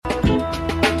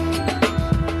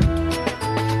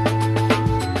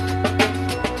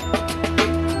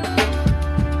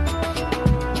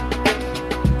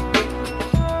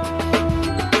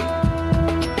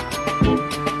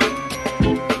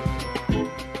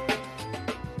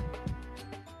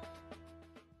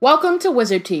Welcome to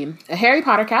Wizard Team, a Harry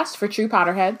Potter cast for true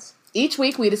Potterheads. Each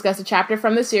week we discuss a chapter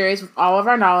from the series with all of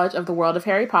our knowledge of the world of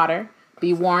Harry Potter.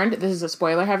 Be warned, this is a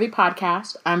spoiler-heavy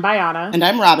podcast. I'm Bayana. And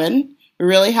I'm Robin. We're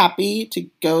really happy to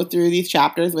go through these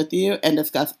chapters with you and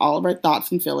discuss all of our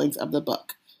thoughts and feelings of the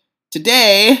book.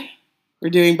 Today,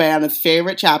 we're doing Bayana's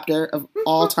favorite chapter of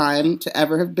all time to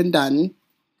ever have been done.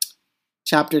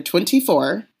 Chapter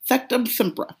 24, Sectum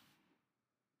Sempra.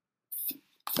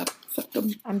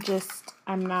 Sectum.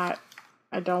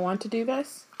 I don't want to do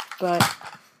this, but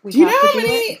we do you have know to how do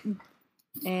many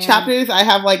it. chapters I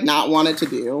have not wanted to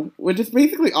do? Which is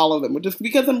basically all of them. Which is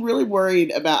because I'm really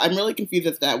confused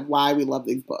as to why we love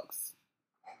these books.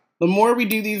 The more we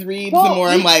do these reads, the more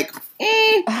I'm like,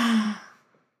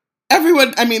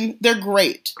 everyone, they're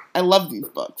great. I love these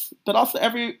books. But also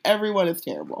everyone is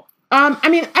terrible.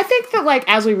 I think that,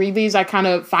 as we read these, I kind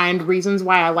of find reasons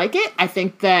why I like it. I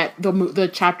think that the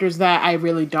chapters that I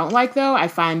really don't like, though, I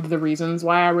find the reasons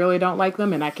why I really don't like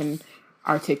them, and I can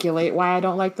articulate why I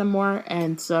don't like them more.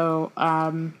 And so,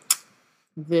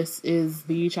 this is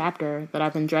the chapter that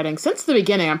I've been dreading since the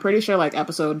beginning. I'm pretty sure,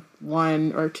 episode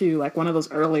 1 or 2, one of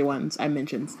those early ones, I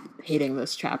mentioned hating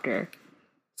this chapter.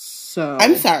 So...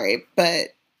 I'm sorry,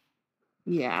 but...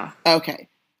 Yeah. Okay.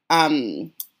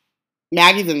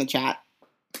 Maggie's in the chat.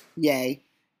 Yay.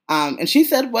 And she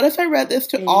said, what if I read this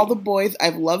to all the boys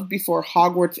I've loved before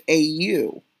Hogwarts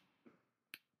AU?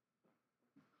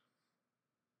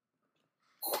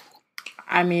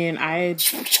 I need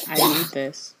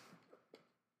this.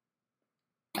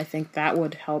 I think that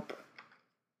would help.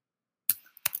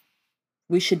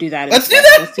 We should do that instead.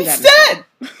 Let's do that instead.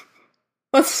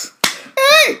 Let's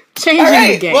change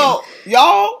the game. Well,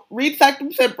 y'all read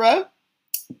Sectum Sempra.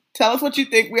 Tell us what you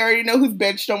think. We already know who's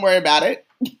benched. Don't worry about it.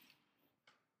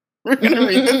 We're going to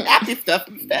read this happy stuff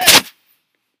instead.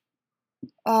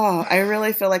 Oh, I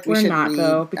really feel like we should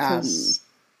read because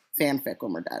fanfic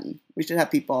when we're done. We should have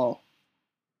people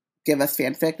give us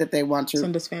fanfic that they want to...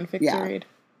 Send us fanfic to read.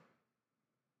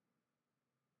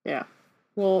 Yeah.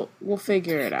 We'll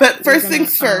figure it out. But first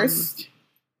things first...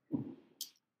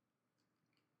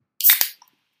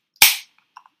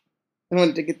 I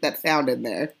wanted to get that sound in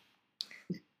there.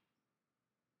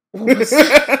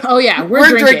 Oh yeah,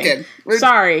 we're drinking.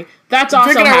 Sorry, that's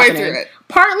also happening. Our way through it.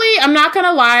 Partly, I'm not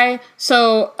gonna lie.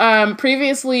 So,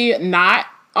 previously not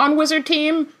on Wizard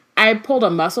Team, I pulled a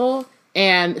muscle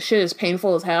and shit is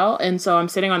painful as hell. And so I'm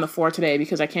sitting on the floor today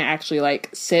because I can't actually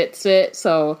sit.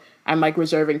 So I'm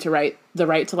reserving the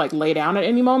right to lay down at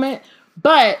any moment.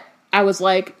 But I was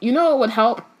like, what would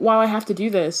help while I have to do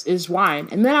this is wine.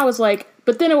 And then I was like,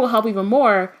 but then it will help even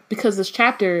more because this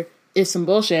chapter is some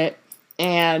bullshit.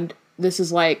 And this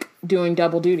is doing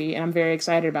double duty, and I'm very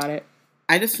excited about it.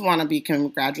 I just want to be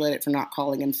congratulated for not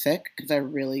calling him sick, because I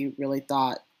really, really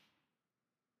thought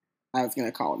I was going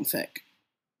to call him sick.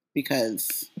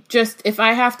 Because... Just, if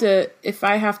I have to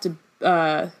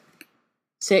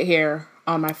sit here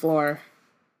on my floor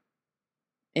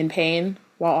in pain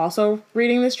while also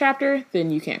reading this chapter, then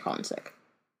you can't call him sick.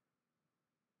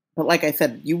 But like I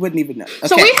said, you wouldn't even know. Okay.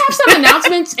 So we have some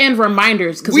announcements and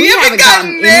reminders because we haven't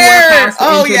gotten there. Anywhere past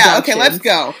oh yeah, okay, let's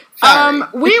go. Sorry.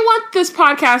 We want this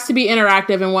podcast to be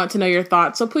interactive and want to know your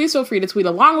thoughts, so please feel free to tweet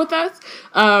along with us.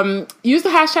 Use the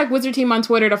hashtag WizardTeam on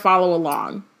Twitter to follow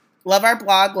along. Love our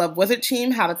blog, love Wizard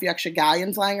Team, have a few extra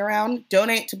galleons lying around.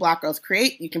 Donate to Black Girls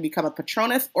Create. You can become a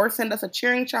patronus or send us a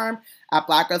cheering charm at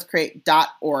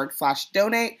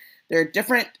blackgirlscreate.org/donate. There are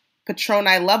different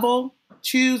patroni level.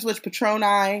 Choose which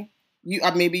patroni you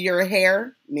are. Maybe you're a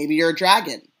hare, maybe you're a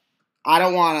dragon. I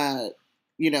don't want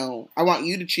to, I want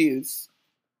you to choose.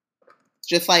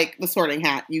 Just like the Sorting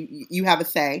Hat, you have a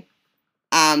say.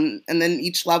 And then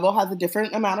each level has a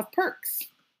different amount of perks.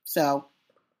 So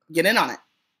get in on it.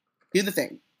 Do the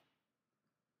thing.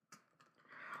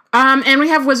 And we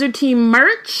have Wizard Team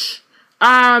merch.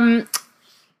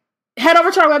 Head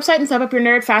over to our website and set up your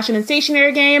nerd fashion and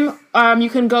stationery game. You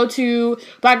can go to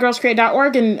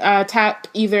blackgirlscreate.org and tap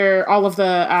either all of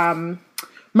the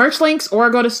merch links or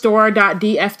go to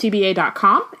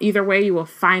store.dftba.com. Either way, you will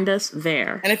find us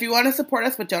there. And if you want to support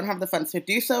us but don't have the funds to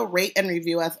do so, rate and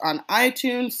review us on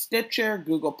iTunes, Stitcher,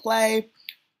 Google Play.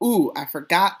 Ooh, I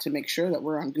forgot to make sure that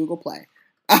we're on Google Play.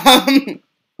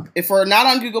 If we're not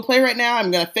on Google Play right now,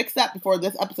 I'm going to fix that before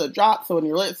this episode drops. So when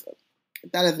you're listening,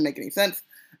 that doesn't make any sense.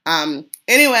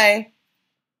 Anyway,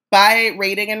 by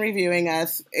rating and reviewing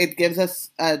us, it gives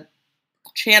us a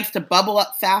chance to bubble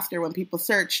up faster when people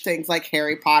search things like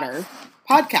Harry Potter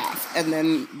podcast. And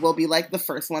then we'll be the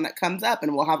first one that comes up,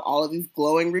 and we'll have all of these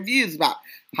glowing reviews about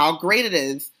how great it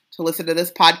is to listen to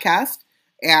this podcast.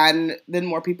 And then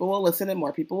more people will listen and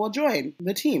more people will join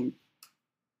the team.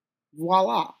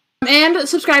 Voila. And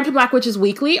subscribe to Black Witches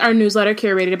Weekly, our newsletter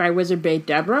curated by Wizard Bae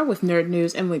Deborah with nerd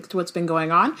news and links to what's been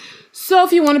going on. So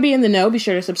if you want to be in the know, be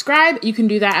sure to subscribe. You can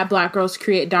do that at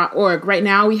blackgirlscreate.org. Right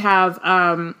now we have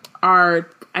our,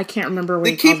 I can't remember what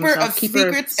the Keeper of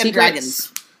Secrets and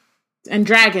Dragons. And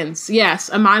Dragons,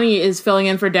 yes. Amani is filling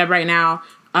in for Deb right now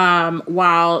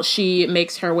while she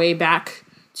makes her way back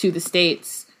to the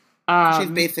States. She's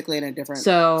basically in a different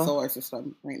solar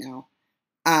system right now.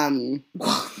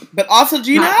 But also,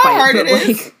 do you know how hard it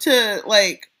is to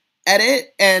like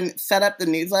edit and set up the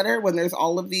newsletter when there's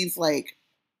all of these like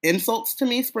insults to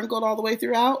me sprinkled all the way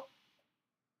throughout?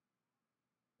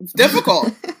 It's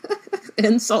difficult.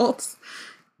 Insults?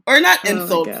 Or not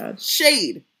insults.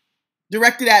 Shade.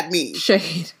 Directed at me.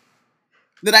 Shade.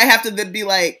 That I have to then be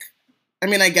like, I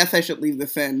mean, I guess I should leave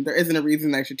this in. There isn't a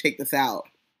reason I should take this out.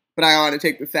 But I want to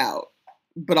take this out.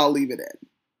 But I'll leave it in.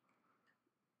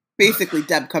 Basically,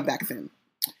 Deb, come back soon.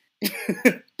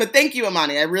 But thank you,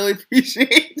 Amani. I really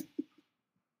appreciate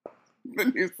the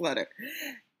newsletter.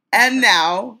 And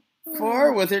now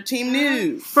for Wizard Team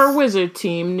News. For Wizard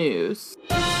Team News.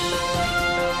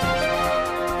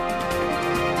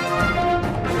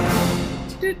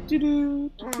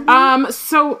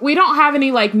 So we don't have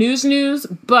any like news,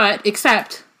 but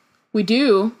except we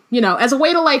do, as a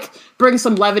way to like bring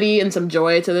some levity and some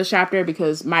joy to this chapter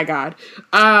because my God,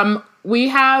 we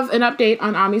have an update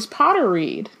on Ami's Potter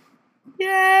read.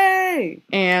 Yay!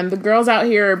 And the girls out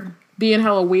here being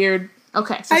hella weird.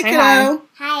 Okay, so hi, say hi.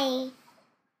 Hi.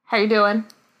 How you doing?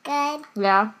 Good.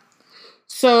 Yeah.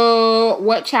 So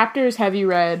what chapters have you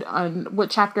read? What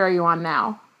chapter are you on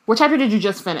now? What chapter did you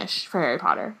just finish for Harry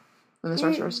Potter and the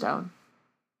Sorcerer's Stone?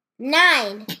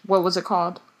 9. What was it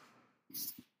called?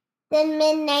 The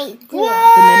Midnight Duel.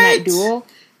 What? The Midnight Duel.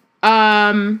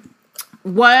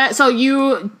 What? So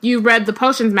you read The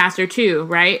Potions Master too,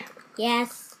 right?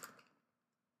 Yes.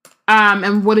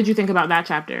 And what did you think about that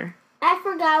chapter? I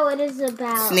forgot what it's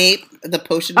about. Snape, the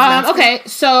Potions Master. Okay,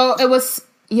 so it was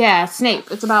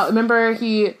Snape. It's about, remember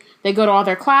they go to all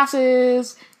their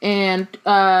classes, and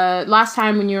last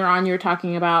time when you were on, you were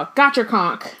talking about Gotcher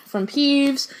Conk from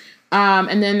Peeves,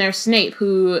 and then there's Snape,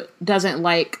 who doesn't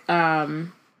like, I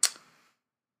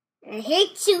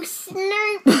hate you,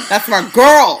 Snape. That's my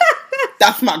girl.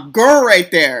 That's my girl right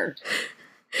there.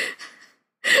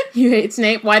 You hate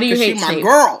Snape? Why do you hate Snape? She's my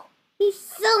girl. He's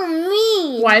so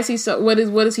mean. Why is he so? What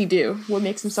does he do? What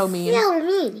makes him so mean? So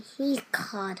mean. He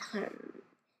called her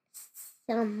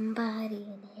somebody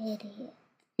an idiot.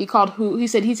 He called who? He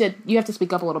said you have to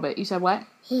speak up a little bit. You said what?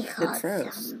 He called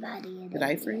somebody an idiot. Did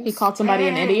I freeze? He called somebody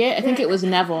an idiot? I think it was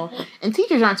Neville. And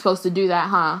teachers aren't supposed to do that,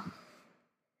 huh?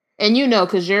 And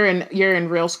because you're in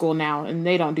real school now, and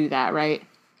they don't do that, right?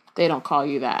 They don't call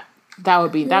you that.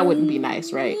 That wouldn't be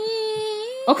nice, right?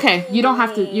 Okay, you don't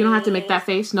have to make that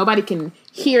face. Nobody can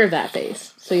hear that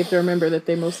face. So you have to remember that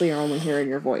they mostly are only hearing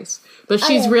your voice. But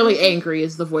she's really angry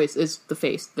is the face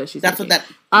that she's That's making. what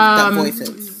that voice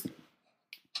is.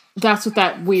 That's what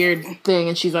that weird thing,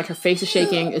 and she's like, her face is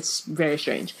shaking. It's very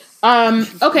strange.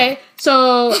 Okay,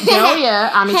 so Delia,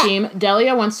 Ami team,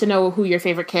 Delia wants to know who your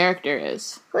favorite character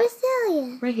is. Where's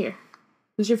Delia? Right here.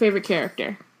 Who's your favorite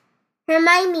character?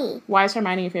 Hermione. Why is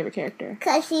Hermione your favorite character?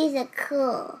 Because she's a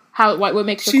cool. What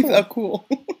makes her cool? She's a cool.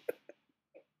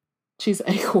 She's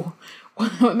a cool.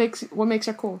 What makes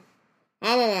her cool?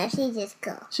 I don't know. She's just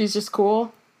cool. She's just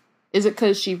cool? Is it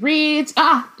because she reads?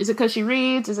 Is it because she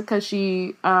reads? Is it because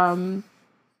she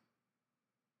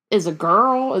is a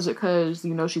girl? Is it because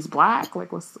she's black?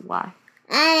 Like, why?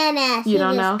 I don't know. You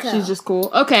don't know? Cool. She's just cool.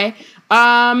 Okay.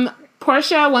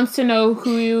 Portia wants to know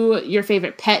who your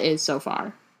favorite pet is so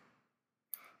far.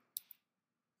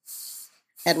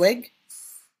 Hedwig?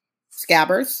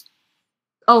 Scabbers?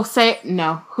 Oh, say it.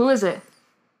 No. Who is it?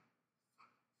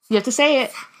 You have to say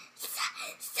it.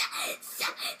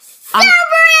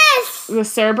 Cerberus! The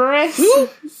Cerberus?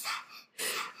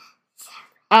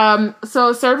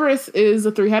 So Cerberus is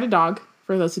a 3-headed dog,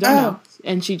 for those who don't know.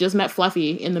 And she just met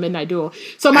Fluffy in the Midnight Duel.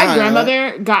 So my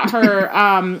grandmother got her,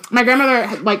 my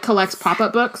grandmother, like, collects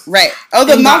pop-up books. Right. Oh,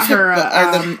 the monster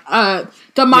book.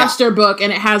 The monster book,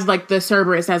 and it has, like, the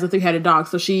Cerberus has a 3-headed dog.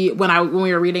 So when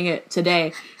we were reading it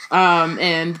today,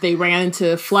 and they ran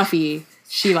into Fluffy,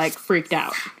 she, like, freaked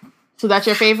out. So that's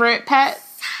your favorite pet?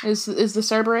 Is the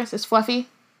Cerberus? Is Fluffy?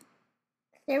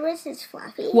 Cerberus is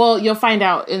Fluffy? Well, you'll find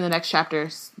out in the next chapter.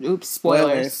 Oops,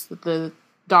 spoilers. The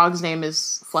dog's name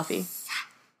is Fluffy.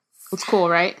 It's cool,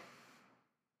 right?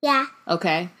 Yeah.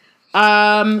 Okay.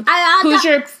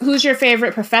 Who's your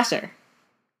favorite professor?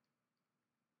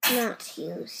 Not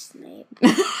you, Snape.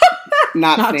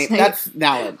 Not Snape. That's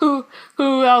valid.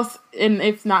 Who else?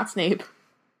 If not Snape?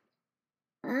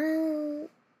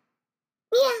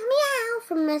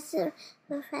 Professor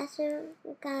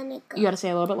McGonagall. You gotta say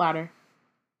it a little bit louder.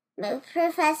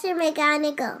 Professor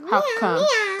McGonagall. How come?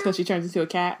 Because she turns into a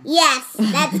cat? Yes,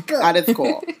 that's good. That is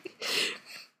cool.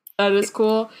 That is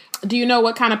cool. Do you know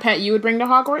what kind of pet you would bring to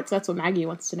Hogwarts? That's what Maggie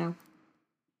wants to know.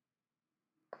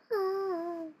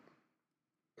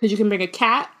 Because you can bring a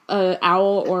cat, an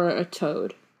owl, or a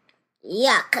toad.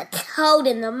 Yuck, a toad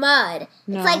in the mud.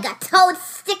 No. It's like a toad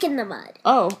stick in the mud.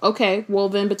 Oh, okay. Well,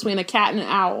 then between a cat and an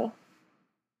owl.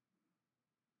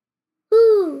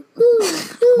 Ooh.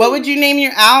 What would you name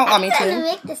your owl? I'm trying to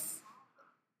make this.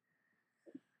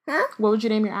 Huh? What would you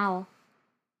name your owl?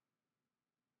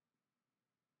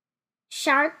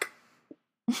 Shark.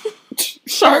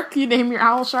 Shark? You name your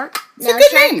owl Shark? It's a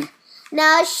good name.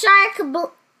 No, Shark.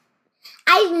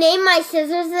 I named my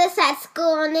scissors this at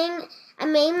school. I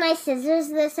made my scissors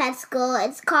this at school.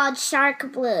 It's called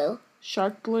Shark Blue.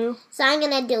 Shark Blue? So I'm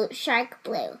gonna do Shark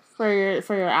Blue. For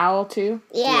your owl too?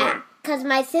 Yeah, because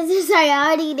my scissors, I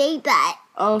already named that.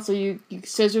 Oh, so you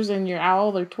scissors and your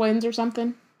owl are twins or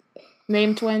something?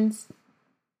 Name twins?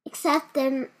 Except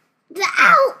then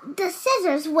the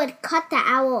scissors would cut the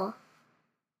owl.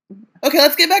 Okay,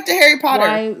 let's get back to Harry Potter.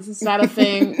 Why is that a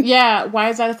thing? Yeah, why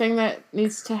is that a thing that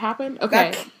needs to happen?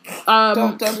 Okay.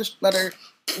 Don't just let her.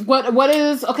 What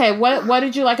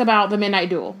did you like about the Midnight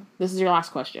Duel? This is your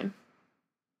last question.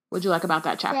 What did you like about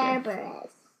that chapter? Cerberus.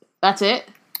 That's it?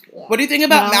 Yeah. What do you think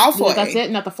about Malfoy? That's it?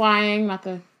 Not the flying, not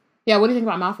the... Yeah, what do you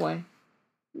think about Malfoy?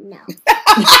 No.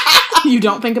 You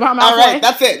don't think about Malfoy? All right,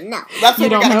 that's it. No. That's you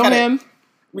don't know him?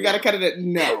 We gotta cut it at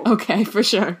no. Okay, for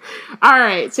sure. All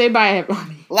right, say bye,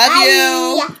 everybody. Love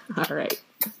you. All right.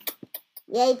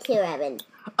 Yay too, Evan.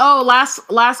 Oh,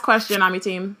 last question on my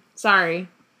team. Sorry.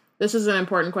 This is an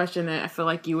important question that I feel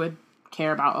like you would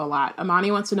care about a lot.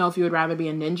 Amani wants to know if you would rather be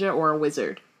a ninja or a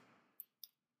wizard.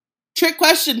 Trick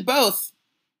question, both.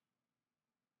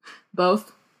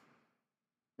 Both?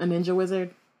 A ninja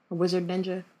wizard? A wizard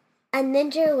ninja? A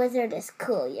ninja wizard is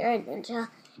cool. You're a ninja.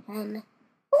 And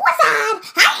wizard!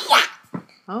 Hiya!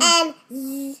 Oh.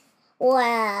 And,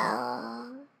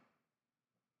 well...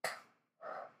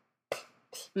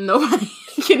 Nobody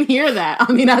can hear that.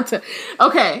 I mean, not to...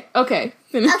 Okay.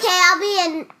 Finish. Okay, I'll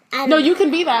be an... No, you can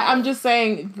be that. I'm just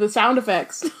saying the sound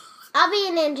effects. I'll be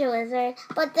a ninja wizard,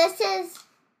 but this is...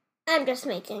 I'm just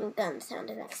making gun sound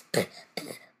effects.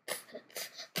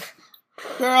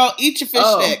 Girl, eat your fish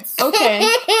sticks. Okay.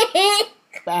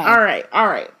 Bye. All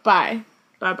right. Bye.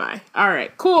 All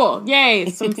right, cool. Yay,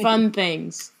 some fun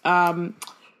things.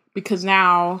 Because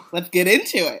now... Let's get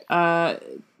into it.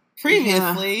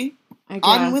 Previously... Yeah,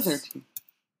 on Wizard Team.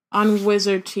 On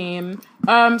Wizard Team.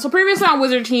 So previously on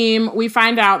Wizard Team, we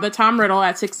find out that Tom Riddle,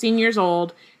 at 16 years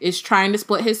old, is trying to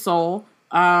split his soul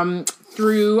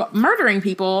through murdering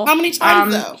people. How many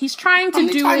times, though? He's trying to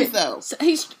do it... Though?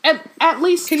 He's at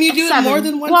least Can you do 7. it more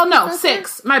than once? Well, no,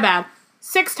 6. My bad.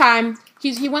 6 times.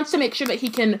 He wants to make sure that he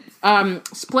can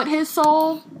split his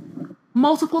soul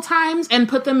multiple times and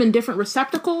put them in different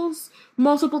receptacles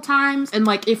multiple times, and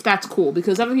like if that's cool,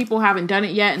 because other people haven't done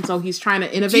it yet, and so he's trying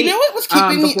to innovate. Do you know what was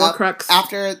keeping me up Horcrux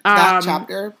after that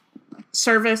chapter?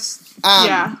 Service.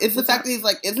 It's the fact that he's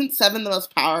like, isn't 7 the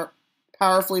most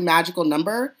powerfully magical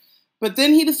number? But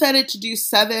then he decided to do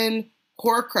 7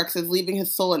 Horcruxes, leaving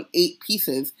his soul in 8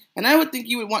 pieces. And I would think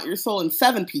you would want your soul in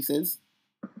 7 pieces.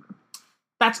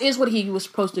 That is what he was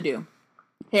supposed to do.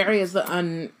 Harry is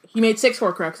he made 6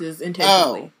 Horcruxes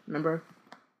intentionally. Remember?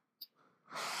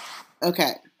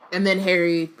 Okay. And then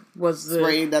Harry was the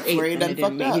that's where he done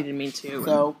fucked up. He didn't mean to.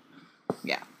 So,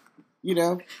 yeah. You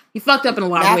know. He fucked up in a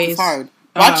lot of ways. Is hard.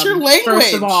 Watch your language.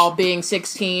 First of all, being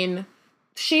 16,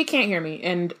 she can't hear me,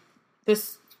 and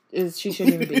she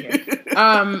shouldn't even be here.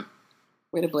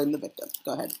 Way to blame the victim.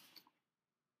 Go ahead.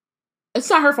 It's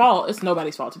not her fault. It's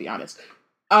nobody's fault, to be honest.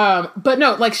 But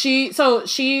no, like his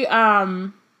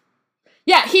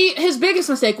biggest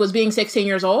mistake was being 16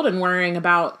 years old and worrying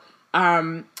about,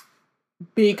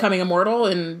 becoming immortal,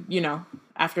 and, you know,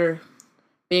 after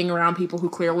being around people who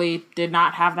clearly did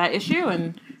not have that issue.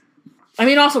 And I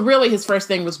mean, also really his first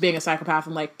thing was being a psychopath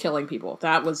and like killing people.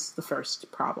 That was the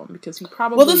first problem, because he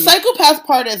probably... Well, the psychopath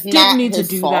part is not need his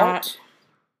to do fault. That.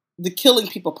 The killing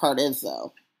people part is,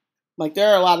 though. Like, there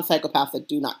are a lot of psychopaths that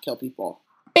do not kill people.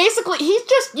 Basically, he's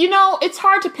just, you know, it's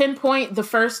hard to pinpoint the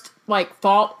first, like,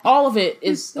 fault. All of it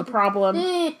is a problem.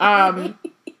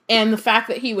 And the fact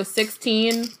that he was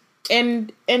 16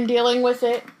 and dealing with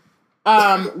it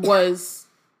was...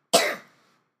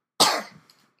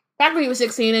 The fact that he was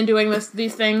 16 and doing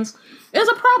these things is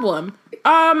a problem.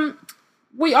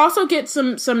 We also get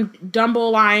some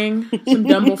Dumble lying, some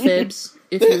Dumble fibs,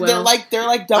 if you will. They're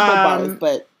like Dumble bars,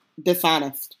 but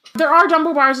dishonest. There are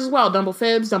Dumble bars as well. Dumble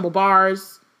fibs, Dumble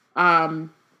bars, Dumble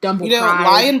pride.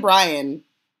 Lion Brian.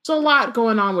 There's a lot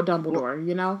going on with Dumbledore,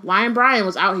 you know? Lion Brian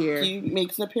was out here. He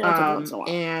makes an appearance every once in a while.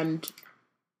 And,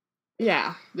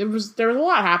 yeah, there was a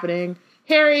lot happening.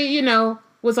 Harry, you know,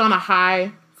 was on a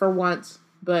high for once,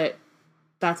 but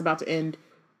that's about to end.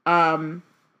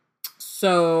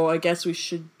 So I guess we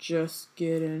should just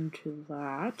get into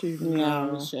that. Yeah,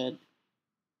 we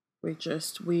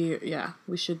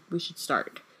should. We should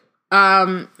start.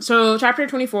 So chapter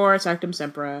 24, Sectum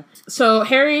Sempra. So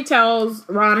Harry tells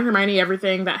Ron and Hermione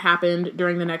everything that happened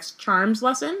during the next Charms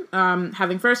lesson.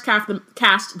 Having first cast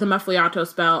the Muffliato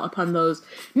spell upon those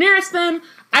nearest them.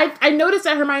 I noticed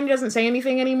that Hermione doesn't say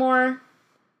anything anymore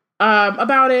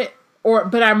about it,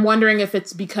 but I'm wondering if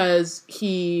it's because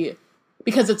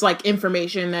it's like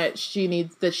information that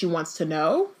she wants to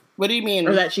know. What do you mean?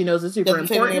 Or that she knows is super important.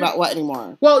 Doesn't say anything about what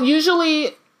anymore? Well,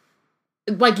 usually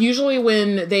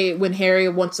when Harry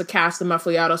wants to cast the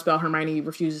Muffliato spell, Hermione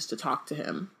refuses to talk to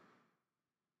him.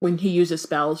 When he uses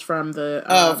spells from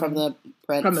the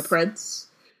prince.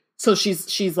 So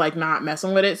she's like not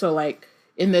messing with it. So like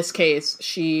in this case,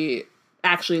 she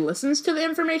actually listens to the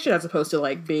information as opposed to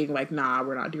like being like, nah,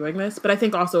 we're not doing this. But I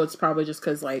think also it's probably just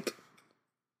because like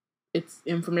it's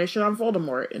information on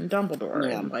Voldemort and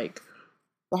Dumbledore and like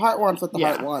the heart wants what the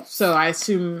heart wants. So I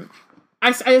assume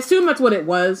that's what it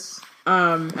was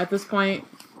at this point.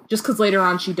 Just because later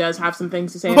on she does have some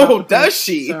things to say. Oh, does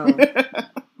she? So.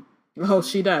 Oh,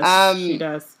 she does. She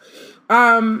does.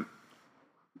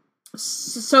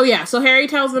 So Harry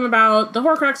tells them about the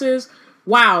Horcruxes.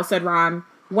 Wow, said Ron.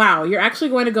 Wow, you're actually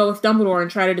going to go with Dumbledore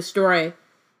and try to destroy.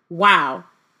 Wow.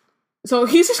 So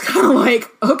he's just kind of like,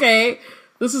 okay,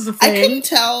 this is a thing. I couldn't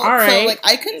tell. All right. So, like,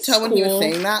 I couldn't tell when he was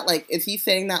saying that. Like, is he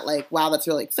saying that, like, wow, that's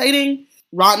really exciting?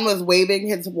 Ron was waving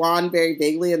his wand very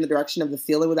vaguely in the direction of the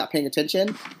ceiling without paying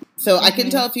attention. So I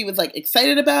couldn't tell if he was, like,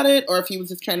 excited about it or if he was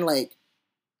just trying to, like,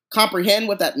 comprehend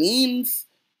what that means.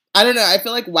 I don't know. I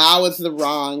feel like wow is the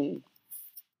wrong...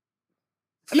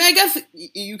 I mean, I guess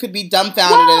you could be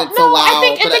dumbfounded and it's a wow.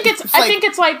 I think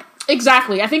it's like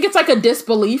exactly. I think it's like a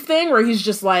disbelief thing where he's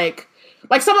just like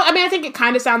some. I mean, I think it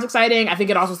kind of sounds exciting. I think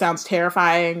it also sounds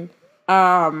terrifying.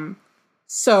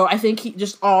 So I think he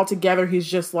just altogether he's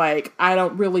just like, I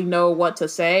don't really know what to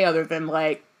say other than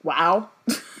like wow.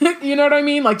 You know what I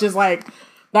mean? Like just like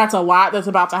that's a lot that's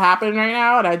about to happen right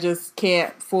now, and I just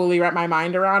can't fully wrap my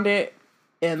mind around it.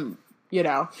 And you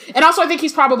know, and also I think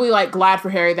he's probably like glad for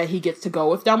Harry that he gets to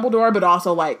go with Dumbledore, but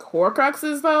also like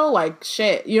Horcruxes though, like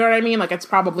shit, you know what I mean? Like it's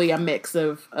probably a mix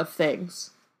of things.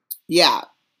 Yeah,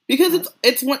 because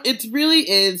it really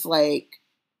is like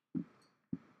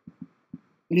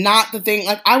not the thing.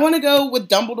 Like I want to go with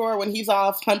Dumbledore when he's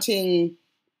off hunting.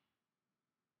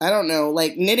 I don't know,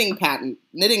 like knitting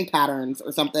patterns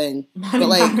or something. But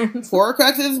like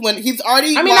Horcruxes when he's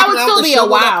already. I mean, that would still be a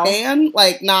wow. Pan,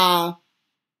 like nah.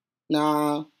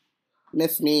 Nah,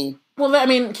 miss me. Well, I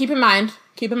mean, keep in mind,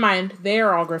 they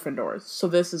are all Gryffindors, so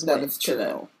this is that is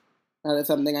true. That is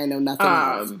something I know nothing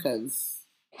of, because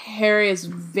Harry is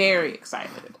very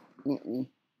excited.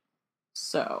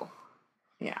 So,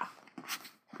 yeah.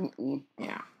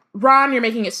 Yeah. Ron, you're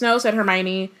making it snow, said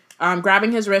Hermione,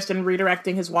 grabbing his wrist and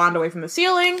redirecting his wand away from the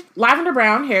ceiling. Lavender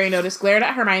Brown, Harry noticed, glared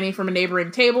at Hermione from a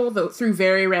neighboring table through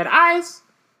very red eyes.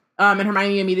 And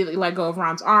Hermione immediately let go of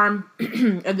Ron's arm.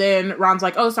 And then Ron's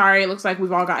like, oh, sorry, it looks like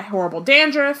we've all got horrible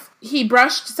dandruff. He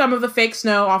brushed some of the fake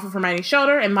snow off of Hermione's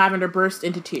shoulder, and Lavender burst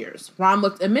into tears. Ron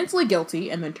looked immensely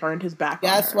guilty and then turned his back on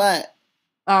her. Guess what?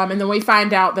 And then we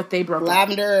find out that they broke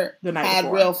Lavender up the night had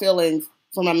before. Real feelings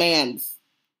for my mans.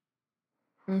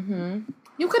 You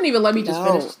couldn't even let me just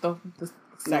finish the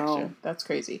section. No. That's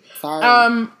crazy.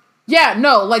 Sorry. Yeah,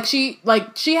 no, like she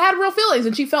had real feelings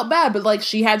and she felt bad, but like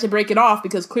she had to break it off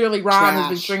because clearly Ron has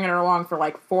been stringing her along for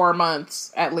like 4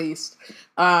 months at least.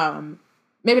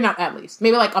 Maybe not at least,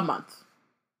 maybe like a month.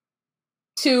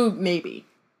 2 maybe.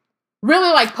 Really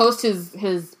like post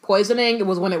his poisoning, it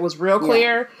was when it was real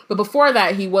clear, but before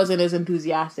that he wasn't as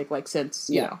enthusiastic like since,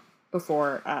 you know,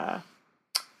 before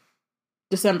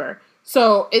December.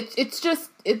 So it's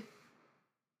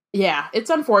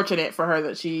unfortunate for her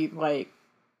that she like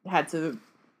had to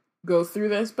go through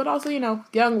this, but also, you know,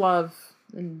 young love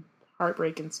and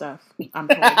heartbreak and stuff. I'm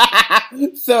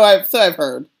told. So I've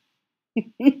heard.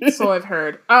 So I've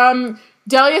heard.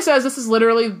 Delia says this is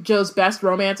literally Joe's best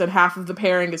romance, and half of the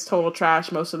pairing is total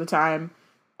trash most of the time.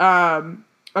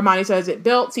 Amani says it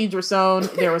built, seeds were sown,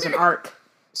 there was an arc.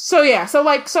 So yeah,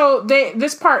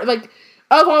 this part, like,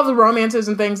 of all the romances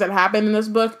and things that happen in this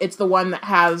book, it's the one that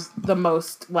has the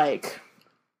most, like,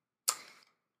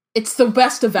 it's the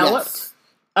best developed.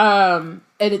 And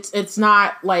it's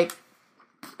not like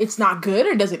it's not good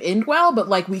or doesn't end well, but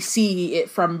like we see it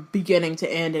from beginning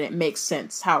to end and it makes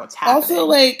sense how it's happening. Also,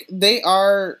 like they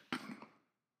are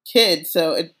kids,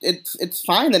 so it's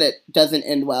fine that it doesn't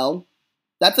end well.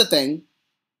 That's a thing.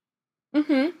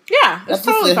 Mm-hmm. Yeah, that's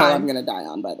totally fine. I'm gonna die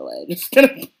on, by the way. Just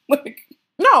gonna like.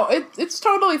 No, it's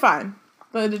totally fine,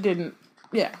 but it didn't.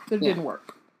 Yeah, it didn't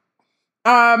work.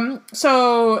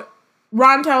 So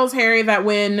Ron tells Harry that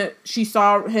when she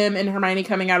saw him and Hermione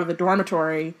coming out of the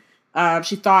dormitory,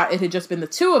 she thought it had just been the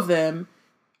two of them,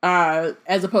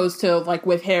 as opposed to like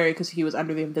with Harry because he was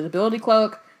under the invisibility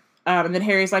cloak. And then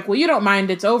Harry's like, "Well, you don't mind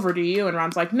it's over, do you?" And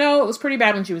Ron's like, "No, it was pretty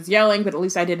bad when she was yelling, but at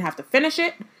least I didn't have to finish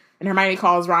it." And Hermione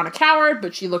calls Ron a coward,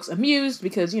 but she looks amused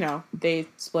because, they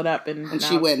split up and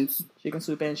she wins. She can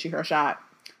swoop in, shoot her shot.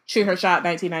 Shoot her shot,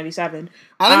 1997.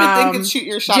 I don't even think it's shoot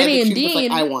your shot. Ginny and Dean.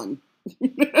 Like, I won.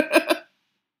 Yeah,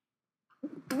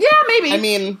 maybe. I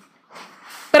mean.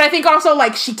 But I think also,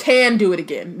 like, she can do it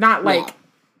again. Not like,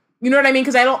 you know what I mean?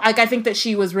 Because I think that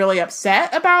she was really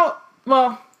upset about,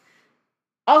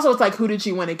 also it's like, who did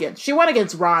she win against? She won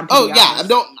against Ron.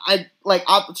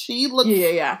 She looks.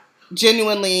 Yeah.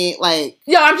 Genuinely, like...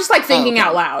 Yeah, I'm just, like, thinking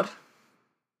out loud.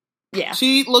 Yeah.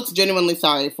 She looks genuinely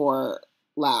sorry for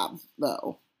Lab,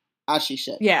 though. As she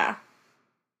should. Yeah.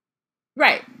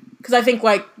 Right. Because I think,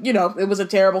 like, it was a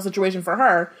terrible situation for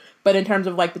her, but in terms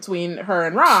of, like, between her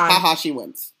and Ron... Haha, she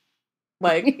wins.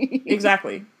 Like,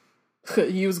 exactly.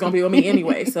 You was gonna be with me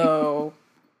anyway, so...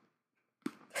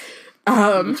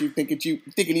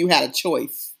 Thinking you had a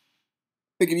choice.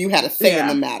 Thinking you had a say in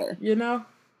the matter.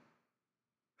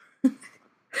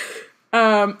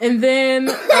 And then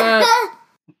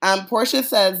Portia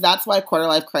says that's why Quarter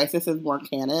Life Crisis is more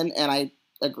canon, and I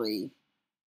agree.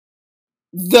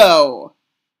 Though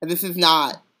this is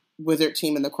not Wizard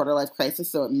Team in the Quarter Life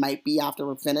Crisis, so it might be after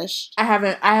we're finished. I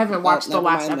haven't watched the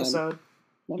last episode.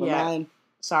 Never mind.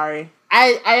 Sorry.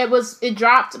 It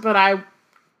dropped, but I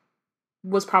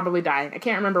was probably dying. I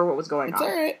can't remember what was going on.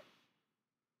 It's alright.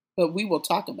 But we will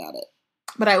talk about it.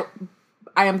 But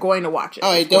I am going to watch it. Oh,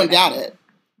 I don't doubt it.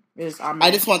 I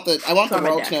want the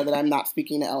world to know that I'm not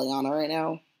speaking to Eliana right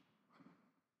now.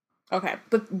 Okay,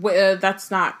 but that's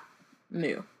not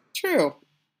new. True.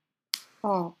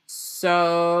 Oh.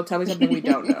 So tell me something we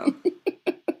don't know.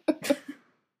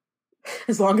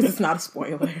 As long as it's not a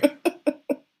spoiler.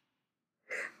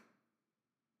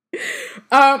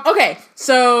 Okay,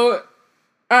 so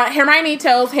Hermione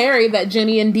tells Harry that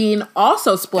Ginny and Dean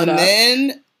also split up. And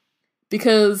then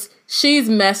because she's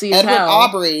messy as hell.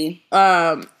 Aubrey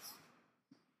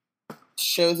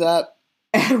shows up.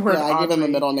 Edward Aubrey. I give him a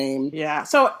middle name. Yeah.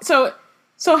 So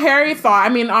Harry thought, I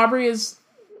mean, Aubrey is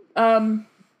apt.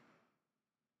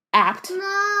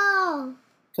 No.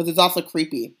 Because it's also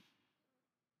creepy.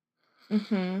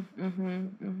 Harry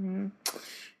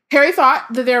thought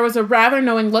that there was a rather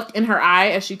knowing look in her eye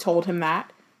as she told him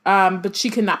that. But she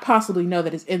could not possibly know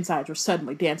that his insides were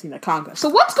suddenly dancing the conga. So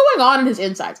what's going on in his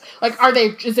insides? Like,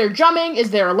 is there drumming?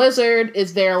 Is there a lizard?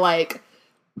 Is there like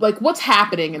what's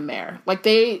happening in there? Like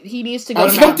he needs to go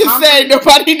to Madame Pomfrey. I was about to say,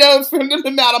 nobody knows from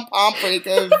the Madame Pomfrey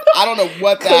because I don't know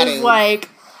what that is. Like,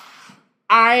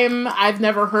 I've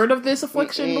never heard of this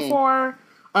affliction before.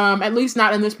 At least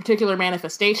not in this particular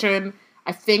manifestation.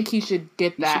 I think he should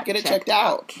get that. Should get it checked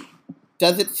out.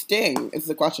 Does it sting? Is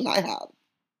the question I have.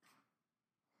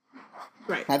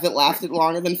 Right. Has it lasted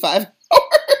longer than 5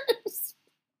 hours?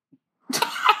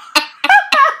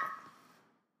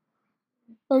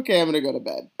 Okay, I'm gonna go to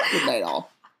bed. Good night, all.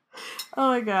 Oh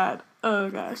my god. Oh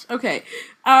gosh. Okay.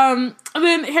 And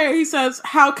then Harry says,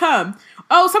 "How come?"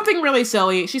 Oh, something really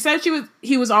silly. She said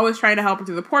he was always trying to help her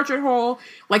through the portrait hole,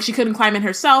 like she couldn't climb in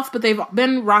herself, but they've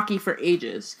been rocky for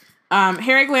ages.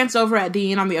 Harry glanced over at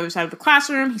Dean on the other side of the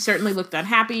classroom. He certainly looked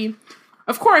unhappy.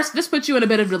 "Of course, this puts you in a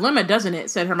bit of a dilemma, doesn't it?"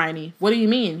 said Hermione. "What do you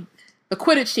mean?" "The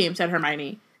Quidditch team," said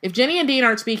Hermione. "If Ginny and Dean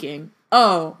aren't speaking."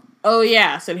 Oh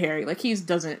yeah, said Harry. Like, he's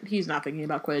not thinking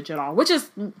about Quidditch at all, which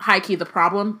is high-key the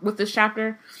problem with this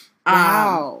chapter.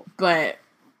 Wow. But,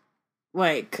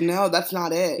 like... No, that's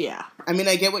not it. Yeah. I mean,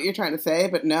 I get what you're trying to say,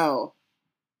 but no.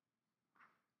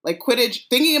 Like, Quidditch,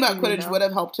 thinking about Quidditch would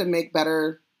have helped him make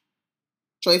better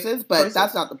choices, but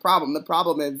that's not the problem. The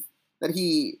problem is that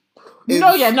he...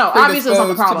 obviously it's not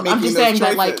the problem. I'm just saying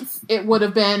that, like, it would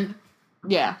have been...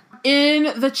 Yeah.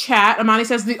 In the chat, Amani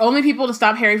says the only people to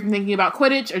stop Harry from thinking about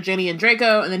Quidditch are Ginny and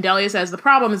Draco, and then Delia says the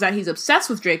problem is that he's obsessed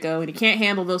with Draco and he can't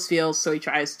handle those feels, so he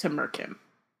tries to murk him.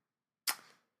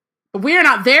 But we're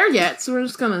not there yet, so we're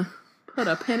just gonna put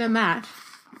a pin in that.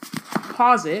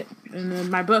 Pause it, and then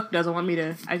my book doesn't want me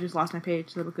to... I just lost my page,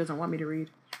 so the book doesn't want me to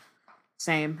read.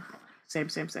 Same.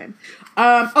 Same.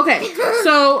 Okay,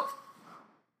 so...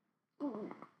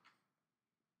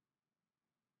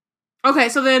 Okay,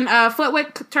 so then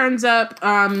Flitwick turns up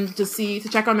to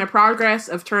check on their progress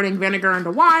of turning vinegar into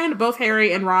wine. Both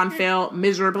Harry and Ron fail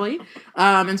miserably.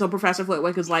 And so Professor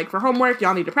Flitwick is like, for homework,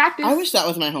 y'all need to practice. I wish that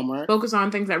was my homework. Focus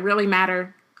on things that really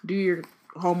matter. Do your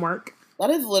homework. That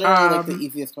is literally like the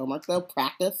easiest homework, though.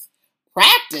 Practice.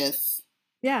 Practice?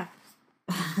 Yeah.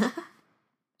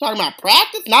 Talking about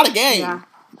practice? Not a game. Yeah.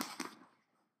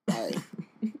 Sorry.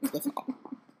 That's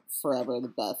forever the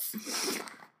best.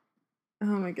 Oh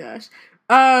my gosh.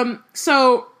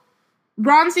 So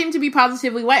Ron seemed to be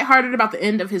positively lighthearted about the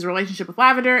end of his relationship with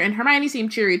Lavender, and Hermione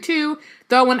seemed cheery too,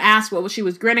 though when asked what she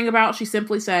was grinning about, she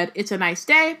simply said, "It's a nice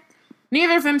day."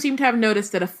 Neither of them seemed to have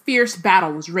noticed that a fierce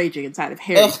battle was raging inside of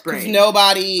Harry's brain.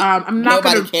 Nobody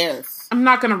cares. I'm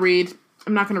not gonna read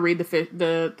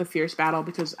the fierce battle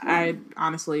because I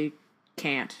honestly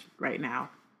can't right now.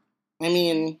 I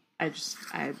mean,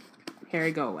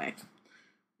 Harry, go away.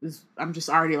 I'm just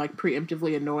already like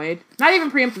preemptively annoyed. Not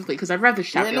even preemptively because I've read this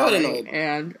chapter already,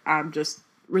 and I'm just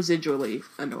residually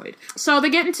annoyed. So they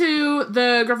get into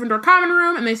the Gryffindor common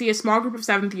room and they see a small group of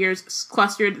 7th years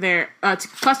clustered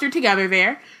together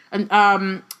there.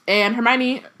 And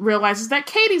Hermione realizes that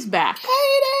Katie's back.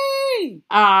 Katie!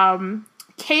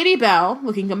 Katie Bell,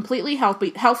 looking completely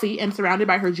healthy and surrounded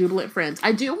by her jubilant friends.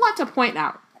 I do want to point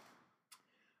out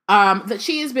that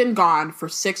she has been gone for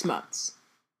 6 months.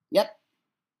 Yep.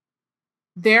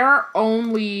 There are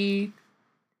only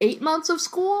 8 months of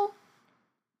school.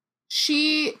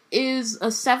 She is a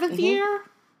 7th year.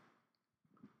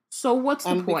 So what's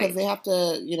the point? Because they have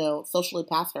to, socially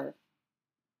pass her.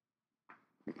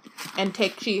 And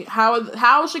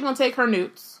how is she going to take her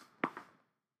newts?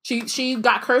 She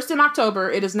got cursed in October.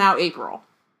 It is now April.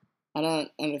 I don't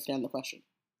understand the question.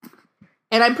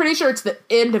 And I'm pretty sure it's the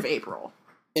end of April.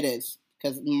 It is,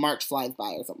 because March flies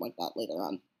by or something like that later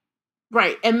on.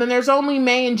 Right, and then there's only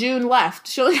May and June left.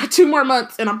 She only got 2 more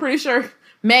months, and I'm pretty sure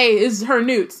May is her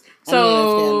newts.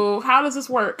 So how does this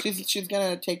work? She's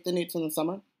gonna take the newts in the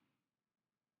summer,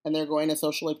 and they're going to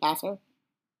socially pass her.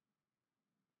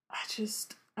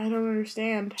 I don't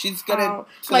understand. She's gonna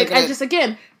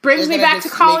brings me back to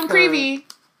Colin Creevey.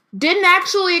 Didn't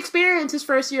actually experience his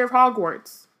first year of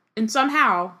Hogwarts, and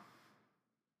somehow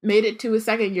made it to his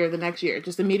 2nd year the next year.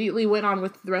 Just immediately went on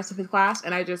with the rest of his class,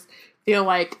 and I just feel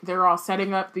like they're all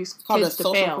setting up these kids to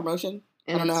fail. Social promotion.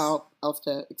 I don't know how else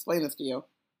to explain this to you.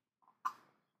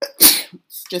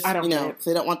 It's just, so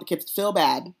they don't want the kids to feel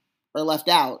bad or left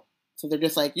out. So they're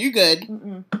just like, you good.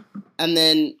 Mm-mm. And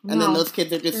then those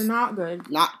kids are just... They're not good.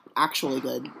 Not actually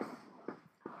good.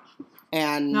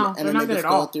 And then they just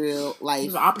go through life...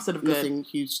 It's the opposite of missing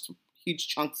huge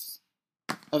chunks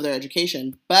of their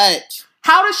education. But...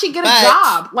 How does she get a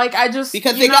job? Because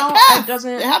they got passed.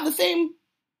 They have the same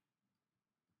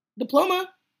diploma.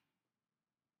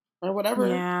 Or whatever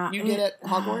you get at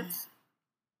Hogwarts.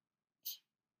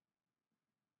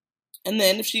 And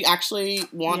then if she actually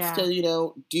wants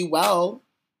to, do well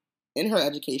in her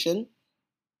education,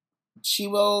 she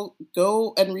will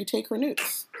go and retake her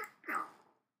newts.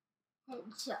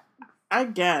 I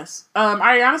guess.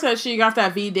 Ariana said she got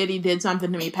that V Diddy did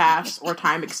something to me pass or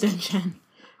time extension,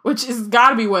 which is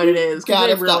gotta be what it is.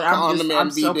 I'm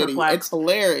so perplexed. It's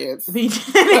hilarious. V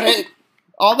Diddy. But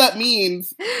all that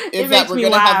means is that we're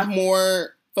gonna have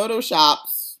more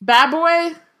Photoshops. Bad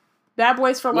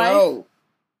Boys for Life? No.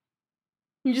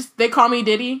 They call me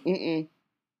Diddy? Mm-mm.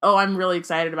 Oh, I'm really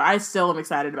excited I still am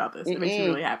excited about this. It makes me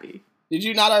really happy. Did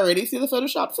you not already see the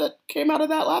Photoshops that came out of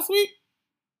that last week?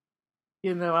 I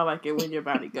like it when your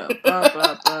body goes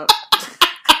up.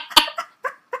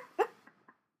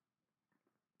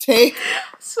 Take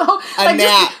a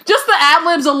nap. Just the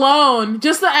ad-libs alone.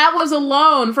 Just the ad-libs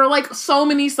alone for so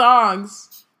many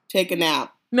songs. Take a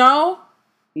nap. No?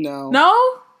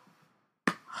 No?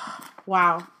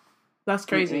 Wow. That's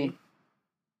crazy. Mm-mm.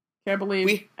 Can't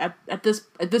believe at this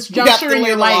juncture in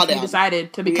your life you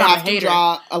decided to become a hater.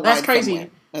 That's crazy. Somewhere.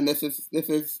 And this is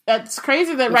that's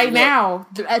crazy that right now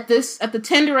at the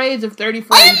tender age of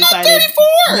 34 you decided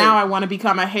 34! Now I want to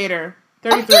become a hater.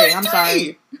 33. I'm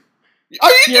sorry.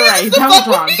 You're right. That was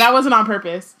wrong. That wasn't on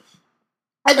purpose.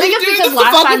 I think it's because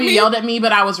last time you yelled at me,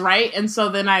 but I was right, and so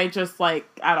then I just I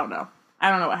don't know.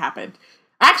 I don't know what happened.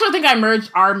 I actually think I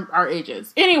merged our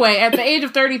ages. Anyway, at the age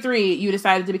of 33, you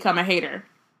decided to become a hater.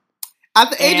 At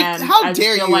the age of, how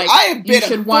dare you? I have been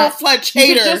a full-fledged hater.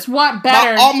 You should just want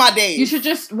better. All my days. You should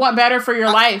just want better for your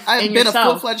life and yourself. I've been a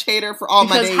full-fledged hater for all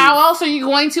my days. Because how else are you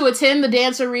going to attend the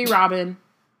dancery, Robin?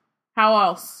 How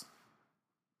else?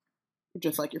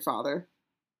 Just like your father.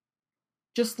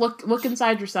 Just look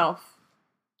inside yourself.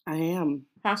 I am.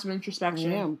 Have some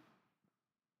introspection. I am.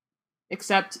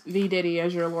 Accept V. Diddy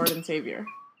as your Lord and Savior.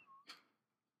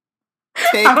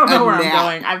 I don't know where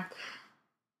I'm going.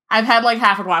 I've had like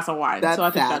half a glass of wine, so I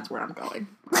think that's where I'm going.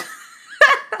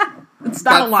 It's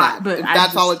not a lot, sad. But if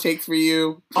that's all it takes for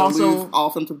you to lose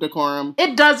all sense of decorum.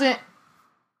 It doesn't.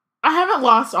 I haven't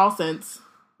lost all sense.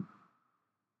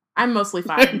 I'm mostly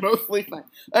fine.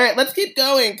 All right, let's keep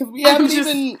going because we haven't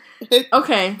even hit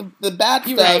the bad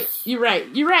stuff. You're right.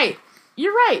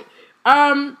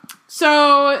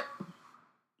 So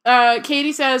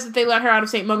Katie says that they let her out of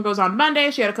St. Mungo's on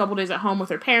Monday. She had a couple days at home with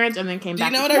her parents and then came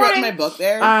back. Do you know what I wrote in my book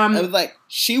there? I was like,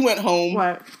 she went home.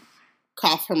 What?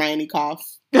 Cough, Hermione,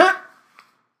 cough.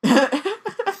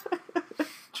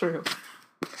 True.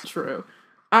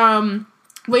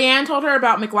 Leanne told her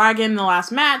about McLagan in the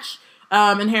last match.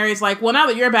 And Harry's like, well, now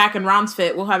that you're back and Ron's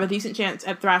fit, we'll have a decent chance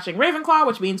at thrashing Ravenclaw,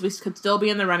 which means we could still be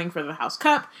in the running for the House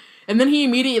Cup. And then he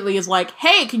immediately is like,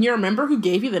 hey, can you remember who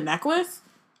gave you the necklace?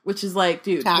 Which is like,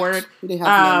 dude, word.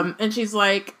 And she's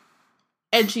like,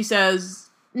 and she says,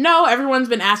 no, everyone's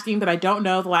been asking, but I don't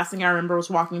know. The last thing I remember was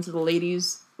walking into the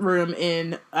ladies' room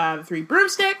in the Three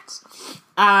Broomsticks.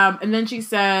 And then she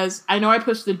says, I know I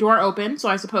pushed the door open, so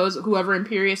I suppose whoever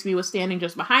Imperious me was standing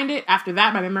just behind it. After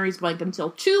that, my memory's blanked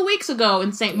until 2 weeks ago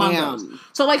in St. Mungo's.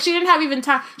 So, like, she didn't have even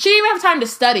time. She didn't even have time to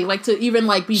study, like, to even,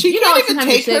 like, be, she like,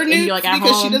 sometimes you're sick and you're, like, at home.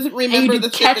 Because she doesn't remember the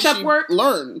catch up work.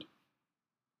 Learned.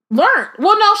 Well,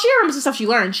 no, she remembers the stuff she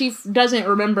learned. She doesn't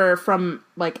remember from,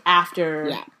 like, after...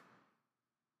 Yeah.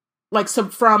 Like, so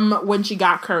from when she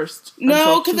got cursed.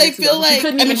 No, because I feel like... She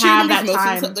couldn't even have that most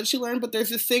time. of the stuff that she learned, but there's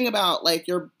this thing about, like,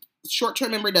 your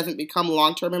short-term memory doesn't become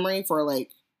long-term memory for,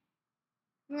 like...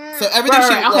 So everything she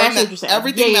learned,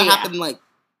 everything that happened, like,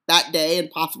 that day and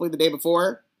possibly the day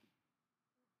before,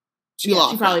 she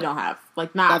lost. She probably don't have.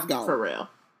 Like, not for real.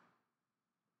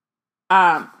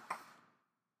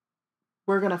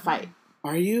 We're gonna fight.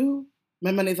 Are you?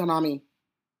 My money's on Ami.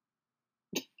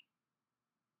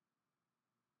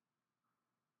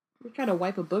 You're trying to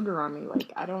wipe a booger on me.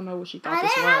 Like, I don't know what she thought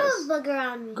this was. I didn't have a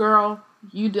booger on me. Girl,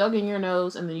 you dug in your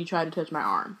nose and then you tried to touch my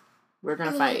arm. We're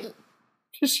gonna fight.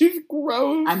 She's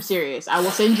gross. I'm serious. I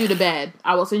will send you to bed.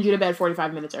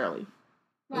 45 minutes early.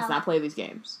 No. Let's not play these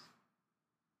games.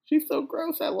 She's so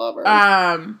gross. I love her.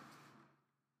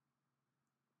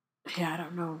 Yeah, I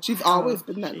don't know. She's always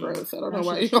been that gross. I don't know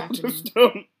why you just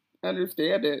don't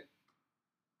understand it.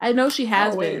 I know she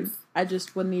has been. I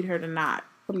just would need her to not.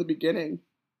 From the beginning.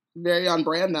 Very on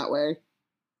brand that way.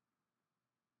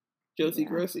 Josie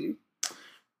Grossy.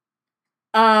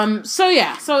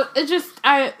 So it just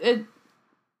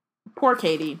poor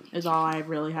Katie is all I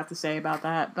really have to say about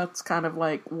that. That's kind of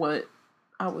like what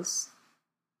that was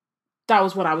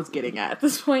what I was getting at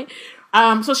this point.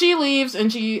 So she leaves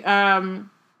and she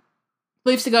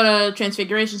leaves to go to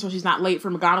Transfiguration so she's not late for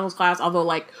McGonagall's class. Although,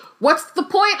 like, what's the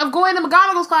point of going to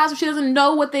McGonagall's class if she doesn't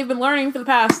know what they've been learning for the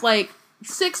past, like,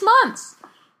 6 months?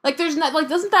 Like, there's not, like,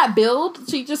 doesn't that build?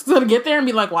 She just gonna get there and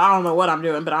be like, well, I don't know what I'm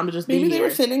doing, but I'm just Maybe they were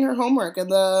sending her homework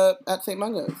at St.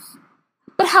 Mungo's.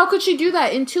 But how could she do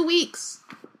that in 2 weeks?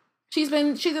 She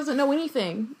doesn't know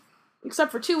anything.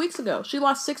 Except for 2 weeks ago. She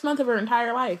lost 6 months of her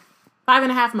entire life.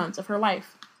 5.5 months of her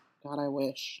life. God, I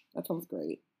wish. That sounds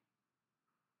great.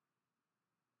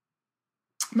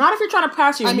 Not if you're trying to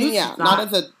pass your youth. Not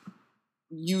as a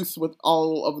youth with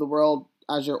all of the world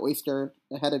as your oyster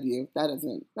ahead of you. That's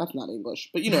not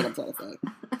English, but you know what I'm trying to say.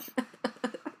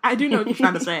 I do know what you're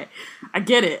trying to say. I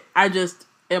get it. I just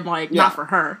am like, not for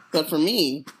her. But for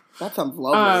me, that sounds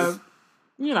lovely.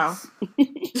 You know.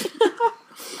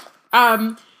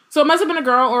 So it must have been a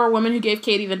girl or a woman who gave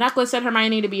Katie the necklace, said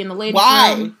Hermione, to be in the ladies'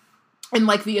 room. And,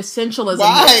 like, the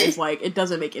essentialism here is, like, it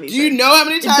doesn't make any sense. Do you know how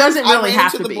many times it doesn't really I ran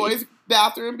into the boys'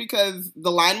 bathroom because the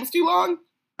line was too long?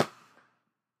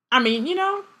 I mean, you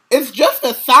know. It's just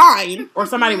a sign. Or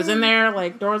somebody was in there,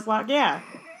 like, doors locked, yeah.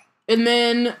 And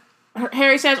then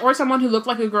Harry says, or someone who looked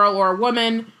like a girl or a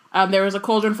woman. There was a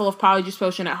cauldron full of Polyjuice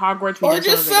Potion at Hogwarts. Or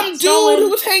just some dude who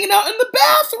was hanging out in the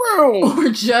bathroom. Or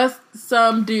just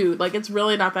some dude. Like, it's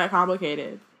really not that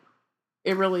complicated.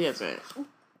 It really isn't.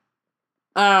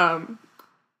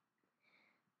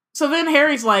 So then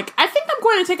Harry's like, I think I'm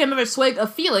going to take another swig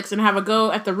of Felix and have a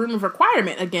go at the Room of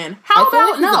Requirement again. How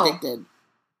about no? Addicted.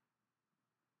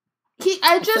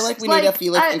 I feel like we need a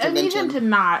Felix intervention. I need him to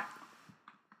not.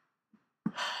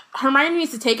 Hermione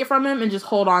needs to take it from him and just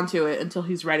hold on to it until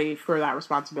he's ready for that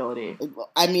responsibility.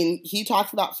 I mean, he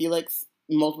talks about Felix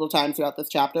multiple times throughout this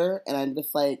chapter, and I'm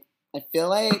just like, I feel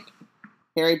like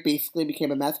Harry basically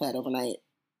became a meth head overnight.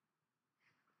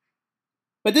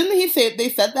 But didn't he say they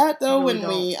said that though when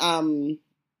we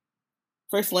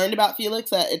first learned about Felix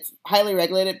that it's highly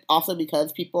regulated also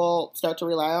because people start to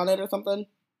rely on it or something?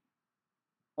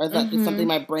 Or is that just something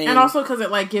my brain... And also because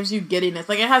it, like, gives you giddiness.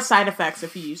 Like, it has side effects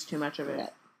if you use too much of it.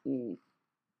 Yeah. Mm.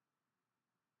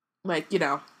 Like, you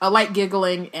know, a light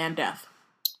giggling and death.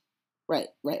 Right.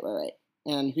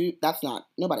 And that's not...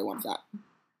 Nobody wants that.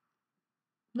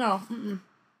 No.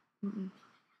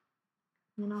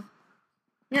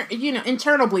 You know,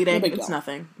 internal bleeding, it's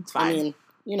nothing. It's fine. I mean,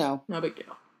 you know. No big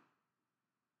deal.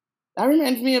 That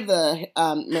reminds me of the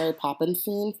Mary Poppins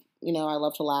scene. You know, I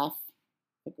love to laugh.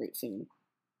 A great scene.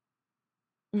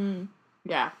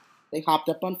 Yeah. They hopped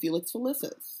up on Felix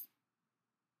Felicis.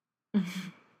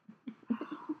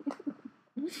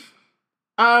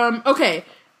 Okay.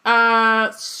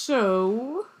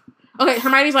 Okay,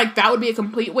 Hermione's like, that would be a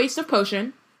complete waste of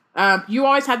potion. You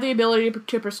always had the ability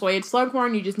to persuade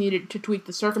Slughorn, you just needed to tweak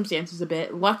the circumstances a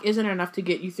bit. Luck isn't enough to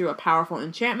get you through a powerful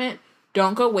enchantment.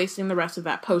 Don't go wasting the rest of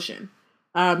that potion.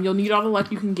 You'll need all the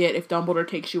luck you can get if Dumbledore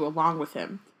takes you along with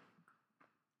him.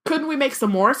 Couldn't we make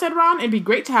some more, said Ron? It'd be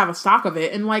great to have a stock of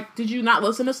it. And, like, did you not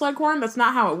listen to Slughorn? That's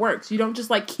not how it works. You don't just,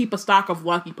 like, keep a stock of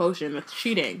lucky potion. That's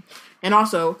cheating. And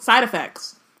also, side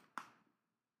effects.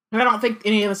 And I don't think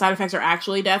any of the side effects are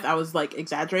actually death. I was, like,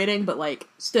 exaggerating, but, like,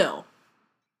 still.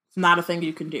 It's not a thing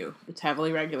you can do. It's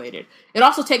heavily regulated. It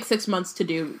also takes 6 months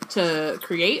to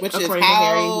create, which according is how to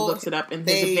Harry, who looks it up in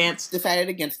his advanced... decided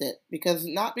against it.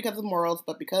 Not because of morals,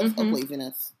 but because of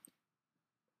laziness.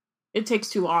 It takes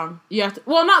too long. You have to,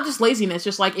 well, not just laziness,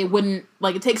 just like it wouldn't,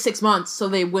 like it takes 6 months, so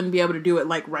they wouldn't be able to do it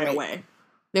like right away.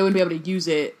 They wouldn't be able to use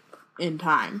it in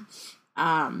time.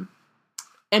 And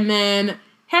then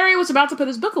Harry was about to put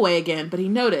his book away again, but he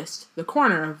noticed the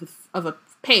corner of a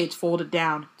page folded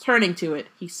down. Turning to it,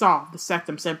 he saw the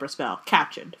Sectum Sempra spell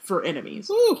captioned for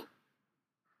enemies. Ooh.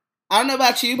 I don't know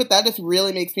about you, but that just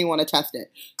really makes me want to test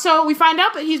it. So we find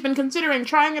out that he's been considering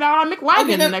trying it out on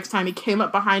McLaggen the next time he came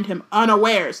up behind him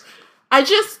unawares. Okay,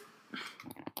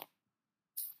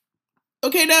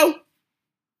 no.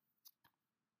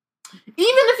 Even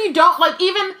if you don't, like,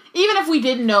 even if we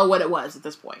didn't know what it was at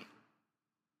this point.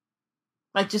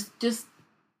 Like, just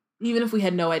even if we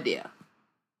had no idea.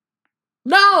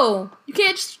 No! You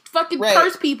can't just fucking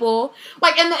curse people.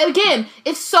 Like, and again,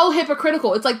 it's so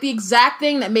hypocritical. It's like the exact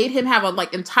thing that made him have a,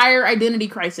 like, entire identity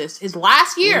crisis his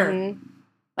last year. Mm-hmm.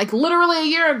 Like, literally a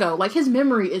year ago. Like, his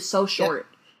memory is so short.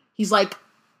 Yep. He's like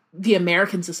the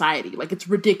American society. Like, it's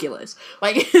ridiculous.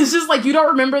 Like, it's just like, you don't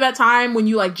remember that time when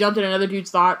you, like, jumped in another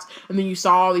dude's thoughts and then you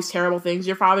saw all these terrible things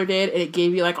your father did and it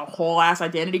gave you, like, a whole ass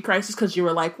identity crisis because you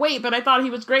were like, wait, but I thought he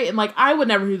was great and, like, I would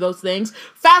never do those things.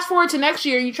 Fast forward to next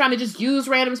year, you're trying to just use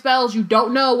random spells you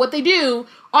don't know what they do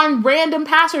on random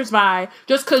passersby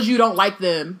just because you don't like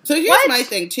them. So here's my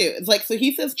thing, too. It's like, so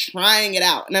he says trying it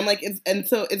out. And I'm like, is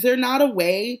there not a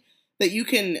way that you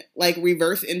can, like,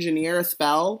 reverse engineer a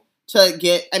spell to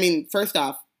get, I mean, first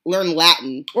off, learn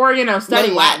Latin. Or, study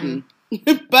Latin.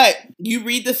 But you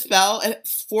read the spell and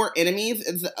it's for enemies.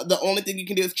 It's the only thing you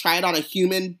can do is try it on a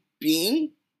human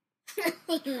being. Try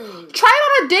it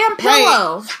on a damn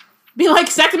pillow. Right. Be like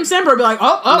Sectum Sempra. Be like,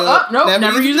 no,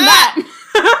 never using that.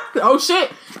 Oh,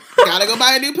 shit. Gotta go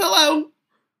buy a new pillow.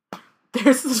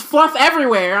 There's this fluff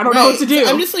everywhere. I don't know what to do. So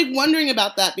I'm just, like, wondering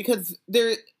about that because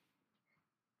they're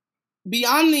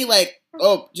beyond the, like,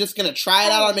 just gonna try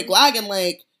it out on McLaggen,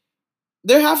 like,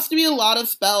 there has to be a lot of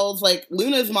spells, like,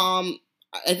 Luna's mom,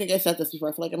 I think I said this before,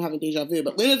 I feel like I'm having deja vu,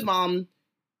 but Luna's mom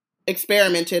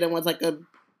experimented and was, like, a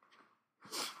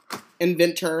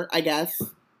inventor, I guess.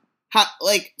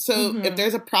 If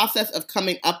there's a process of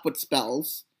coming up with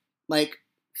spells, like,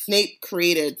 Snape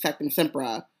created Sectum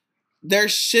Sempra, there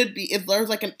should be, if there's,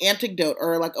 like, an antidote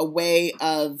or, like, a way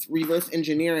of reverse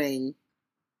engineering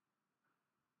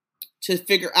to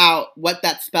figure out what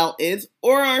that spell is,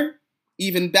 or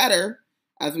even better,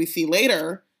 as we see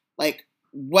later, like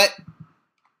what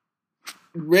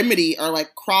remedy or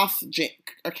like cross jinx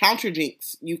or counter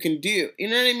jinx you can do. You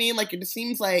know what I mean? Like, it just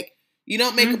seems like you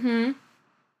don't make a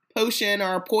potion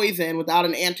or a poison without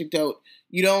an antidote.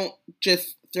 You don't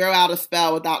just throw out a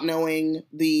spell without knowing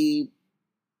the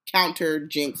counter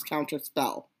jinx, counter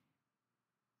spell.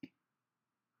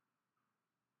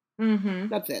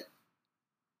 That's it.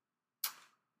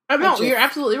 Oh, no, you're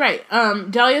absolutely right.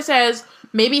 Delia says,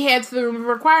 maybe head to the room of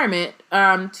requirement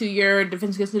to your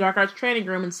Defense Against the Dark Arts training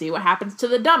room and see what happens to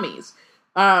the dummies.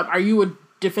 Are you a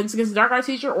Defense Against the Dark Arts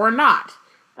teacher or not?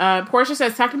 Portia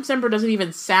says, Sectum Sempra doesn't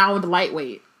even sound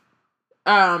lightweight.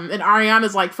 And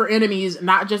Ariana's like, for enemies,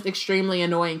 not just extremely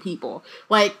annoying people.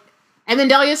 Like, and then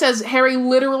Delia says, Harry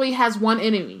literally has one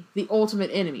enemy, the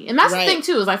ultimate enemy. And that's the thing,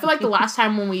 too, is I feel like the last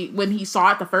time when he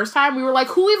saw it the first time, we were like,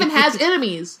 who even has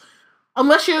enemies?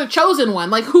 Unless you're the chosen one.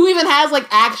 Like, who even has, like,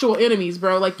 actual enemies,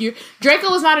 bro? Like,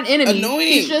 Draco is not an enemy. Annoying.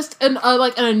 He's just an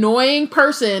annoying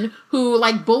person who,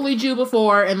 like, bullied you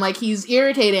before and, like, he's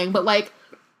irritating. But, like,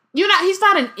 he's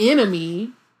not an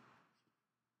enemy.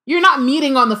 You're not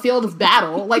meeting on the field of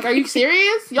battle. Like, are you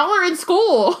serious? Y'all are in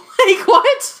school. Like,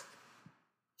 what?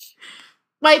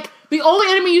 Like, the only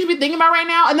enemy you should be thinking about right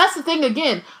now, and that's the thing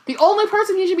again, the only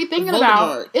person you should be thinking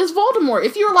about is Voldemort.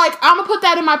 If you're like, I'm gonna put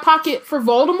that in my pocket for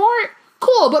Voldemort,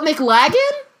 cool, but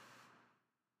McLaggen?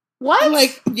 What? I'm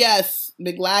like, yes,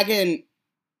 McLaggen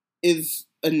is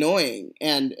annoying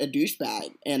and a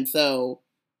douchebag, and so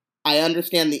I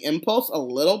understand the impulse a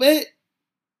little bit,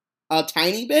 a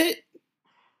tiny bit,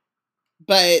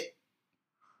 but,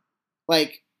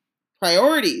 like,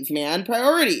 priorities, man,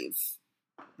 priorities.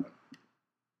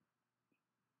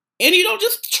 And you don't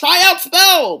just try out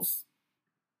spells.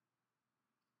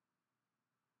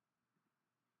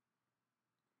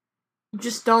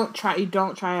 You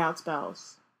don't try out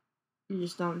spells. You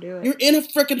just don't do it. You're in a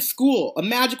freaking school, a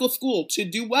magical school, to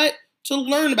do what? To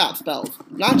learn about spells.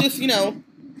 Not just,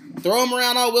 throw them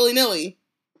around all willy-nilly.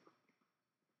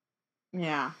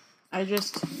 Yeah. I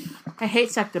hate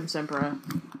Sectum Sempra.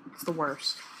 It's the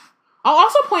worst. I'll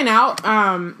also point out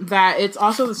that it's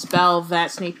also the spell that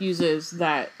Snape uses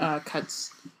that cuts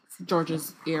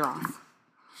George's ear off.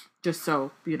 Just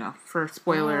so, for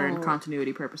spoiler and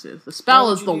continuity purposes. The spell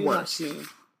is the worst.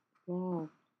 Oh.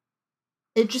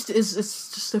 It's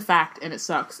just a fact, and it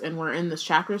sucks. And we're in this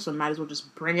chapter, so I might as well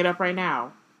just bring it up right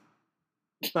now.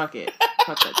 Fuck it.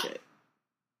 Fuck that shit.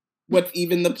 What's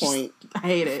even the point? I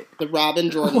hate it. The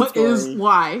Robin Jordan story.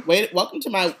 Why? Wait, welcome to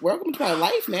my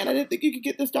life, man. I didn't think you could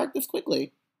get this dark this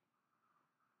quickly.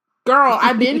 Girl,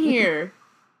 I've been here.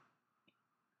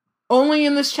 Only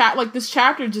in this this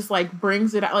chapter just,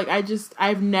 brings it out. Like,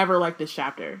 I've never liked this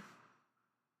chapter.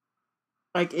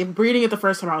 Like, in reading it the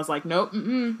first time, I was like, nope,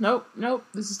 nope,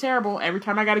 this is terrible. Every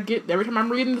time I'm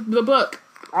reading the book,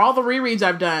 all the rereads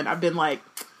I've done, I've been like,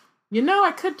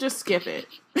 I could just skip it.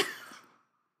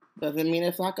 Doesn't mean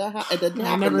it's not gonna happen. It doesn't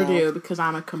happen. I never do, because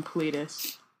I'm a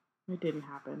completist. It didn't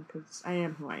happen, because I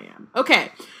am who I am.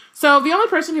 Okay, so the only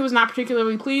person who was not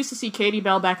particularly pleased to see Katie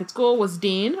Bell back at school was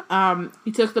Dean.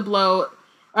 He took the blow,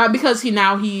 because he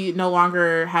no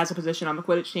longer has a position on the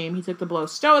Quidditch team. He took the blow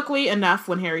stoically enough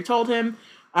when Harry told him,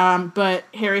 but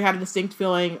Harry had a distinct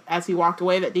feeling as he walked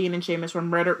away that Dean and Seamus were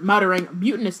muttering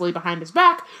mutinously behind his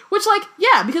back, which,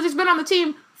 because he's been on the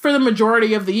team for the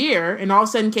majority of the year, and all of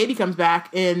a sudden Katie comes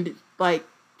back and,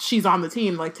 she's on the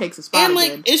team, takes a spot. And,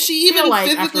 again. Is she even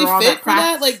physically fit for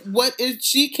that? What is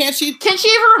she? Can she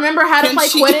even remember how to play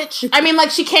Quidditch? I mean,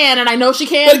 she can, and I know she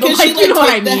can, but can she, you know what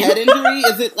I mean. The head injury,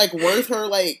 is it, worth her,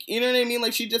 you know what I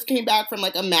mean? She just came back from,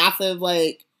 a massive,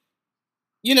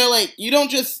 you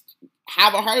don't just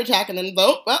have a heart attack and then,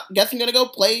 guess I'm gonna go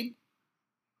play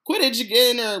Quidditch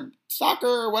again, or soccer,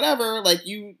 or whatever.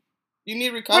 You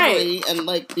need recovery, right.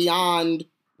 And, beyond...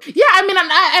 Yeah, I mean,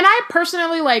 I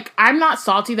personally, I'm not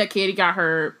salty that Katie got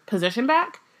her position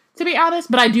back, to be honest,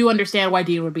 but I do understand why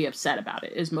Dean would be upset about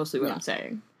it, is mostly what I'm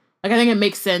saying. I think it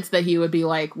makes sense that he would be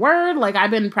word,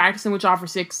 I've been practicing with y'all for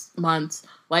 6 months.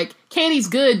 Katie's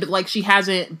good, but, she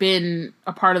hasn't been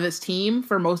a part of this team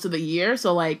for most of the year,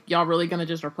 so, y'all really gonna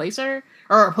just replace her?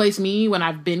 Or replace me when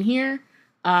I've been here?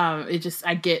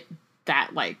 I get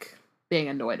that, being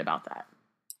annoyed about that.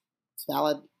 It's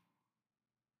valid.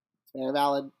 Very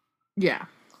valid. Yeah.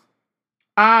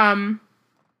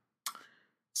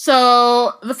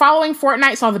 So the following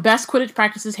fortnight saw the best Quidditch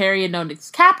practices Harry had known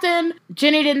as captain.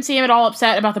 Ginny didn't seem at all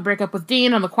upset about the breakup with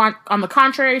Dean. On the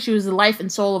contrary, she was the life and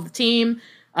soul of the team.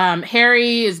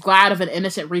 Harry is glad of an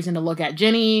innocent reason to look at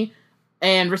Ginny,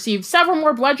 and received several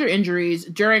more bludger injuries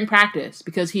during practice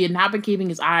because he had not been keeping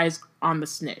his eyes on the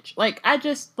snitch. I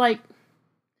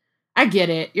get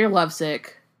it. You're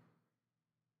lovesick.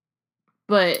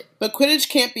 But Quidditch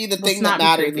can't be the thing that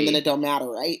matters, and then it don't matter,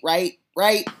 right?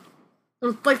 Right?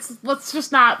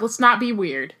 Let's not be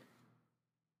weird.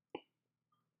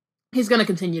 He's gonna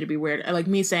continue to be weird.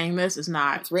 Me saying this is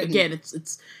not. Again,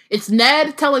 it's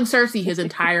Ned telling Cersei his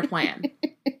entire plan.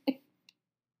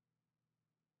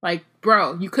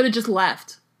 Bro, you could have just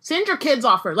left. Send your kids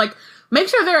off her. Make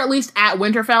sure they're at least at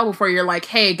Winterfell before you're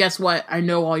hey, guess what? I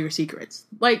know all your secrets.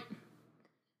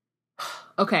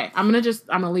 Okay, I'm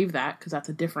gonna leave that because that's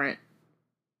a different.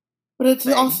 But it's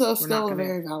also still a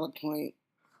very valid point,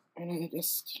 and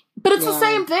But it's the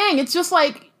same thing. It's just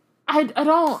I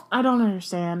don't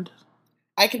understand.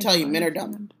 I can tell you, men are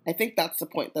dumb. I think that's the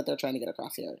point that they're trying to get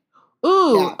across here.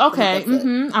 Ooh, okay,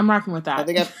 I'm rocking with that. I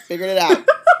think I figured it out.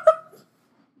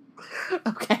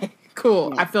 Okay,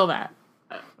 cool. Yeah. I feel that.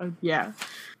 Yeah.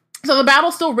 So the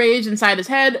battle still raged inside his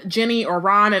head, Ginny or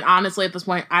Ron, and honestly, at this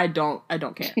point, I don't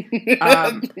care.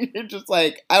 You're just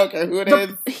like, I don't care who it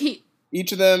is.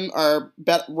 Each of them are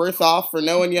worse off for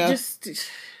knowing you. Just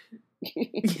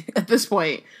at this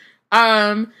point,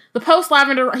 the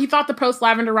post-Lavender, he thought the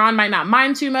post-Lavender Ron might not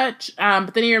mind too much,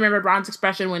 but then he remembered Ron's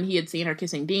expression when he had seen her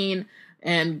kissing Dean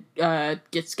and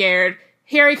get scared.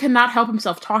 Harry could not help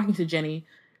himself talking to Ginny,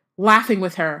 laughing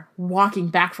with her, walking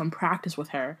back from practice with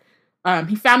her.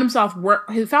 He found himself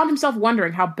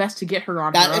wondering how best to get her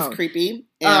on her own. That is creepy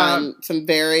and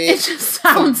it just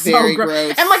sounds so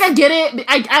gross. And like I get it,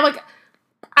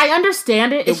 I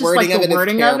understand it. It's just like the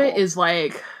wording of it is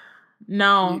like,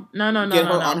 no. Get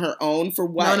her on her own for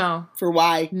what? No. For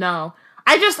why? No.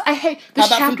 I hate this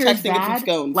chapter is bad.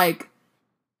 Like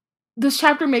this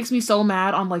chapter makes me so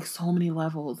mad on like so many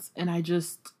levels, and I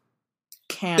just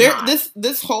cannot.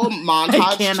 This whole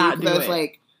montage cannot do it.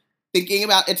 Like thinking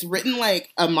about, it's written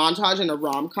like a montage in a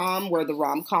rom-com where the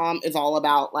rom-com is all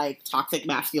about like toxic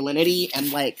masculinity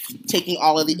and like taking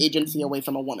all of the agency away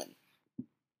from a woman.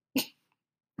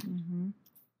 Mm-hmm.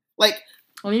 Like,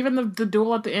 well, even the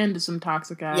duel at the end is some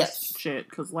toxic ass shit.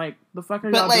 Because like, the fuck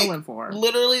are y'all dueling for?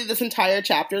 Literally, this entire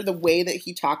chapter, the way that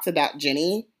he talks about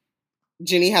Ginny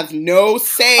has no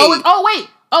say. Oh wait!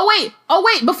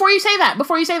 Before you say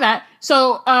that,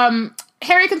 so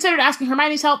Harry considered asking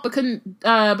Hermione's help, but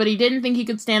he didn't think he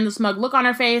could stand the smug look on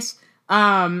her face.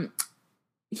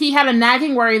 He had a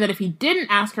nagging worry that if he didn't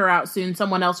ask her out soon,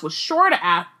 someone else was sure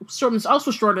to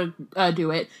do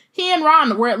it. He and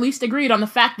Ron were at least agreed on the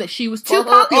fact that she was too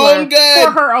popular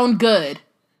for her own good.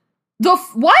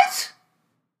 What?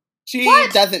 She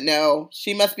doesn't know.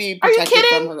 She must be protected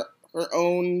from her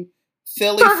own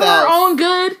silly self. For her own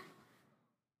good?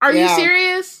 Are you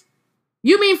serious?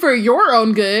 You mean for your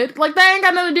own good? Like, that ain't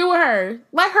got nothing to do with her.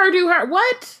 Let her do her.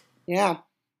 What? Yeah.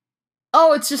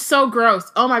 Oh, it's just so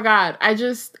gross. Oh my god.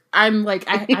 I'm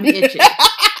itchy.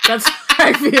 That's how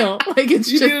I feel. Like, it's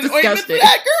just disgusting. For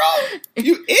that girl?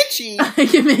 You itchy.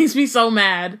 It makes me so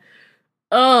mad.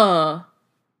 It's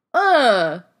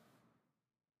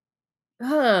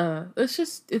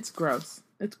gross.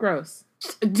 It's gross.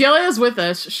 Delia's with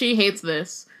us. She hates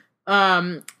this.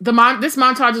 This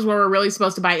montage is where we're really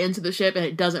supposed to buy into the ship, and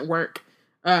it doesn't work.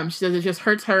 She says it just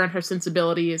hurts her and her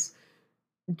sensibilities.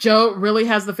 Joe really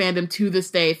has the fandom to this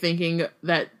day thinking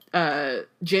that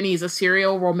Ginny's a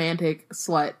serial romantic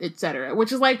slut, etc.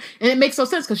 Which is like, and it makes no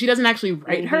sense because she doesn't actually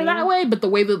write her that way, but the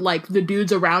way that like the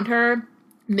dudes around her,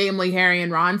 namely Harry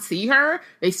and Ron,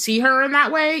 they see her in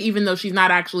that way, even though she's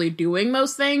not actually doing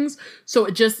those things. So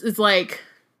it just is like,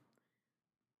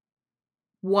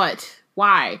 what?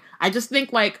 Why? I just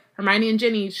think like Hermione and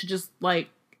Ginny should just like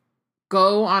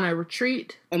go on a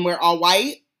retreat and we're all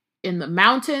white in the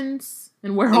mountains,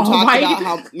 and we're all white. About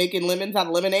how making lemons out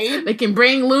of lemonade. They can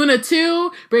bring Luna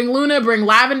too. Bring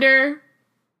Lavender.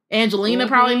 Angelina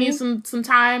probably needs some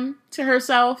time to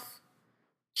herself.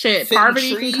 Shit,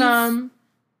 Parvati can come.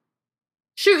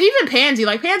 Shoot, even Pansy.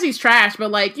 Like, Pansy's trash, but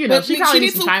like, you know, she probably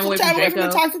needs some time away from Draco. From the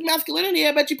toxic masculinity.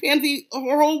 I bet you Pansy,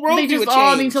 her whole world. They just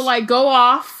all need to like go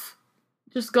off.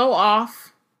 Just go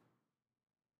off,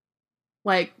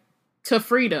 like, to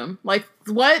freedom. Like,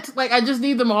 what? Like, I just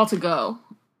need them all to go.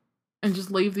 And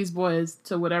just leave these boys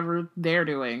to whatever they're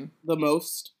doing. The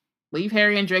most. Leave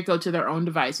Harry and Draco to their own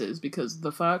devices, because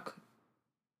the fuck?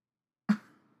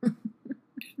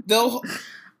 I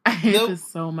hate this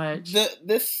so much.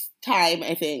 This time,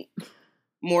 I think,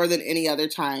 more than any other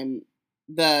time,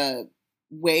 the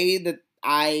way that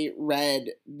I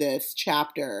read this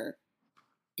chapter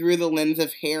through the lens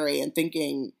of Harry and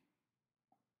thinking,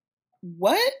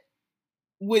 what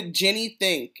would Ginny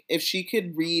think if she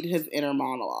could read his inner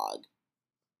monologue?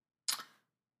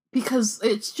 Because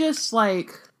it's just like,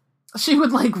 she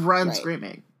would like run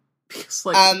screaming. Because,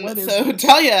 like, what is so this?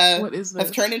 Talia what is this?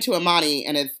 Has turned into Amani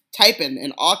and is typing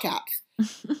in all caps.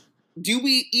 Do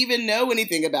we even know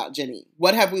anything about Ginny?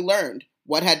 What have we learned?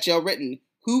 What had Joe written?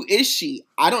 Who is she?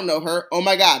 I don't know her. Oh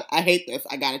my god, I hate this.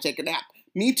 I gotta take a nap.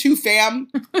 Me too, fam.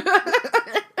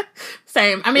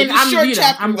 Same. I mean, I'm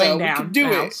laying down. We could do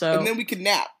it, so. And then we could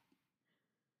nap.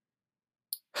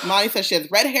 Monty says she has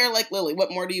red hair like Lily.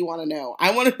 What more do you want to know?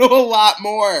 I want to know a lot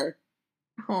more.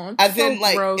 Oh, as in,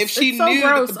 like, gross. If she knew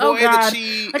that the boy that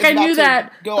she like, I knew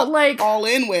that, but like all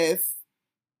in with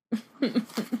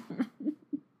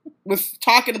was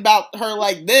talking about her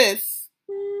like this,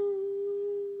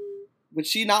 would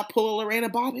she not pull a Lorena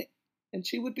Bobbitt? And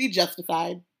she would be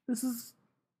justified. This is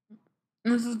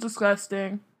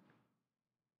disgusting.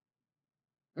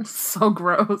 It's so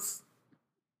gross.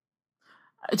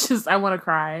 I want to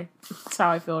cry. That's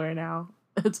how I feel right now.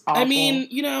 It's awful. I mean,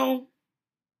 you know,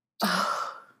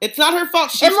 It's not her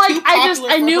fault. She's too popular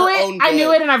I knew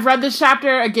it, and I've read this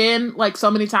chapter again, like,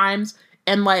 so many times,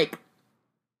 and, like,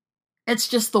 it's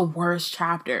just the worst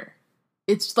chapter.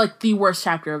 It's, like, the worst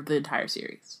chapter of the entire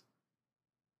series.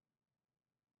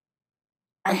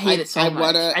 I hate it so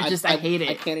much. I hate it.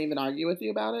 I can't even argue with you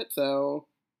about it, so...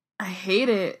 I hate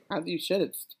it. As you should.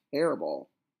 It's terrible.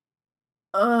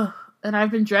 Ugh. And I've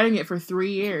been dreading it for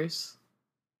 3 years.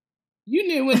 You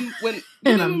knew when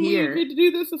and I'm here. When you agreed to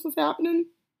do this was happening?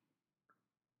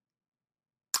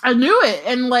 I knew it,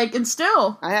 and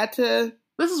still. I had to...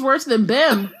 This is worse than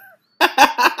BIM.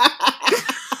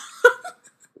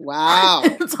 Wow.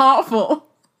 It's awful.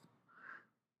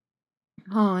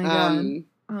 Oh my god.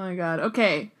 Oh my god.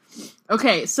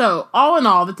 Okay, so, all in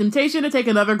all, the temptation to take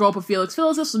another gulp of Felix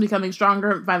Felicis was becoming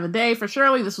stronger by the day. For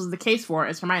Shirley, this was the case for,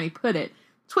 as Hermione put it,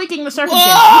 tweaking the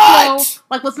circumstances. So,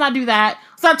 let's not do that.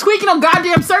 Let's not tweaking no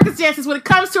goddamn circumstances when it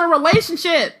comes to a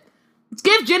relationship. Let's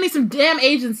give Jenny some damn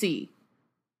agency.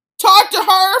 Talk to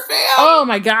her, fam! Oh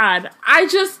my god. I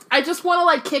just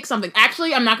want to, kick something.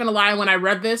 Actually, I'm not gonna lie, when I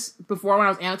read this before, when I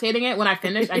was annotating it, when I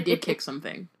finished, I did kick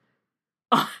something.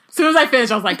 As soon as I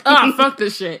finished, I was like, fuck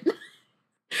this shit.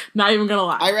 Not even gonna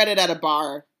lie. I read it at a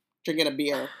bar, drinking a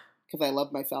beer, because I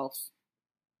love myself.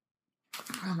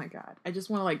 Oh my god. I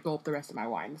just want to, gulp the rest of my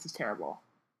wine. This is terrible.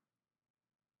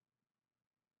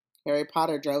 Harry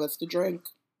Potter drove us to drink.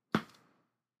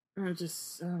 Oh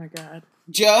my god.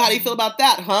 Joe, how do you feel about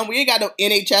that, huh? We ain't got no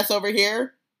NHS over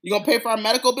here. You gonna pay for our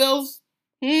medical bills?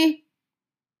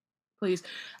 Please.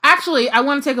 Actually, I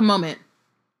want to take a moment.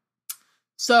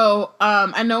 So,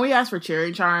 I know we asked for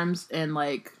cherry charms and,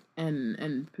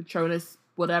 and Patronus,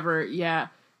 whatever. Yeah.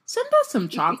 Send us some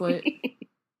chocolate.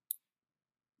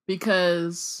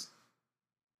 Because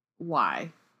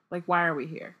why? Why are we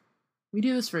here? We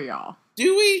do this for y'all.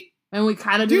 Do we? And we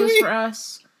kind of do this for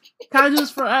us. Kind of do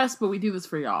this for us, but we do this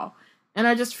for y'all. And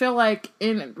I just feel like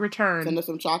in return... Send us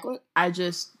some chocolate? I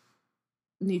just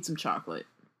need some chocolate.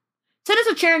 Send us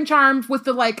a cherry charm with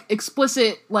the,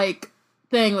 explicit,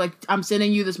 thing, I'm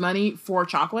sending you this money for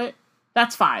chocolate.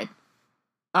 That's fine.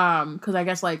 Because I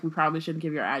guess, we probably shouldn't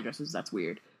give you our addresses. That's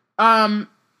weird. I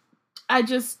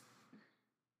just...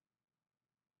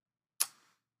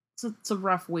 It's a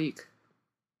rough week.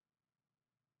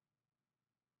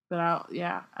 But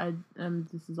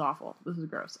this is awful. This is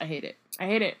gross. I hate it.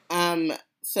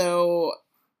 So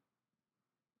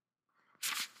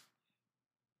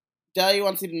Delia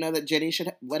wants you to know that Jenny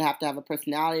would have to have a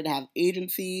personality to have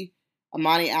agency.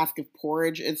 Amani asked if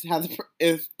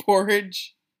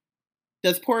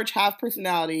does porridge have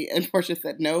personality? And Portia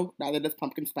said no, neither does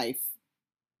pumpkin spice.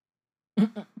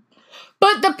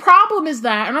 But the problem is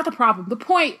that, or not the problem, the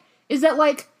point is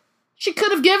that, she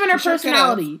could have given her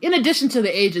personality in addition to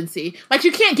the agency.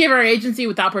 You can't give her agency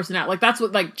without personality. That's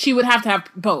what, she would have to have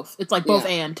both. It's both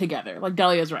and together.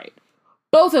 Delia's right.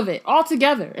 Both of it, all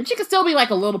together. And she could still be,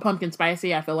 a little pumpkin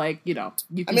spicy. I feel you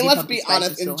can let's be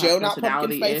honest, is Joe not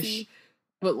pumpkin spicy?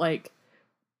 But,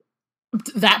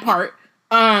 that part.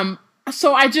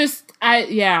 So I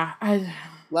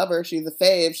love her. She's a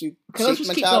fave. She shaped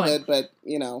my childhood, but,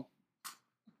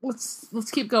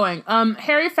 Let's keep going.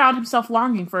 Harry found himself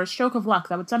longing for a stroke of luck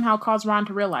that would somehow cause Ron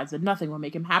to realize that nothing will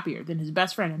make him happier than his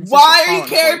best friend and his Why are you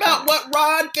caring about what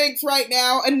Ron thinks right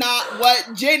now and not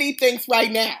what Jenny thinks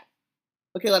right now?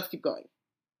 Okay, let's keep going.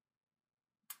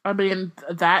 I mean,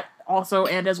 that also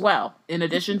and as well. In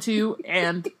addition to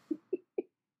and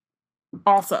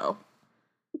also.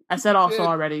 I said also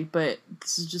already, but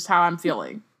this is just how I'm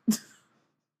feeling.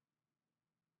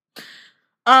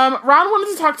 Ron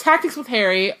wanted to talk tactics with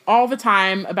Harry all the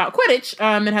time about Quidditch,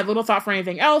 and had little thought for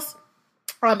anything else.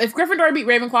 If Gryffindor beat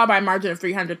Ravenclaw by a margin of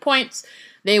 300 points,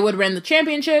 they would win the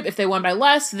championship. If they won by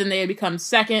less, then they would become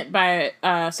second to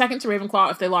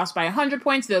Ravenclaw. If they lost by 100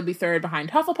 points, they would be third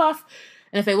behind Hufflepuff.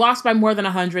 And if they lost by more than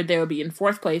 100, they would be in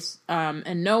fourth place.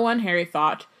 And no one, Harry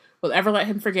thought, will ever let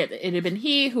him forget that it had been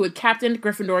he who had captained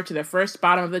Gryffindor to their first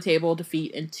bottom of the table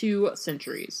defeat in 2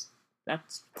 centuries.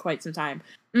 That's quite some time.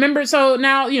 Remember, so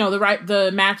now, the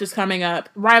match is coming up.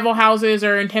 Rival houses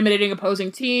are intimidating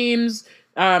opposing teams.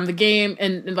 The game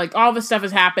and all this stuff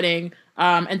is happening.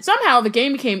 And somehow the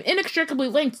game became inextricably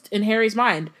linked in Harry's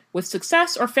mind with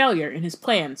success or failure in his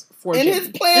plans for Ginny. His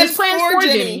plans for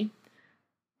Ginny.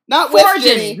 Not for with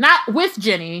Ginny. Not with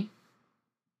Ginny.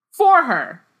 For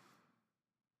her.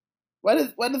 What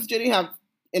does Ginny have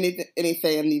any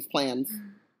say in these plans?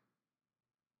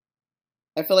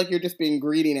 I feel like you're just being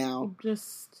greedy now.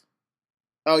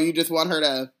 You just want her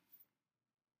to...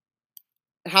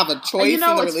 have a choice in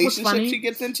the relationship she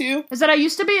gets into. Is that I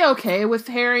used to be okay with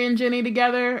Harry and Ginny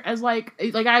together as like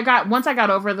once I got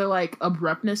over the like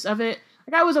abruptness of it,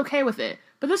 like I was okay with it.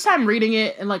 But this time reading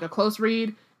it in like a close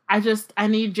read, I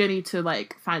need Ginny to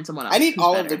like find someone else. I need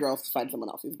all of the girls to find someone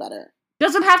else who's better.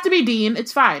 Doesn't have to be Dean.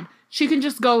 It's fine. She can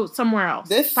just go somewhere else.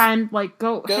 Hang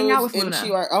out with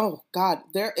Luna. Oh God,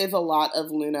 there is a lot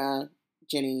of Luna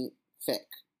Ginny fic.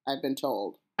 I've been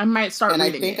told. I might start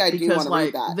reading it. I do want to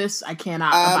read that. This I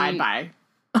cannot abide by.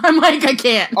 I'm like, I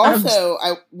can't. Also,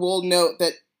 I will note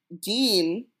that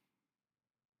Dean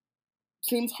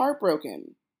seems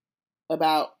heartbroken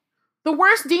about... The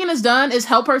worst Dean has done is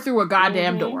help her through a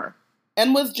goddamn door.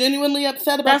 And was genuinely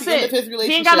upset about the end of his relationship.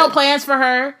 He ain't got no plans for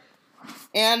her.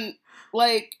 And,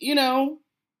 like, you know,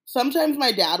 sometimes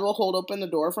my dad will hold open the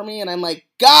door for me, and I'm like,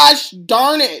 gosh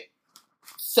darn it,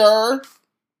 sir.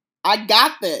 I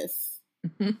got this.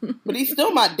 But he's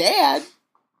still my dad.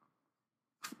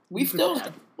 We still,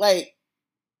 like,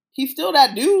 he's still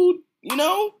that dude, you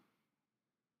know?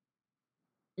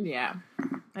 Yeah,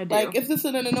 I do. Like, is this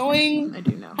an annoying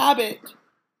habit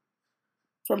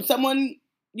from someone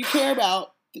you care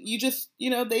about? You just,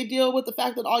 you know, they deal with the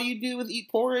fact that all you do is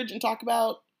eat porridge and talk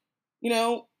about, you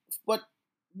know, what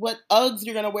Uggs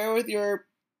you're going to wear with your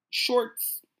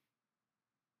shorts.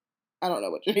 I don't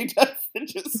know what Ginny does. It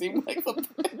just seemed like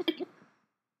something.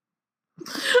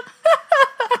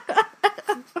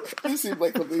 It seemed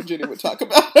like something Ginny would talk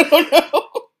about. I don't know.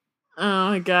 Oh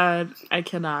my God. I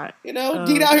cannot. You know,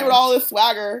 Dean out here with all this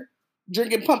swagger,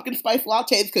 drinking pumpkin spice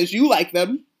lattes because you like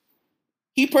them.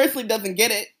 He personally doesn't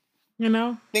get it. You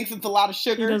know? Thinks it's a lot of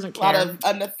sugar, a lot of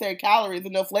unnecessary calories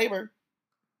and no flavor.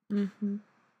 Mm-hmm.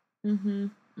 Mm-hmm.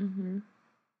 Mm-hmm.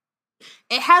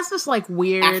 It has this, like,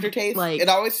 weird... aftertaste? Like, it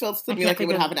always feels to me like it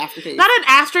would have an aftertaste. Not an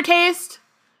aftertaste.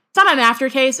 It's not an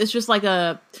aftertaste. It's just like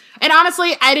a... And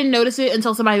honestly, I didn't notice it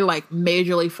until somebody, like,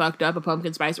 majorly fucked up a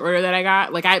pumpkin spice order that I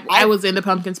got. Like, I was into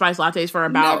pumpkin spice lattes for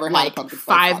about, like,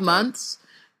 5 months.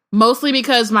 Mostly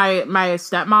because my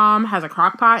stepmom has a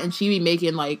crock pot, and she be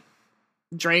making, like,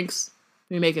 drinks.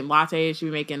 She be making lattes. She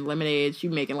be making lemonade. She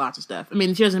be making lots of stuff. I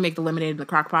mean, she doesn't make the lemonade in the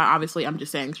crock pot, obviously. I'm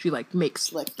just saying she, like,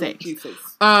 makes things.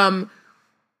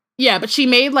 Yeah, but she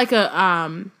made, like,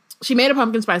 she made a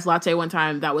pumpkin spice latte one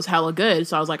time that was hella good.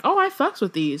 So I was like, oh, I fucks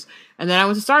with these. And then I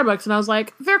went to Starbucks and I was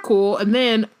like, they're cool. And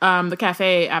then the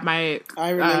cafe at my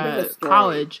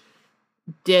college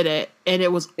did it. And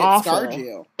it was awful. Scarred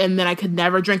you. And then I could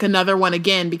never drink another one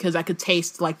again because I could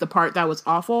taste like the part that was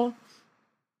awful.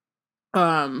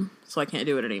 So I can't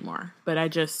do it anymore. But I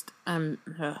just,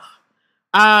 Delia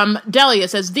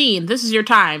says, Dean, this is your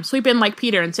time. Sweep in like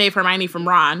Peter and save Hermione from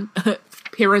Ron.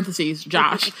 Parentheses,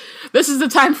 Josh. This is the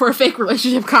time for a fake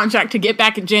relationship contract to get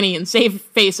back at Ginny and save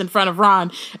face in front of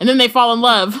Ron, and then they fall in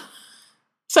love.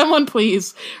 Someone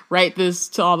please write this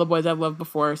to all the boys I've loved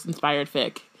before, inspired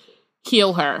fic.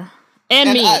 Heal her.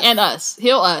 And me, us. And us.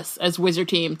 Heal us as Wizard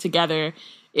Team together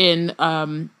in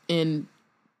I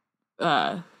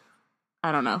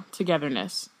don't know,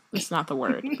 togetherness. It's not the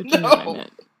word, but you know what I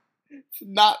meant.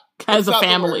 Not as a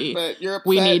family, word, you're upset,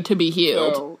 we need to be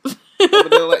healed. So I'm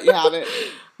gonna let you have it.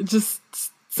 Just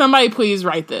somebody please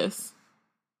write this.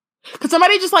 Could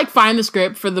somebody just like find the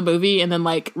script for the movie and then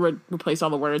like replace all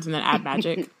the words and then add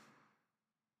magic?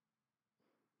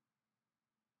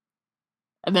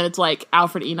 And then it's like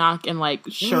Alfred Enoch and like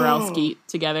Sherelle Skeet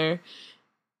together.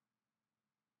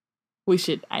 We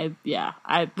should.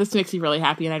 This makes me really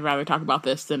happy, and I'd rather talk about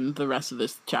this than the rest of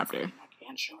this chapter. And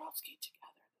Sherelle Skeet together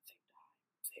at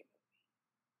the same time,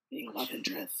 being love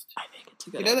interest. I think it's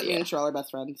a good idea. You know that idea. me and Sherelle are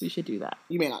best friends? We should do that.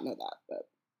 You may not know that, but...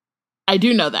 I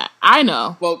do know that. I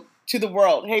know. Well, to the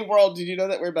world. Hey, world, did you know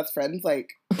that we're best friends?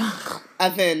 Like,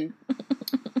 as in,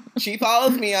 she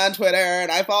follows me on Twitter,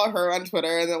 and I follow her on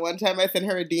Twitter, and then one time I sent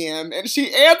her a DM, and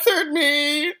she answered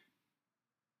me!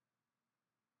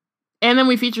 And then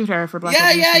we featured her for Black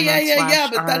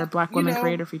Women but our Black Women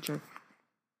Creator feature.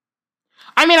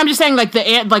 I mean, I'm just saying, like, the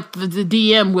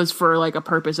DM was for, like, a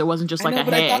purpose. It wasn't just, like, a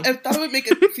hey. I thought it would make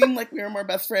it seem like we were more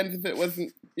best friends if it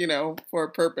wasn't, you know, for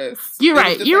a purpose. You're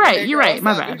right.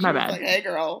 My bad. Like, hey,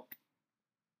 girl.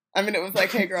 I mean, it was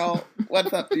like, hey, girl,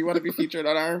 what's up? Do you want to be featured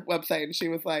on our website? And she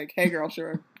was like, hey, girl,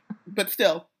 sure. But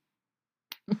still,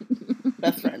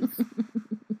 best friends.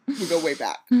 We go way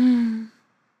back to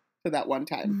that one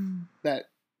time that...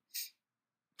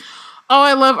 Oh,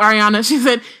 I love Ariana. She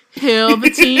said, heal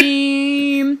the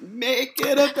team. Make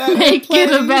it a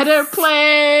better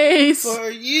place. For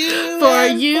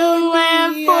you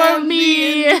and for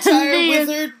me and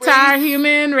the entire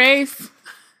human race.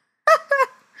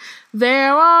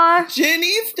 There are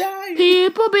Ginny's dying.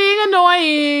 People being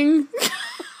annoying.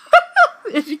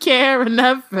 If you care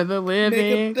enough for the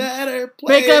living,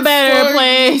 make a better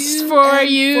place for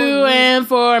you and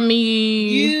for me.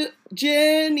 You,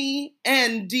 Jenny,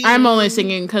 and Dean. I'm only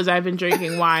singing because I've been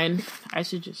drinking wine. I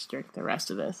should just drink the rest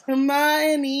of this.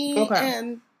 Hermione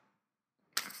and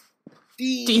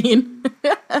Dean.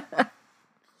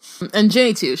 And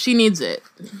Jenny too. She needs it.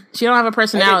 She don't have a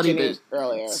personality, but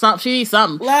earlier. She needs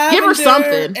something. Lavender give her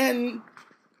something.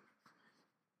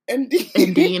 And Dean.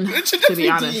 And Dean, to be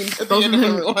honest. Both of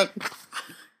them.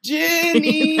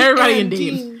 Jenny everybody and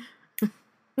Dean.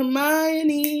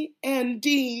 Hermione and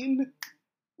Dean.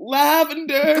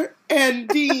 Lavender and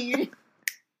Dean.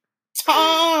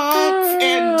 Tonks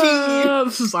and Dean.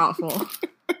 This is awful.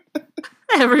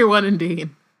 Everyone and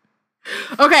Dean.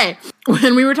 Okay,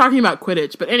 when we were talking about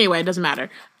Quidditch, but anyway, it doesn't matter.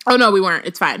 Oh no, we weren't.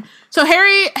 It's fine. So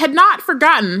Harry had not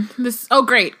forgotten this. Oh,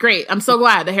 great. I'm so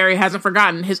glad that Harry hasn't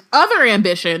forgotten his other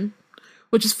ambition,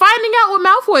 which is finding out what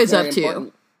Malfoy is up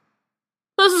to.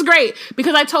 This is great,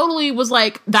 because I totally was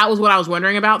like, that was what I was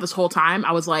wondering about this whole time.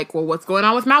 I was like, well, what's going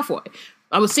on with Malfoy?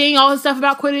 I was seeing all this stuff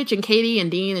about Quidditch and Katie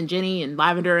and Dean and Ginny and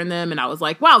Lavender and them, and I was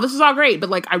like, wow, this is all great, but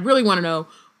like, I really want to know,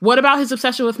 what about his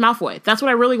obsession with Malfoy? That's what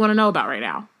I really want to know about right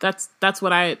now. That's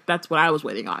what I was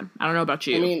waiting on. I don't know about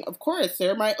you. I mean, of course,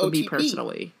 they're my OTP. Me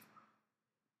personally.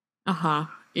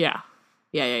 Yeah.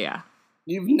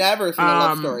 You've never seen a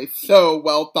love story so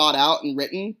well thought out and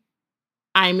written.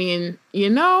 I mean, the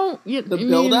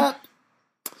build up,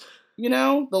 the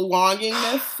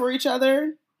longingness for each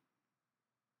other.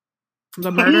 The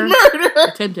murder.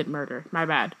 Attempted murder. My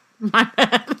bad.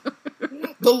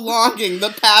 The longing, the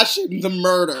passion, the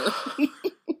murder.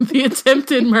 The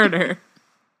attempted murder.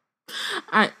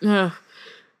 How to Get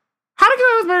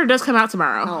Away with Murder does come out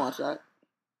tomorrow. I'll watch that.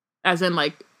 As in,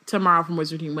 like, tomorrow from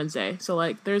Wizarding Wednesday. So,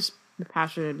 like, there's the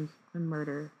passion and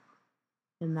murder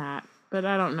in that. But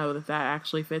I don't know that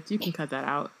actually fits. You can cut that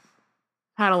out.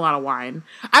 Had a lot of wine.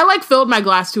 I, like, filled my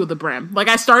glass to the brim. Like,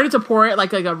 I started to pour it,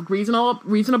 like a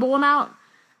reasonable amount.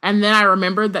 And then I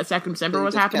remembered that Second December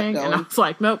was happening, and I was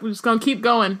like, nope, we're just gonna keep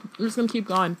going.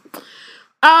 Malfoy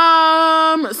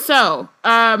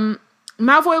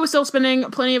was still spending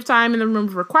plenty of time in the room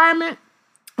of requirement.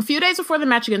 A few days before the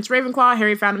match against Ravenclaw,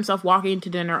 Harry found himself walking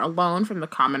to dinner alone from the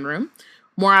common room.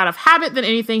 More out of habit than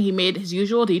anything, he made his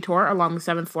usual detour along the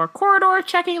 7th floor corridor,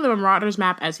 checking the Marauders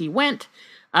map as he went.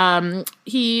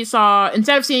 He saw,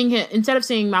 instead of seeing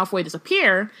Malfoy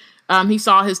disappear, he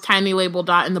saw his tiny label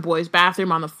dot in the boys'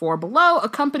 bathroom on the floor below,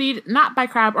 accompanied not by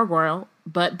Crabbe or Goyle,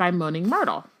 but by Moaning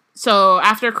Myrtle. So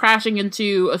after crashing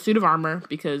into a suit of armor,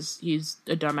 because he's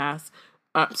a dumbass,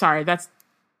 sorry, that's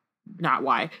not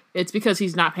why. It's because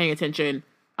he's not paying attention.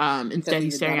 Instead,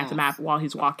 he's staring at the map while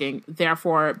he's walking,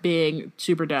 therefore being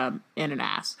super dumb and an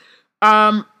ass.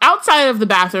 Outside of the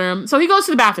bathroom, so he goes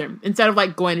to the bathroom instead of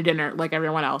like going to dinner like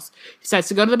everyone else. He decides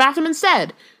to go to the bathroom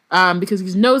instead, because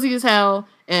he's nosy as hell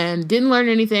and didn't learn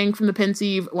anything from the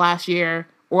Pensieve last year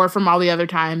or from all the other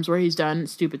times where he's done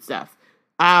stupid stuff.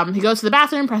 He goes to the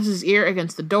bathroom, presses his ear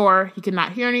against the door. He could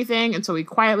not hear anything, and so he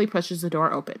quietly pushes the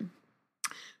door open.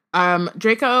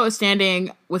 Draco is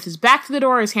standing with his back to the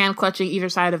door, his hand clutching either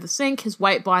side of the sink, his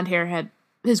white blonde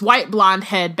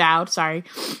head bowed, sorry.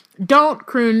 Don't,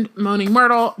 crooned Moaning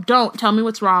Myrtle. Don't, tell me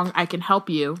what's wrong. I can help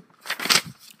you.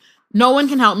 No one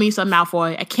can help me, said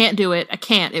Malfoy. I can't do it. I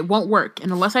can't. It won't work.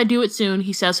 And unless I do it soon,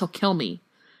 he says he'll kill me.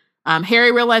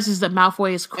 Harry realizes that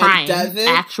Malfoy is crying,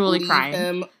 actually crying.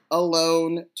 Him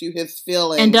alone to his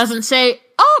feelings. And doesn't say,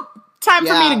 oh, time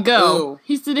for me to go.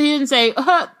 He didn't say,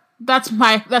 that's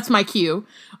my cue.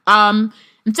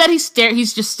 Instead,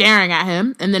 he's just staring at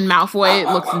him, and then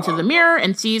Malfoy looks into the mirror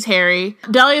and sees Harry.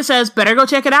 Delia says, better go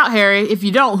check it out, Harry. If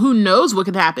you don't, who knows what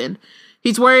could happen?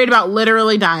 He's worried about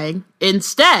literally dying.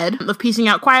 Instead of peacing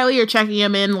out quietly or checking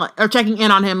in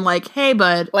on him like, hey,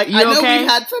 bud, like, you I know okay?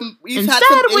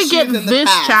 Instead, we get this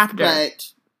chapter.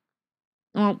 But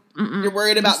you're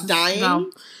worried about dying?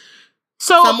 No.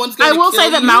 So I will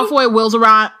say that Malfoy wheels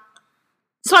around.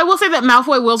 So I will say that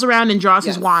Malfoy wheels around and draws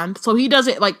his wand. So he does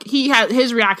it, like, he had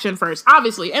his reaction first,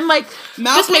 obviously. And, like,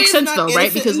 Malfoy this makes sense, though,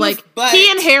 right? Because, like,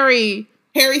 he and Harry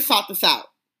thought this out.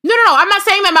 No. I'm not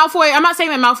saying that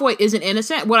Malfoy isn't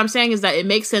innocent. What I'm saying is that it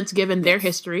makes sense given their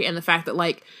history and the fact that,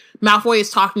 like, Malfoy is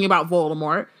talking about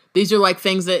Voldemort. These are, like,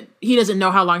 things that he doesn't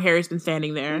know how long Harry's been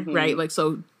standing there, right? Like,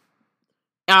 so...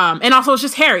 and also it's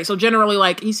just Harry. So generally,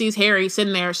 like, he sees Harry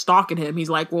sitting there stalking him. He's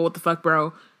like, well, what the fuck,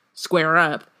 bro? Square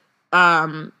up.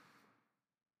 And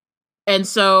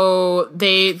so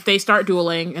they start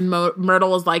dueling, and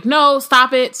Myrtle is like, no,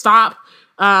 stop it, stop.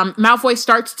 Malfoy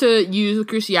starts to use the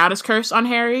Cruciatus Curse on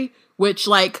Harry, which,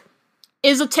 like,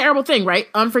 is a terrible thing, right?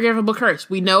 Unforgivable curse.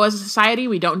 We know as a society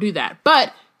we don't do that.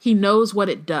 But he knows what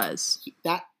it does.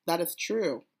 That is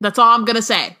true. That's all I'm gonna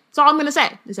say. That's all I'm gonna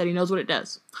say. Is that he knows what it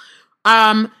does.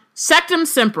 Sectum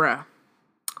Sempra,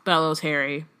 bellows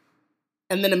Harry.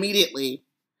 And then immediately,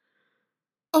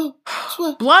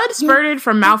 blood spurted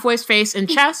from Malfoy's face and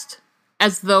chest,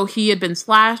 as though he had been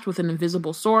slashed with an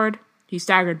invisible sword. He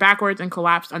staggered backwards and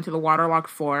collapsed onto the waterlogged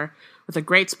floor with a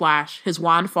great splash, his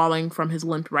wand falling from his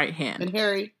limp right hand. And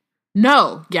Harry.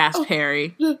 No, gasped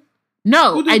Harry.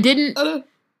 No, I didn't.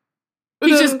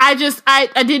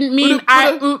 I didn't mean,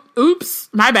 oops,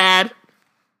 my bad.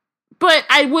 But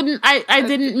I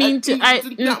didn't mean to,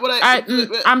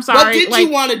 I'm sorry. What did you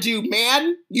want to do,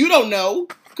 man? You don't know,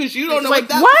 because you don't know what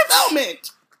that spell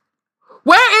meant.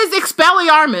 Where is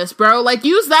Expelliarmus, bro? Like,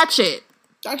 use that shit.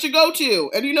 That's your go-to,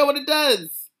 and you know what it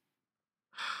does.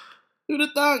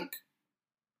 Who'da thunk?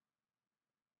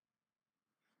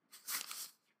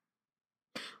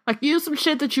 Like, use some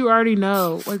shit that you already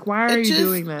know. Like, why are you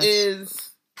doing this?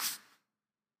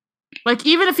 Like,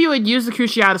 even if you would use the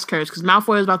Cruciatus Curse, because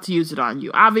Malfoy is about to use it on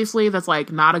you. Obviously, that's,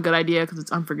 like, not a good idea, because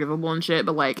it's unforgivable and shit,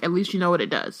 but, like, at least you know what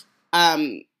it does.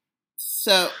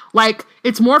 So... Like,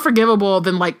 it's more forgivable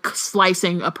than, like,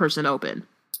 slicing a person open.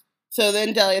 So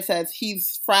then Delia says,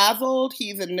 he's frazzled,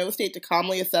 he's in no state to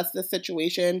calmly assess the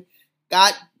situation.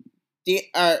 Malfoy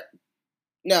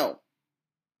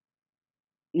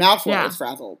is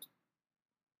frazzled.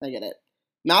 I get it.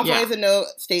 Malfoy is in no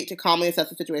state to calmly assess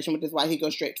the situation, which is why he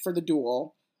goes straight for the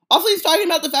duel. Also, he's talking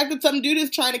about the fact that some dude is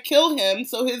trying to kill him,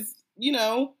 so his,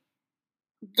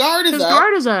 guard is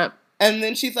up. And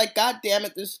then she's like, God damn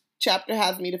it, this chapter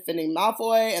has me defending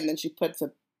Malfoy, and then she puts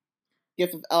a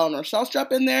gif of Eleanor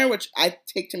Shellstrop in there, which I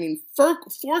take to mean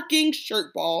forking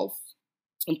shirt balls.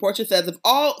 And Portia says, of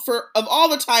all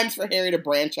the times for Harry to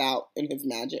branch out in his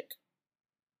magic,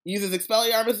 uses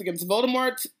Expelliarmus against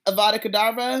Voldemort, Avada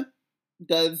Kedavra,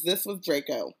 does this with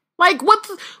Draco. Like, we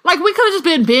could have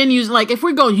just been using, like, if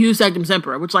we're going to use Sectum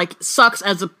Sempra, which, like, sucks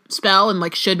as a spell and,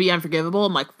 like, should be unforgivable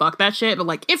and, like, fuck that shit, but,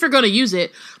 like, if you're going to use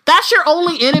it, that's your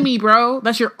only enemy, bro.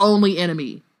 That's your only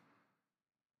enemy.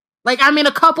 Like, I mean,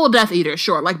 a couple Death Eaters,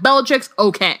 sure. Like, Bellatrix,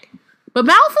 okay. But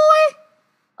Malfoy?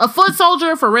 A foot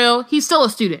soldier, for real, he's still a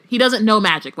student. He doesn't know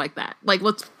magic like that. Like,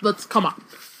 let's come on.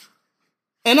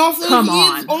 And also,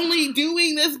 he's only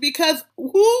doing this because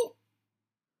who?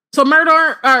 So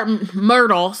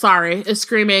Myrtle, is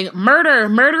screaming,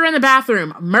 murder in the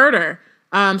bathroom, murder.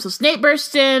 So Snape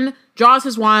bursts in, draws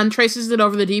his wand, traces it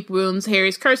over the deep wounds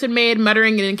Harry's curse had made,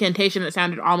 muttering an incantation that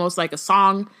sounded almost like a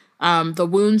song. The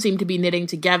wounds seemed to be knitting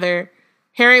together.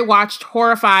 Harry watched,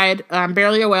 horrified,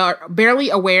 barely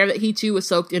aware that he too was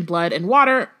soaked in blood and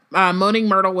water. Moaning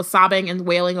Myrtle was sobbing and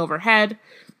wailing overhead.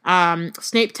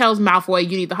 Snape tells Malfoy,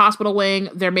 you need the hospital wing.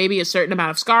 There may be a certain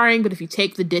amount of scarring, but if you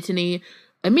take the Dittany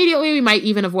immediately, we might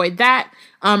even avoid that.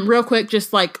 Real quick,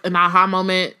 just like an aha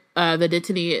moment, the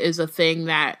Dittany is a thing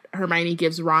that Hermione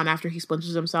gives Ron after he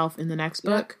splinters himself in the next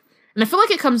book. And I feel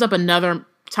like it comes up another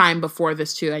time before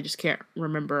this too. I just can't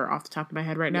remember off the top of my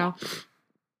head right now.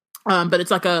 But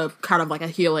it's like a kind of like a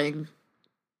healing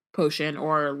potion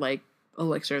or like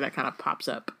elixir that kind of pops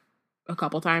up a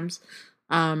couple times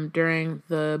during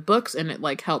the books, and it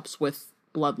like helps with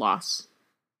blood loss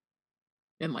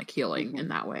and like healing in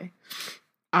that way.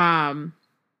 So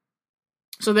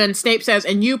then Snape says,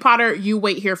 and you, Potter, you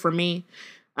wait here for me.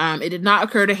 It did not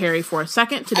occur to Harry for a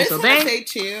second to disobey. I just want to say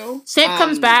too, Snape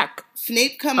comes back.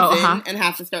 Snape comes in and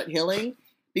has to start healing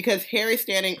because Harry's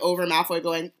standing over Malfoy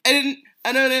going, and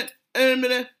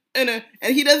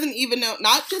he doesn't even know,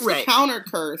 not just a counter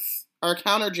curse or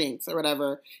counter jinx or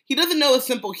whatever. He doesn't know a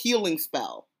simple healing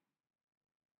spell.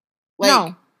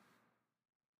 No.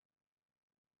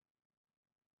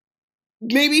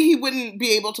 Maybe he wouldn't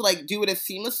be able to like do it as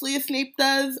seamlessly as Snape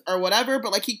does or whatever,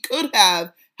 but like he could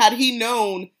have, had he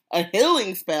known a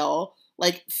healing spell,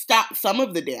 like stop some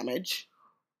of the damage.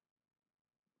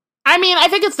 I mean, I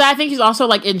think it's that. I think he's also,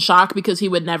 like, in shock because he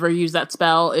would never use that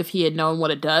spell if he had known what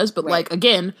it does. But, like,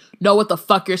 again, know what the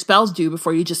fuck your spells do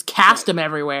before you just cast them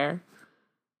everywhere.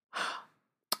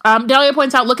 Delia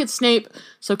points out, look at Snape,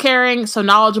 so caring, so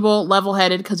knowledgeable,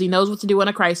 level-headed, because he knows what to do in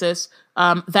a crisis,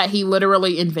 that he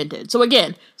literally invented. So,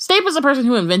 again, Snape is the person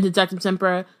who invented Sectum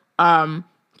Sempra.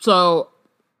 So,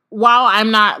 while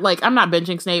I'm not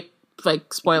binging Snape,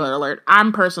 like, spoiler alert,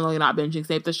 I'm personally not binging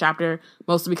Snape this chapter,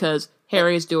 mostly because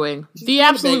Harry is doing the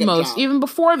absolute most, even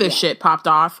before this shit popped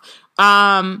off.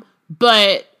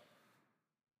 But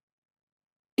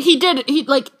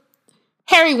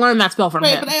Harry learned that spell from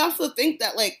him. But I also think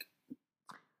that, like,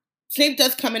 Snape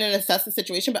does come in and assess the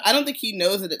situation, but I don't think he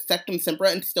knows that it's Sectum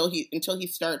Sempra until he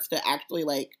starts to actually,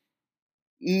 like,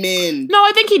 mend. No,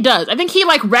 I think he does. I think he,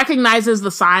 like, recognizes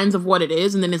the signs of what it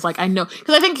is, and then is like, I know.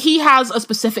 Because I think he has a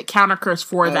specific counter curse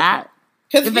for that.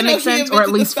 If that makes sense, or at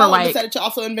least for, like... He decided to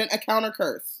also invent a counter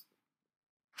curse.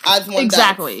 As one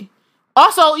exactly. Does.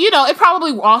 Also, you know, it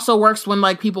probably also works when,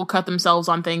 like, people cut themselves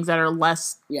on things that are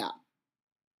less... Yeah.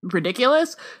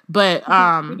 Ridiculous. But,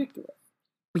 ridiculous.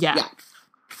 Yeah.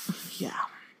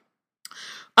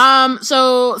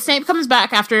 So Snape comes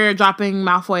back after dropping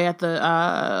Malfoy at the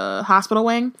hospital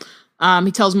wing.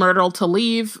 He tells Myrtle to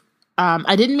leave.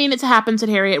 I didn't mean it to happen, said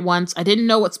Harry at once. I didn't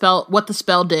know what the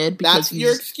spell did. Because that's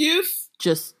your excuse?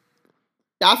 Just...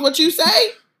 That's what you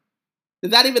say?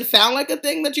 Does that even sound like a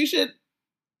thing that you should...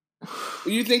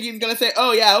 You think he's going to say,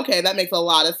 oh, yeah, okay, that makes a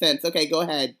lot of sense. Okay, go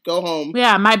ahead. Go home.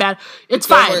 Yeah, my bad. It's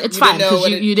fine. It's fine. Because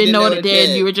you didn't know what it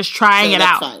did. You were just trying it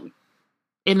out. Fine.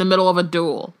 In the middle of a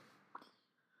duel.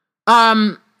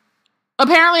 Apparently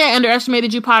I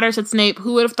underestimated you, Potter, said Snape.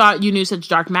 Who would have thought you knew such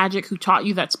dark magic? Who taught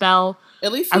you that spell?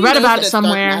 At least I read about it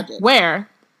somewhere. Where?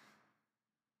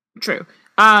 True.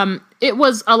 It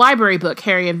was a library book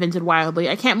Harry invented wildly.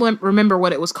 I can't remember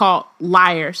what it was called.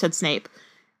 Liar, said Snape.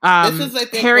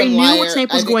 Harry knew what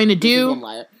Snape was going to do.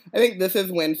 I think this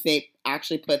is when Snape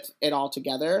actually puts it all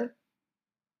together.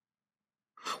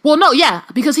 Well, no, yeah,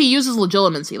 because he uses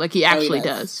legilimency, like he actually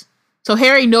does. So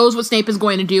Harry knows what Snape is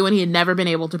going to do, and he had never been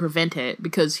able to prevent it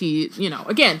because he, you know,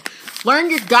 again, learn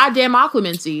your goddamn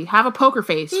occlumency. Have a poker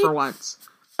face for once.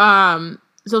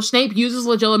 So Snape uses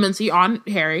legilimency on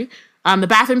Harry. The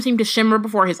bathroom seemed to shimmer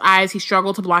before his eyes. He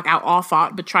struggled to block out all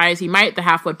thought, but try as he might, the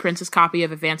Half-Blood Prince's copy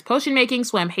of Advanced Potion Making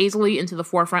swam hazily into the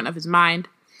forefront of his mind.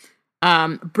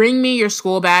 Bring me your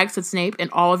school bag, said Snape, and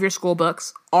all of your school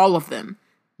books. All of them.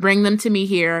 Bring them to me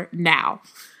here, now.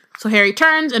 So Harry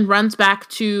turns and runs back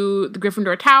to the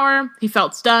Gryffindor Tower. He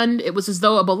felt stunned. It was as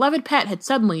though a beloved pet had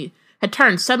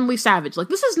turned suddenly savage. Like,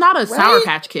 this is not a Sour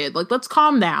Patch Kid. Like, let's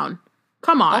calm down.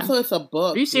 Come on. Also, it's a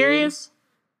book. Are you serious?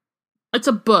 It's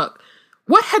a book.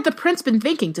 What had the prince been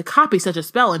thinking to copy such a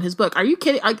spell in his book? Are you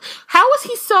kidding? Like, how was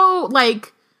he so,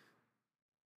 like,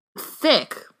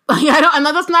 thick? Like,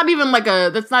 that's not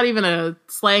even a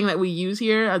slang that we use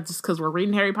here, just because we're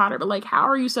reading Harry Potter, but, like, how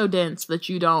are you so dense that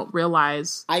you don't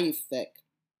realize? I use thick.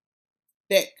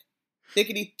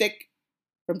 Thickety thick,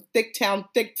 from Thicktown,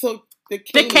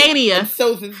 Thickania. And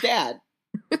so's his dad.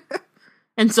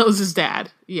 And so's his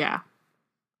dad, yeah.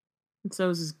 And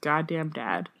so's his goddamn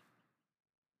dad.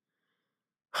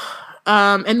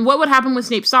 And what would happen when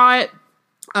Snape saw it?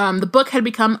 The book had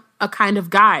become a kind of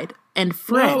guide and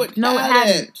friend. No, it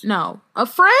hadn't. No. A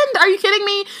friend? Are you kidding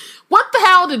me? What the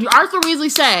hell did Arthur Weasley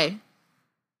say?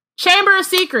 Chamber of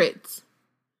Secrets.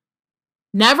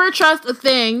 Never trust a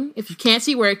thing if you can't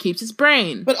see where it keeps its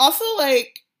brain. But also,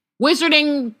 like...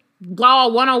 Wizarding Law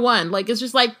 101. Like, it's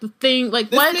just like the thing... Like,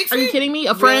 what? Are you kidding me?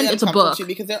 A friend? Really, it's a book.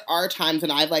 Because there are times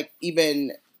when I've, like,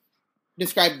 even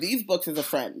described these books as a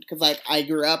friend. Because, like, I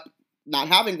grew up not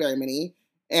having very many.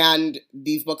 And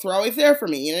these books were always there for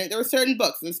me. You know, there were certain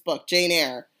books. This book, Jane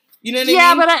Eyre. You know what I mean?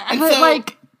 Yeah, but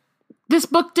like, this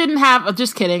book didn't have...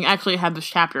 just kidding. Actually, it had this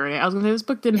chapter in it. I was going to say, this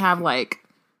book didn't have, like,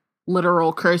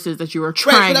 literal curses that you were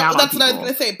trying out on that's what I was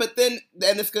going to say. But then,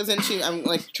 and this goes into... I'm,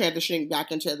 like, transitioning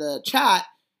back into the chat.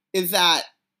 Is that,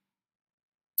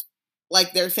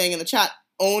 like they're saying in the chat,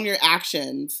 own your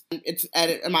actions. It's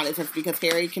at amount of sense because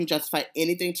Harry can justify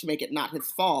anything to make it not his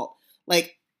fault.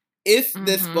 Like, if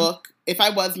this book, if I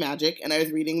was magic and I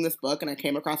was reading this book and I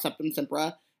came across Septum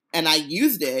Sempra and I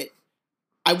used it,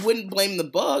 I wouldn't blame the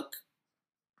book.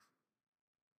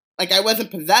 Like, I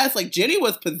wasn't possessed. Like, Ginny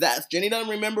was possessed. Ginny doesn't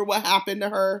remember what happened to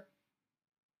her.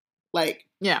 Like,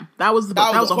 yeah, that was the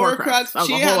book. That was a Horcrux. That was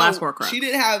a whole ass Horcrux. She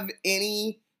didn't have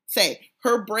any say.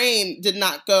 Her brain did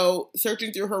not go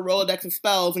searching through her Rolodex of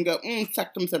spells and go,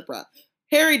 Sectum Sempra.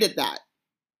 Harry did that.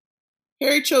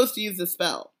 Harry chose to use the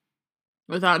spell.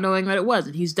 Without knowing that it was.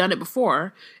 And he's done it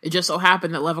before. It just so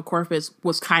happened that Levicorpus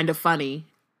was kind of funny.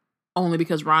 Only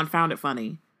because Ron found it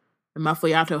funny. And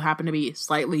Muffliato happened to be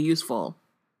slightly useful.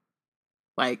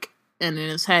 Like, and in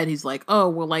his head, he's like, oh,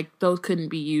 well, like, those couldn't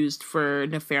be used for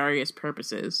nefarious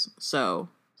purposes. So,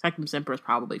 Sectum Sempra is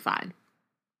probably fine.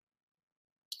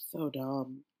 So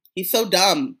dumb. He's so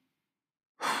dumb.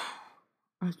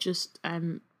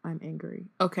 I'm angry.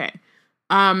 Okay.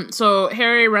 So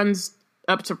Harry runs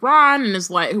up to Ron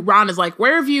and Ron is like, why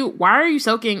are you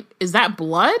soaking? Is that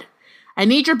blood? I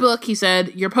need your book, he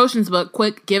said. Your potions book.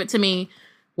 Quick, give it to me.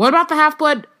 What about the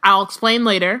Half-Blood? I'll explain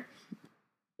later.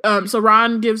 So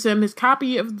Ron gives him his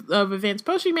copy of Advanced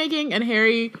Potion Making, and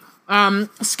Harry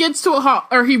skids to a halt,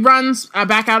 or he runs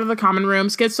back out of the common room,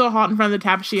 skids to a halt in front of the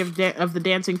tapestry of the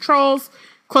dancing trolls,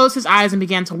 closed his eyes and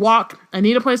began to walk. I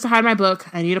need a place to hide my book.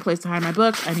 I need a place to hide my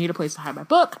book. I need a place to hide my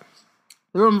book.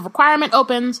 The room of requirement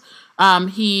opens.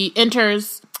 He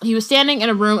enters. He was standing in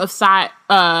a room the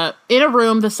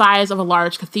size of a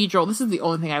large cathedral. This is the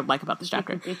only thing I like about this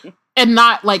chapter. And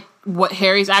not like what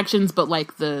Harry's actions, but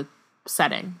like the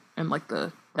setting and like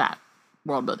that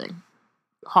world building.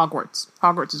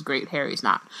 Hogwarts is great. Harry's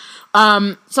not.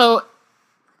 So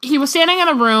he was standing in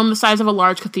a room the size of a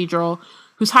large cathedral,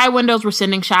 whose high windows were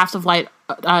sending shafts of light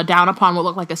down upon what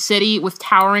looked like a city with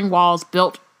towering walls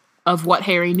built of what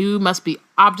Harry knew must be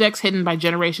objects hidden by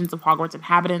generations of Hogwarts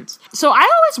inhabitants. So I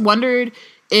always wondered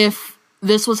if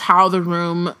this was how the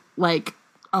room, like,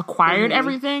 acquired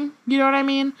everything. You know what I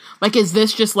mean? Like, is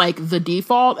this just, like, the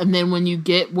default? And then when you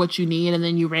get what you need and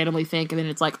then you randomly think, and then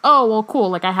it's like, oh, well, cool.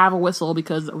 Like, I have a whistle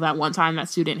because of that one time that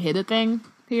student hit a thing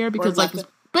here. Because, like,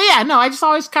 but yeah, no, I just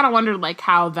always kind of wondered, like,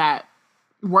 how that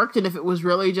worked and if it was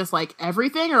really just, like,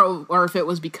 everything or if it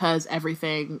was because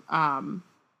everything,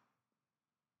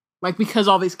 like, because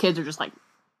all these kids are just, like,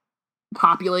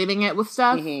 populating it with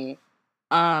stuff.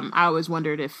 I always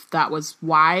wondered if that was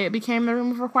why it became the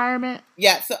room of requirement.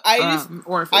 Yeah, so I just...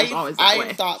 or if it was always that way.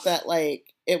 I thought that,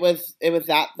 like, it was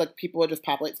that, like, people would just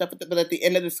populate stuff with it, but at the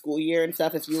end of the school year and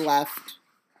stuff, if you left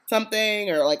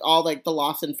something, or, like, all, like, the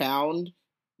lost and found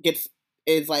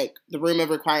is, like, the room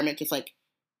of requirement just, like,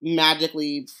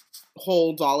 magically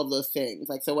holds all of those things.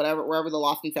 Like, so wherever the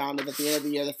lost and found is at the end of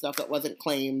the year, the stuff that wasn't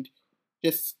claimed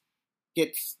just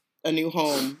gets a new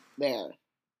home there.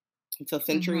 And so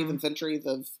centuries and centuries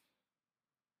of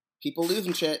people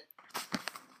losing shit.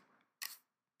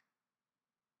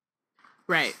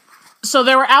 Right. So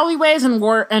there were alleyways and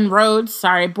roads,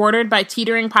 bordered by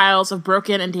teetering piles of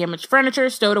broken and damaged furniture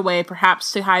stowed away,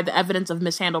 perhaps to hide the evidence of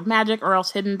mishandled magic, or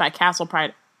else hidden by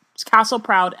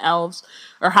castle-proud elves,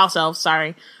 or house elves,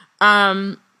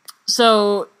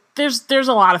 So there's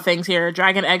a lot of things here.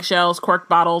 Dragon eggshells, cork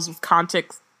bottles with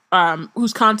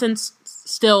whose contents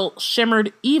still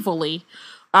shimmered evilly.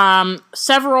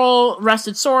 Several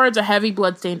rusted swords, a heavy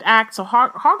blood-stained axe. So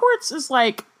Hogwarts is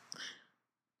like,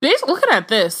 basically, looking at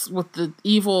this with the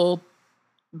evil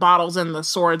bottles and the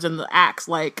swords and the axe,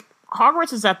 like,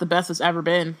 Hogwarts is at the best it's ever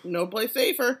been. No place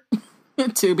safer.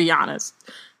 To be honest.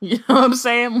 You know what I'm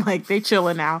saying? Like, they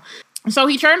chilling now. So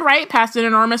he turned right past an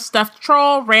enormous stuffed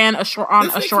troll, ran a short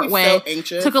way,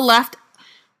 took a left.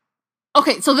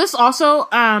 Okay, so this also,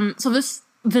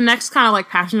 the next kind of, like,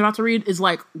 passion I'm about to read is,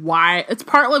 like, why, it's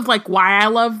part of, like, why I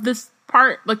love this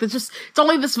part. Like, it's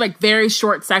only this, like, very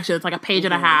short section. It's, like, a page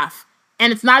and a half.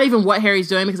 And it's not even what Harry's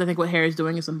doing, because I think what Harry's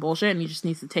doing is some bullshit, and he just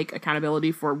needs to take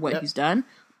accountability for what he's done.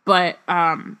 But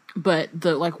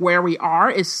the, like, where we are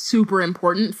is super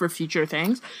important for future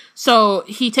things. So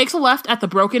he takes a left at the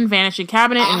broken vanishing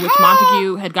cabinet in which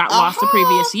Montague had got lost the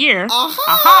previous year.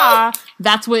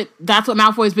 That's what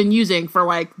Malfoy's been using for,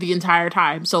 like, the entire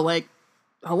time. So, like,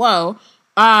 hello.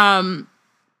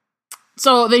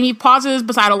 So then he pauses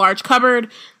beside a large cupboard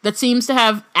that seems to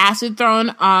have acid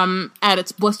thrown at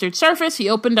its blistered surface. He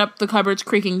opened up the cupboard's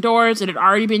creaking doors. It had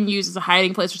already been used as a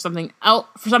hiding place for something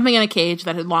in a cage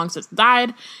that had long since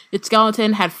died. Its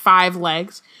skeleton had 5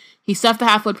 legs. He stuffed the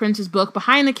Half-Blood Prince's book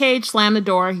behind the cage, slammed the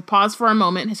door. He paused for a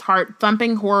moment, his heart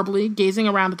thumping horribly, gazing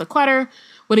around at the clutter.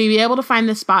 Would he be able to find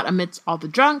this spot amidst all the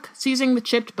junk? Seizing the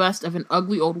chipped bust of an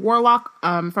ugly old warlock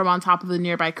from on top of the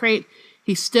nearby crate,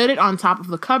 he stood it on top of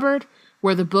the cupboard,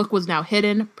 where the book was now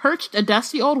hidden, perched a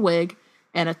dusty old wig,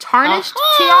 and a tarnished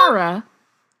tiara.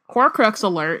 Horcrux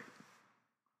alert.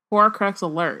 Horcrux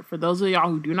alert. For those of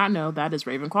y'all who do not know, that is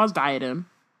Ravenclaw's diadem.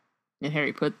 And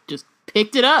Harry just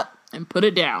picked it up and put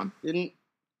it down. Didn't.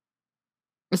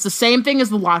 It's the same thing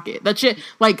as the locket. That shit,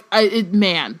 like,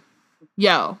 man.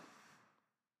 Yo.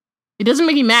 It doesn't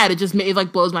make me mad, it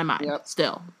like blows my mind.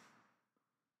 Still.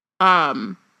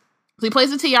 So he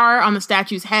placed the tiara on the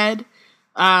statue's head,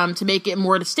 to make it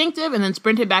more distinctive, and then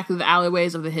sprinted back through the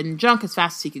alleyways of the hidden junk as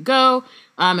fast as he could go,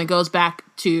 and goes back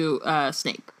to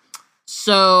Snape.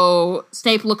 So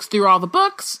Snape looks through all the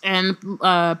books and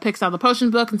picks out the potion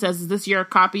book and says, "Is this your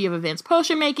copy of Advanced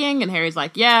Potion Making?" And Harry's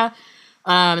like, "Yeah."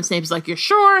 And Snape's like, "You're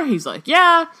sure?" He's like,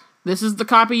 "Yeah." "This is the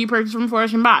copy you purchased from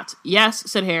Flourish and Bots." "Yes,"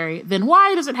 said Harry. "Then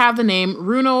why does it have the name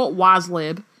Runel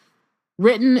Waslib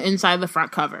written inside the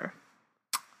front cover?"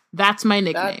 "That's my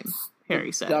nickname."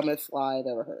 Harry said. Dumbest lie I've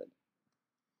ever heard.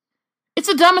 It's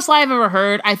the dumbest lie I've ever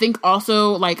heard. I think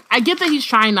also, like, I get that he's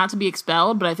trying not to be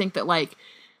expelled, but I think that, like,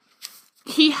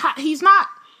 he's not,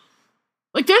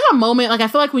 Like, there's a moment, like, I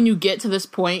feel like when you get to this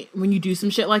point, when you do some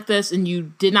shit like this and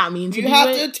you did not mean to do it. You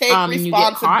have to take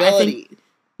responsibility.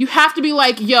 You have to be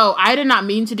like, yo, I did not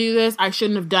mean to do this. I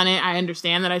shouldn't have done it. I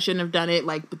understand that I shouldn't have done it.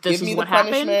 Like, but this is what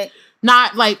happened.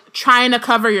 Not, like, trying to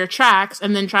cover your tracks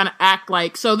and then trying to act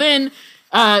like... So then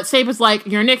Snape is like,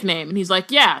 your nickname. And he's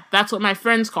like, yeah, that's what my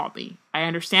friends called me. I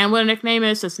understand what a nickname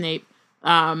is, says Snape.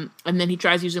 And then he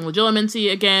tries using legitimacy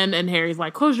again. And Harry's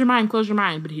like, close your mind.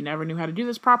 But he never knew how to do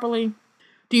this properly.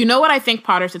 Do you know what I think,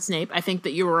 Potter, said Snape? I think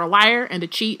that you were a liar and a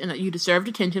cheat and that you deserve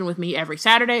detention with me every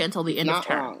Saturday until the end of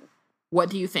term. Wrong. What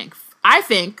do you think? I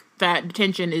think that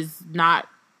detention is not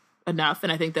enough.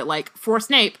 And I think that, like, for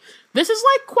Snape, this is,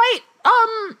 like, quite,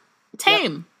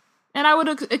 tame. Yep. And I would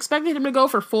have expected him to go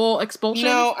for full expulsion.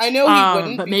 No, I know he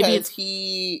wouldn't, but maybe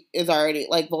he is already,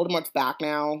 like, Voldemort's back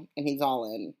now and he's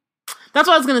all in. That's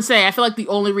what I was going to say. I feel like the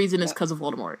only reason is because of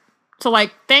Voldemort. So,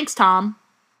 like, thanks, Tom.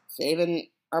 Saving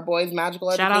our boy's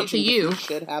magical education. Shout out to you. He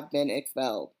should have been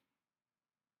expelled.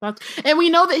 And we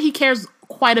know that he cares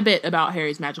quite a bit about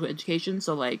Harry's magical education,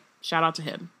 so, like, shout out to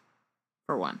him.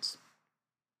 For once.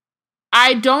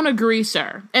 I don't agree,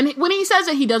 sir. And when he says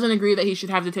that he doesn't agree that he should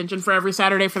have detention for every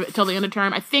Saturday till the end of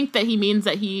term, I think that he means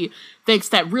that he thinks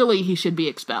that really he should be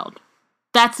expelled.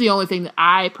 That's the only thing that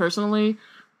I personally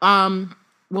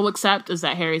will accept, is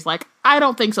that Harry's like, I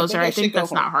don't think so, sir. I think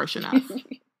that's not harsh enough.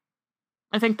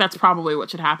 I think that's probably what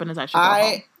should happen, is I should go home.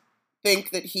 I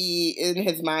think that he, in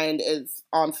his mind, is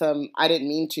on some, I didn't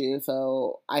mean to,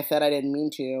 so I said I didn't mean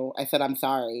to. I said I'm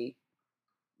sorry.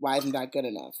 Why isn't that good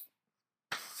enough?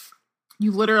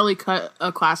 You literally cut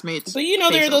a classmate's But, you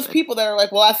know, there are those people that are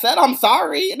like, well, I said I'm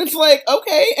sorry. And it's like,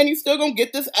 okay, and you still gonna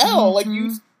get this L.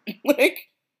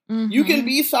 Mm-hmm. You can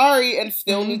be sorry and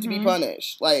still need to be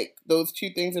punished. Like, those two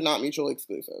things are not mutually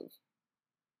exclusive.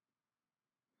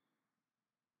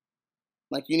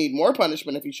 Like, you need more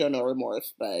punishment if you show no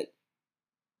remorse, but...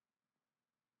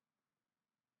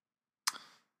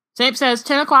 Snape says,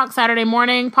 10 o'clock Saturday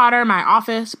morning, Potter, my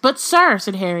office. But, sir,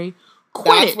 said Harry, Quidditch.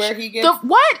 That's where he gets...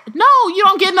 What? No, you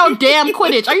don't get no damn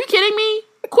Quidditch. Are you kidding me?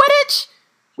 Quidditch?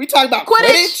 We talking about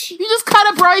Quidditch? You just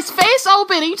cut a boy's face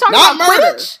open and you talking about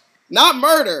murder. Quidditch? Not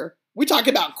murder. We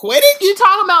talking about Quidditch? You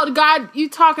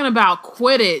talking about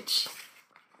Quidditch.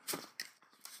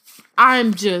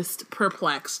 I'm just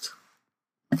perplexed.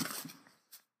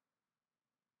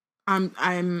 I'm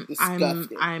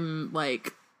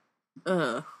like,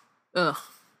 ugh.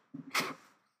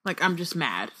 Like, I'm just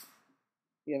mad.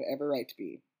 You have every right to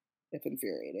be. It's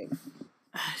infuriating.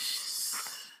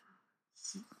 It's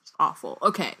awful.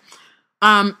 Okay.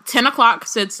 10 o'clock,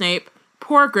 said Snape.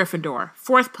 Poor Gryffindor.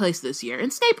 4th place this year.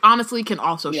 And Snape honestly can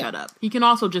also shut up. He can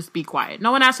also just be quiet.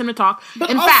 No one asked him to talk. But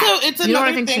in fact, it's you know what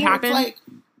I think should happen? Like,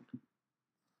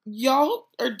 y'all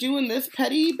are doing this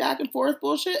petty back and forth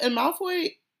bullshit, and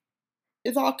Malfoy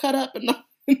is all cut up and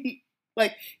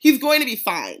like, he's going to be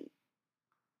fine.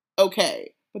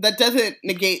 Okay. But that doesn't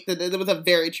negate that it was a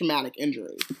very traumatic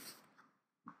injury.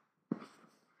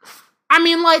 I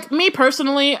mean, like, me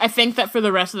personally, I think that for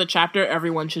the rest of the chapter,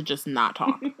 everyone should just not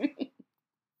talk.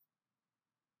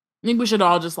 I think we should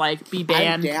all just, like, be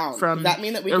banned from... Does that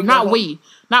mean that we can not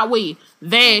we.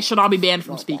 They should all be banned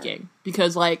from speaking.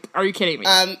 Because, like, are you kidding me?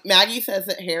 Maggie says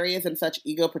that Harry is in such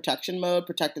ego protection mode.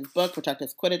 Protect his book, protect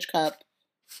his Quidditch cup.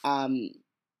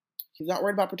 He's not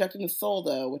worried about protecting his soul,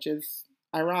 though, which is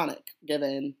ironic,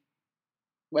 given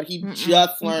what he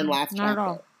just learned last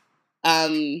chapter.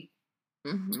 And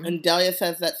Delia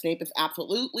says that Snape is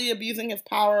absolutely abusing his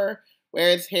power,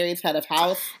 whereas Harry's head of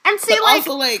house. And see, but like...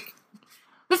 also, like...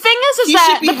 The thing is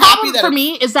that the problem for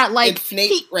me is that, like... It's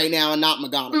Snape right now and not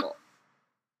McGonagall.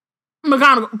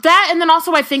 McGonagall. That, and then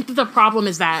also I think that the problem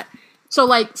is that... So,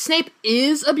 like, Snape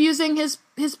is abusing his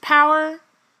power,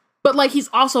 but, like, he's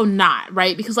also not,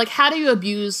 right? Because, like, how do you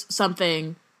abuse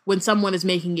something when someone is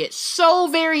making it so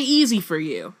very easy for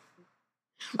you?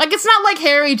 Like, it's not like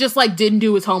Harry just, like, didn't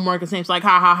do his homework and Snape's like,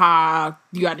 ha ha ha,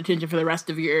 you got detention for the rest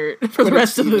of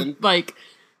the, like...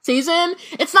 season.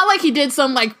 It's not like he did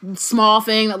some, like, small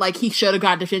thing that, like, he should have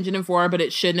got detention for, but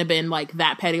it shouldn't have been, like,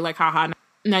 that petty, like, haha,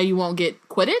 now you won't get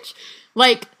Quidditch.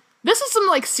 Like, this is some,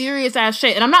 like, serious-ass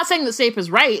shit. And I'm not saying that Snape is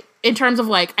right in terms of,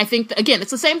 like, I think, again, it's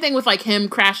the same thing with, like, him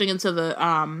crashing into the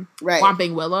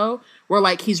Whomping Willow, where,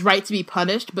 like, he's right to be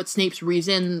punished, but Snape's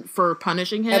reason for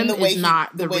punishing him is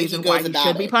not the reason why he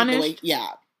should be punished.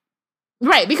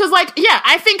 Right, because, like, yeah,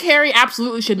 I think Harry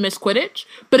absolutely should miss Quidditch,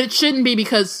 but it shouldn't be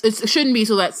because it shouldn't be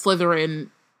so that Slytherin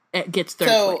gets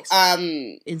 3rd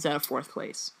place instead of 4th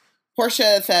place.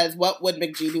 Portia says, "What would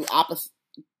McGee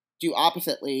do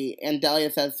oppositely?" And Delia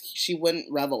says she wouldn't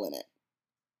revel in it.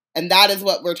 And that is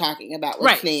what we're talking about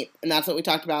with Snape. And that's what we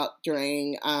talked about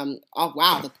during,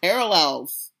 the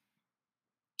parallels.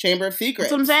 Chamber of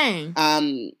Secrets. That's what I'm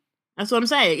saying. That's what I'm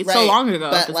saying. It's so long ago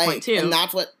at this point, too. And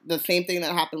that's what, the same thing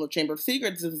that happened with Chamber of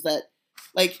Secrets is that,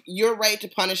 like, you're right to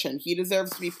punish him. He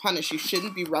deserves to be punished. You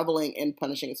shouldn't be reveling in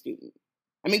punishing a student.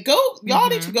 I mean, y'all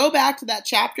need to go back to that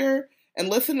chapter and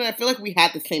listen, and I feel like we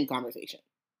had the same conversation.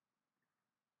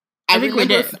 I think we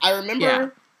did. I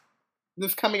remember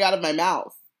this coming out of my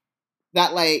mouth.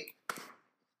 That, like,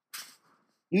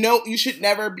 no, you should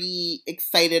never be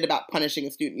excited about punishing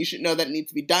a student. You should know that it needs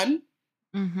to be done.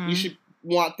 Mm-hmm. You should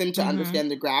want them to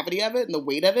understand the gravity of it and the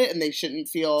weight of it, and they shouldn't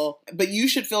feel... But you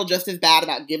should feel just as bad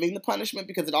about giving the punishment,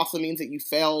 because it also means that you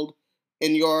failed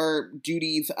in your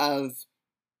duties of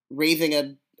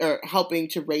helping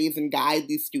to raise and guide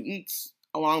these students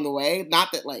along the way.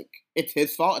 Not that, like, it's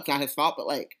his fault. It's not his fault, but,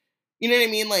 like, you know what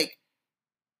I mean? Like,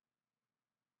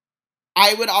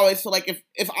 I would always feel like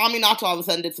if Aminato all of a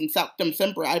sudden did some Sectum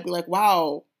Sempra, I'd be like,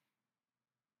 wow,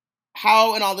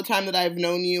 how in all the time that I've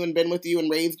known you and been with you and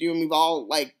raised you and we've all,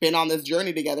 like, been on this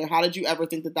journey together, how did you ever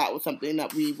think that that was something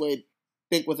that we would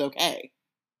think was okay?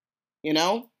 You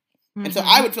know? Mm-hmm. And so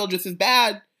I would feel just as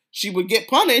bad. She would get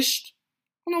punished.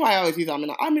 I don't know why I always use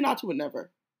Aminato. Aminato would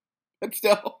never. But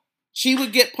still, she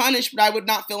would get punished, but I would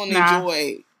not feel any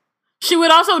joy. She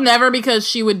would also never, because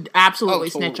she would absolutely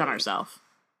snitch on herself.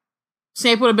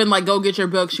 Snape would have been like, go get your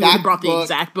book. She would have brought the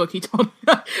exact book he told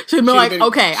her. She'd been like,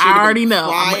 okay, I already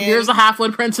know. Here's a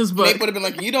Half-Blood Princess book. Snape would have been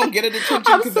like, you don't get it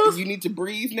attention because you need to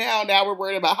breathe now. Now we're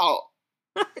worried about how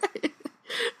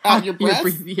your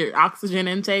breath. Your oxygen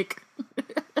intake.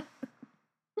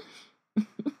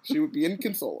 She would be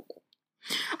inconsolable.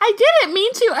 I didn't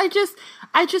mean to.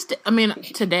 I mean,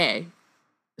 today,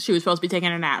 she was supposed to be taking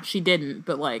a nap. She didn't,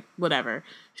 but, like, whatever.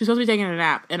 She was supposed to be taking a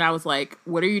nap, and I was like,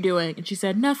 what are you doing? And she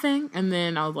said, nothing. And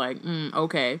then I was like,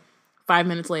 okay. 5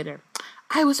 minutes later,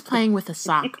 I was playing with a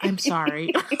sock. I'm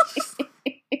sorry.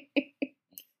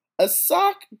 A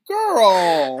sock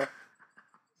girl.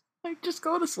 Like, just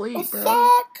go to sleep, bro.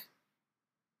 Sock.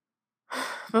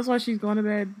 That's why she's going to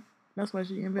bed. That's why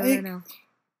she's in bed right now.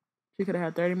 She could have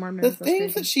had 30 more minutes. The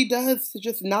things that she does to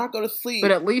just not go to sleep. But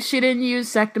at least she didn't use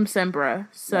Sectum Sempra,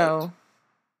 so... Right.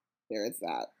 There is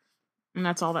that. And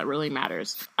that's all that really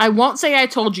matters. I won't say I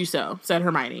told you so, said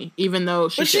Hermione, even though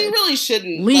she she really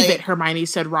shouldn't. Leave it, Hermione,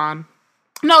 said Ron.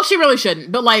 No, she really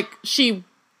shouldn't, but, like,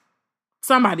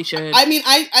 somebody should. I mean,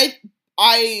 I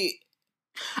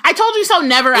told you so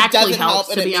never actually helps,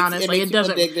 to be honest. Like, it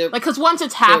doesn't... Like, because once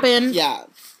it's happened...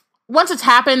 Once it's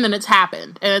happened, then it's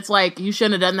happened. And it's like, you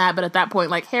shouldn't have done that, but at that point,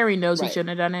 like, Harry knows he shouldn't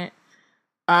have done it.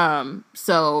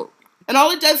 So... And all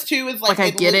it does, too, is, like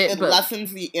it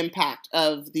lessens the impact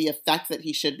of the effects that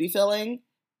he should be feeling.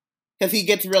 Because he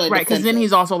gets really right, because then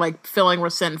he's also, like, feeling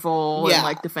resentful and,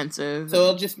 like, defensive. So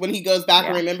it'll just, when he goes back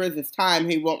and remembers his time,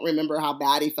 he won't remember how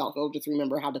bad he felt. He'll just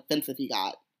remember how defensive he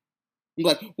got. He's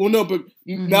like, well, no, but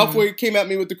Malfoy came at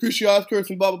me with the Cruciatus curse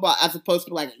and blah, blah, blah. As opposed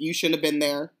to, like, you shouldn't have been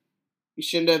there. You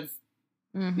shouldn't have.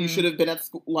 You should have been at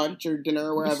lunch or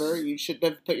dinner or wherever. You shouldn't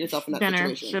have put yourself in that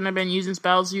situation. Shouldn't have been using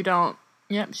spells you don't.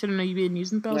 Yep, shouldn't have been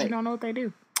using spells you don't know what they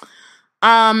do.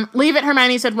 Leave it,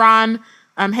 Hermione, said Ron.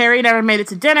 Harry never made it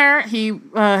to dinner. He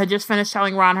had just finished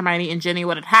telling Ron, Hermione, and Ginny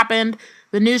what had happened.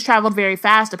 The news traveled very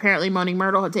fast. Apparently, Moaning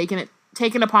Myrtle had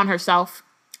taken upon herself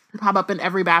to pop up in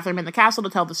every bathroom in the castle to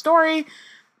tell the story.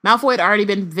 Malfoy had already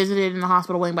been visited in the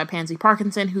hospital wing by Pansy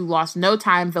Parkinson, who lost no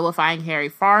time vilifying Harry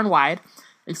far and wide.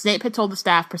 And Snape had told the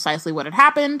staff precisely what had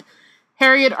happened.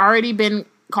 Harry had already been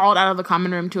called out of the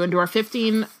common room to endure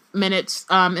 15 minutes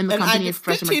in the company of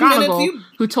Professor McGonagall,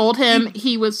 who told him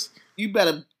he was... You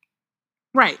better...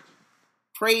 Right.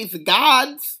 Praise the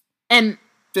gods. And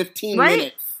 15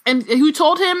 minutes. And who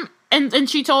told him... And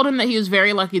she told him that he was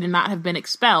very lucky to not have been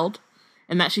expelled,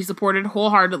 and that she supported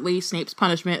wholeheartedly Snape's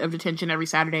punishment of detention every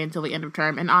Saturday until the end of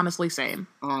term, and honestly, same.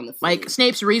 Honestly. Like,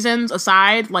 Snape's reasons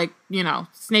aside, like, you know,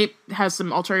 Snape has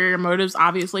some ulterior motives,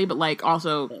 obviously, but, like,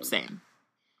 also same.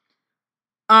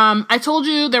 I told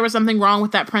you there was something wrong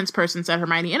with that prince person, said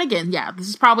Hermione. And again, yeah, this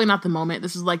is probably not the moment.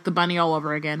 This is like the bunny all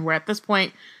over again, where at this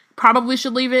point, probably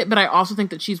should leave it, but I also think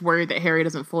that she's worried that Harry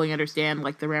doesn't fully understand,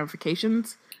 like, the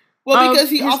ramifications. Well, because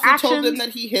he also told him that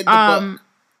he hid the book.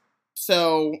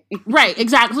 So right,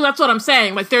 exactly. So that's what I'm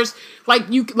saying. Like, there's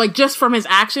just from his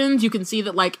actions, you can see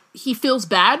that, like, he feels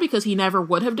bad because he never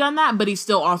would have done that, but he's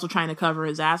still also trying to cover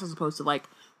his ass as opposed to, like,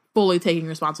 fully taking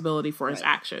responsibility for his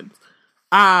actions.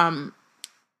 And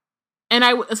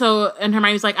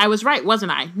Hermione's like, I was right,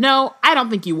 wasn't I? No, I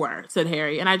don't think you were, said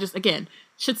Harry. And I just, again,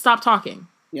 should stop talking.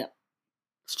 Yeah.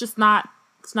 Let's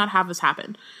not have this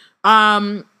happen.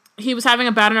 he was having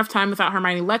a bad enough time without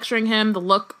Hermione lecturing him. The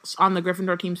looks on the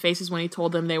Gryffindor team's faces when he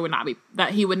told them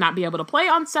that he would not be able to play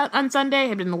on Sunday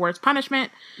had been the worst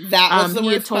punishment. That was the worst punishment?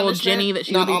 He had told Ginny that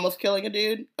she would be almost killing a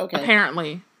dude? Okay.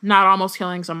 Apparently. Not almost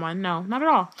killing someone. No, not at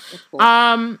all.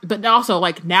 Cool. But also,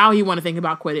 like, now you want to think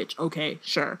about Quidditch. Okay,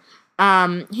 sure.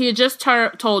 He had just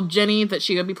told Ginny that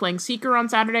she would be playing Seeker on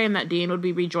Saturday and that Dean would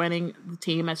be rejoining the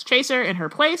team as Chaser in her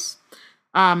place.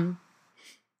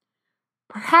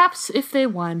 Perhaps if they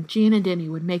won, Jean and Denny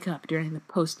would make up during the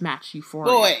post-match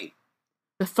euphoria. Boy.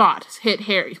 The thought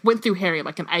went through Harry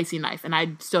like an icy knife, and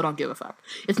I still don't give a fuck.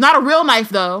 It's not a real knife,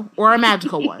 though, or a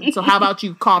magical one. So how about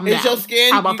you calm down? Is your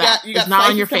skin? How about that? You got it's not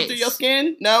on your face. Through your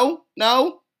skin? No?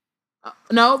 No?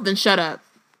 Then shut up.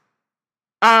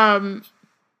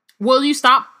 Will you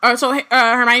stop?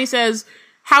 Hermione says,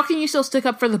 how can you still stick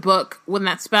up for the book when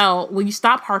that spell? Will you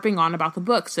stop harping on about the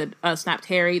book? Snapped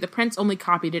Harry. The prince only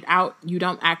copied it out. You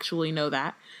don't actually know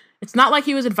that. It's not like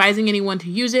he was advising anyone to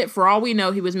use it. For all we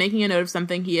know, he was making a note of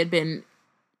something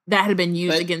that had been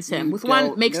used against him. With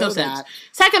one, makes no sense.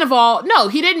 Second of all, no,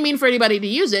 he didn't mean for anybody to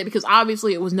use it because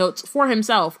obviously it was notes for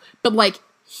himself. But like,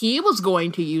 he was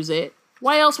going to use it.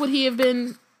 Why else would he have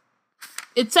been?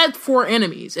 It said for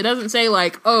enemies. It doesn't say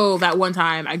like, oh, that one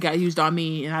time I got used on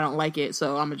me and I don't like it,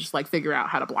 so I'm gonna just like figure out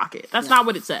how to block it. That's not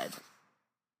what it said.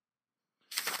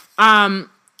 I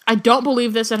don't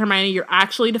believe this, said Hermione. You're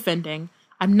actually defending.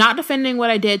 I'm not defending what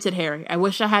I did, said Harry. I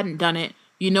wish I hadn't done it.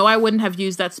 You know I wouldn't have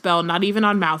used that spell, not even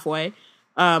on Malfoy,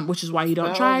 which is why you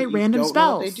don't try random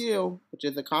spells. Know what they do, which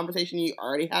is a conversation you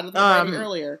already had with Hermione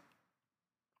earlier.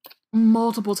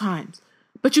 Multiple times.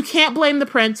 But you can't blame the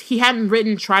prince. He hadn't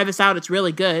written, try this out, it's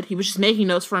really good. He was just making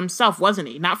notes for himself, wasn't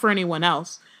he? Not for anyone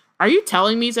else. Are you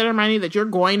telling me, said Hermione, that you're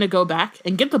going to go back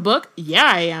and get the book? Yeah,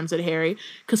 I am, said Harry,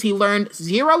 because he learned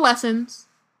 0 lessons,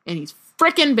 and he's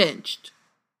frickin' benched.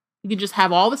 You can just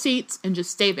have all the seats and just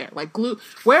stay there. Like glue.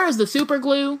 Where is the super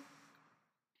glue?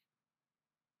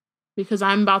 Because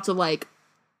I'm about to, like,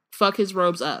 fuck his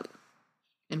robes up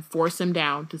and force him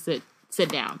down to sit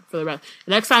down for the rest.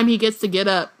 The next time he gets to get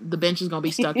up, the bench is going to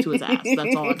be stuck to his ass.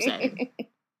 That's all I'm saying.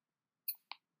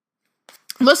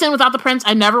 Listen, without the prince,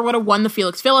 I never would have won the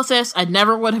Felix Felicis. I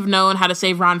never would have known how to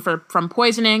save Ron from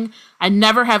poisoning. I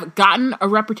never have gotten a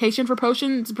reputation for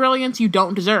potions brilliance you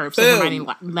don't deserve, said Hermione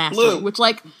lastly. Which,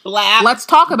 like, let's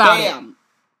talk about it.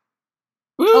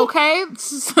 Blue. Okay?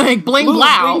 It's like, bling,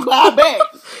 blow.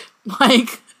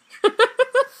 Like,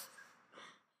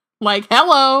 like,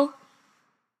 hello.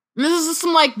 This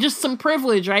is some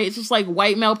privilege, right? It's just like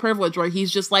white male privilege where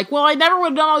he's just like, well, I never would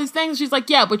have done all these things. She's like,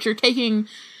 yeah, but you're taking,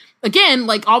 again,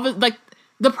 like all the, like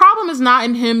the problem is not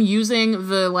in him using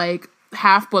the like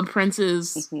Half-Blood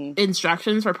Prince's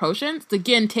instructions for potions. It's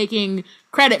again taking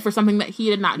credit for something that he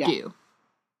did not do.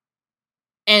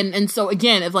 And so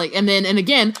again, it's like, and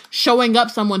again, showing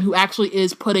up someone who actually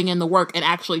is putting in the work and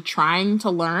actually trying to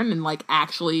learn and like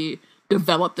actually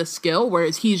develop the skill,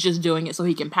 whereas he's just doing it so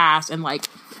he can pass and like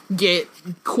get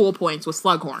cool points with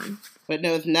Slughorn, but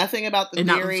knows nothing about the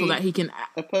theory so that he can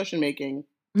of potion making.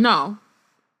 No,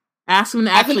 ask him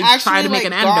to actually try to make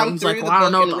an antidote. He's like, well, I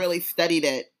don't know. Really studied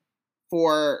it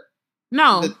for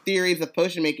the theories of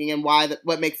potion making and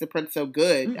what makes the prince so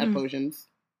good at potions.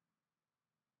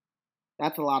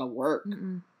 That's a lot of work.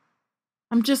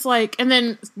 I'm just like, and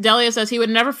then Delia says he would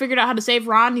never figured out how to save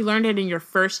Ron. He learned it in your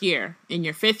first year, in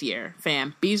your 5th year,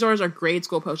 fam. Bezoars are grade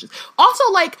school potions.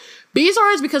 Also, like,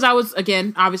 Bezoars, because I was,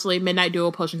 again, obviously, Midnight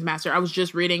Duel Potions Master. I was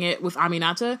just reading it with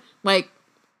Aminata. Like,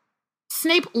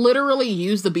 Snape literally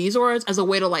used the Bezoars as a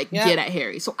way to, like, get at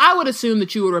Harry. So I would assume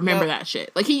that you would remember that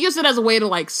shit. Like, he used it as a way to,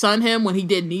 like, sun him when he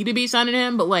did need to be sunning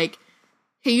him. But, like,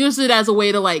 he used it as a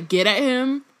way to, like, get at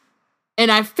him. And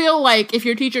I feel like if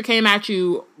your teacher came at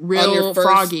you real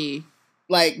froggy,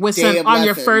 like with on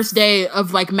your first day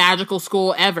of like magical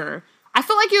school ever, I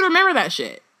feel like you'd remember that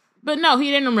shit. But no, he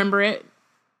didn't remember it.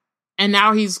 And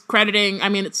now he's crediting, I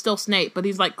mean, it's still Snape, but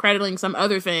he's like crediting some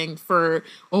other thing for,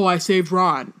 oh, I saved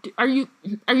Ron. Are you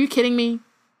kidding me?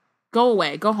 Go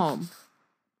away. Go home.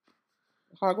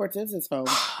 Hogwarts is his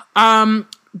home.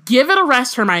 Give it a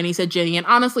rest, Hermione, said Ginny, and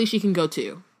honestly, she can go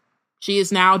too. She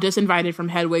is now disinvited from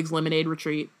Hedwig's Lemonade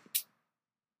Retreat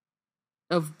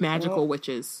of magical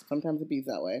witches. Sometimes it be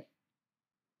that way.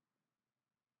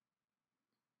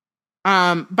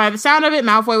 By the sound of it,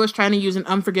 Malfoy was trying to use an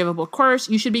unforgivable curse.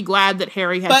 You should be glad that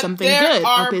Harry had something good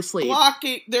up his sleeve.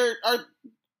 There are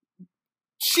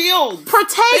shields.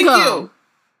 Protego.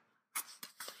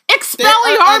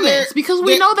 Expelliarmus, because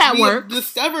we know that works. We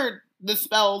discovered the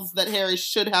spells that Harry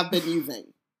should have been using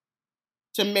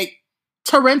to make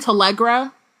Torrent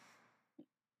Allegra.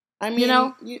 I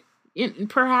mean,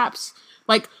 perhaps.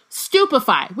 Like,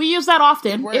 stupefy. We use that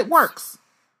often. It works.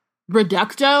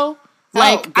 Reducto.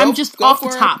 Like, I'm just off the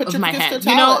top of my head.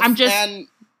 You know, I'm just... And,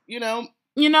 you know...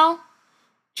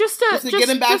 Just to get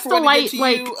him back for when he gets to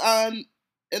you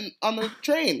on the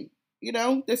train. You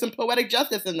know? There's some poetic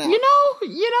justice in that.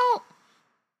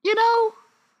 You know...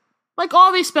 Like,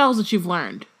 all these spells that you've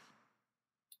learned.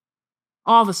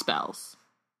 All the spells.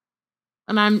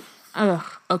 And I'm...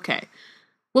 okay.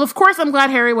 Well, of course, I'm glad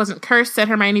Harry wasn't cursed, said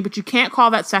Hermione, but you can't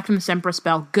call that Sectum Sempra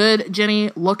spell good,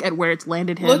 Ginny. Look at where it's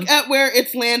landed him. Look at where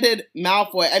it's landed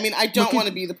Malfoy. I mean, I don't want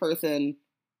to be the person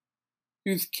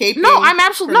who's caping... No, I'm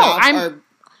absolutely... No, I'm...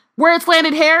 Where it's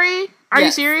landed Harry? Are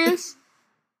you serious?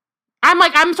 I'm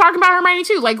talking about Hermione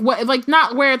too. Like, what? Like,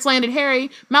 not where it's landed Harry.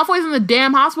 Malfoy's in the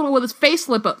damn hospital with his face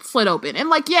slit open. And,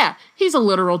 like, yeah, he's a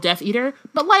literal Death Eater.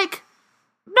 But, like,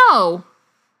 no.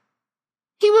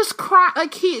 He was crying.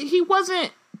 Like, he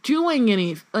wasn't doing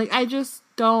anything. Like, I just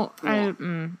don't... Yeah.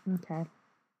 Okay.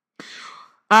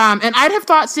 And I'd have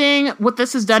thought seeing what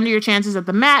this has done to your chances at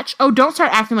the match. Oh, don't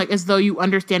start acting like as though you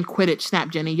understand Quidditch, snap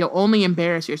Jenny. You'll only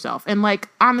embarrass yourself. And, like,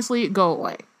 honestly, go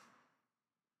away.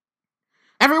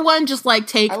 Everyone just, like,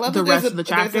 take the rest of the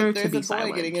chapter to be silent. There's a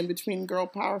boy getting in between girl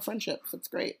power friendships. It's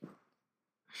great.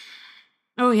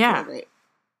 Oh, yeah. Great.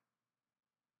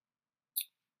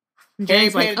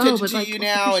 Harry's paying attention to you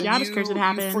now, and you're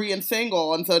free and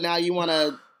single, and so now you want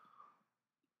to...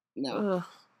 No.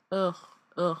 Ugh.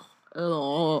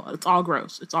 It's all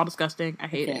gross. It's all disgusting. I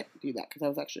hate it. I can't do that because I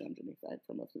was actually on Jimmy's side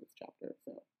for most of this chapter.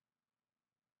 So.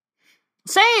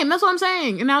 Same. That's what I'm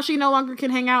saying. And now she no longer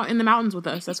can hang out in the mountains with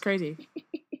us. That's crazy.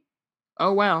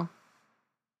 Oh well.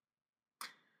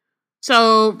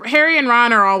 So Harry and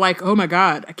Ron are all like, "Oh my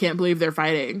god, I can't believe they're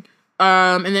fighting."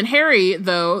 And then Harry,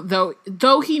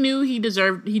 though he knew he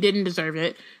didn't deserve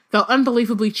it, felt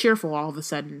unbelievably cheerful all of a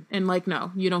sudden. And like,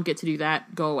 no, you don't get to do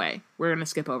that. Go away. We're gonna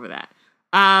skip over that.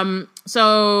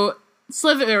 So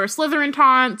there were Slytherin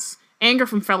taunts, anger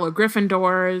from fellow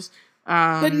Gryffindors,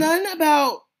 but none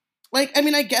about, like, I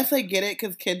mean, I guess I get it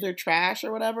because kids are trash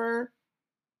or whatever,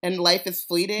 and life is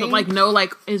fleeting. But like, no,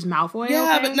 like, is Malfoy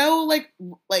yeah, okay? But no,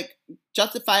 like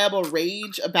justifiable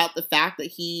rage about the fact that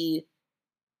he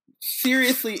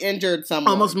seriously injured someone,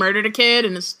 almost murdered a kid,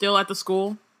 and is still at the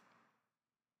school.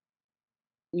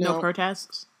 No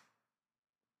protests.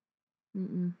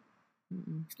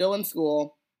 Still in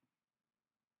school.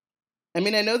 I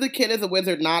mean, I know the kid is a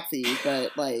wizard Nazi,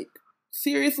 but, like,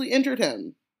 seriously injured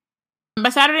him. By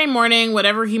Saturday morning,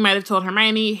 whatever he might have told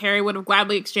Hermione, Harry would have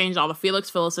gladly exchanged all the Felix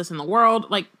Felicis in the world.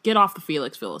 Like, get off the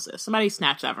Felix Felicis. Somebody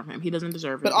snatch that from him. He doesn't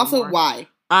deserve it. But also, why?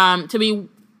 To be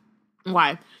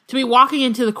walking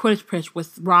into the Quidditch pitch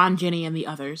with Ron, Ginny, and the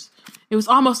others. It was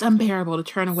almost unbearable to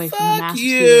turn away from the mass of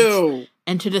students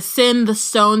and to descend the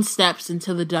stone steps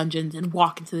into the dungeons and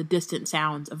walk into the distant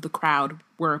sounds of the crowd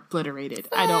were obliterated.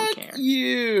 I don't care.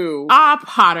 You.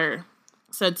 Potter,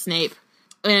 said Snape.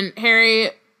 And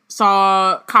Harry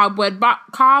saw cobwebbed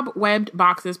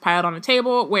boxes piled on a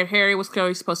table where Harry was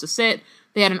clearly supposed to sit.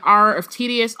 They had an aura of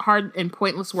tedious, hard, and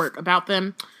pointless work about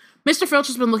them. Mr. Filch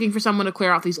has been looking for someone to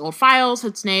clear out these old files,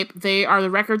 said Snape. They are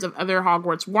the records of other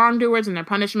Hogwarts wrongdoers and their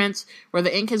punishments. Where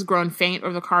the ink has grown faint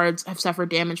or the cards have suffered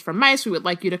damage from mice, we would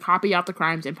like you to copy out the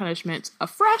crimes and punishments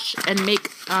afresh and making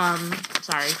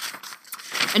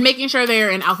sure they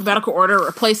are in alphabetical order,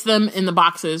 replace them in the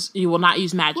boxes. You will not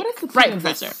use magic. Right,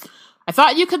 Professor? I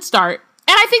thought you could start.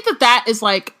 And I think that is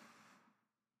like,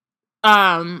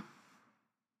 I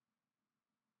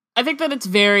think that it's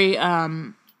very,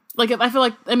 like, I feel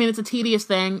like, I mean, it's a tedious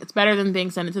thing. It's better than being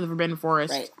sent into the Forbidden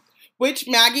Forest. Right. Which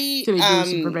Maggie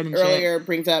earlier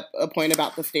brings up a point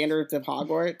about the standards of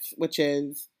Hogwarts, which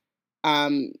is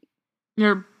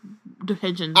your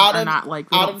detentions are not like,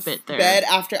 they don't fit there. Bed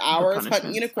after hours,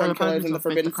 hunting unicorn killers in the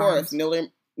Forbidden Forest,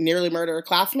 nearly murder a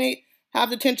classmate, have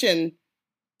detention,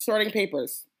 sorting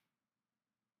papers.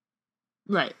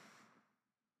 Right.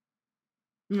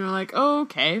 You're like, oh,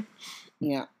 okay.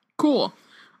 Yeah. Cool.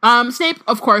 Snape,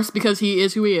 of course, because he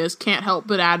is who he is, can't help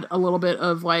but add a little bit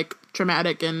of, like,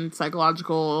 traumatic and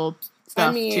psychological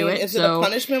stuff to it. Is it a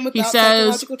punishment without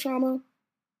psychological trauma?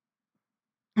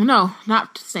 No,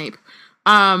 not Snape.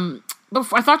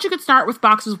 Before, I thought you could start with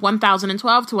boxes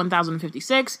 1012 to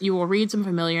 1056. You will read some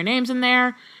familiar names in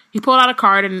there. He pulled out a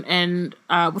card and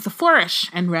with a flourish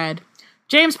and read,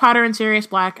 James Potter and Sirius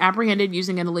Black apprehended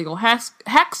using an illegal hex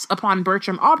upon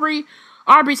Bertram Aubrey.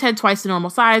 Aubrey's head twice the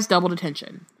normal size, double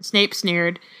detention. Snape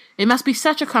sneered. It must be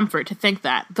such a comfort to think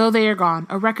that, though they are gone,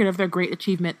 a record of their great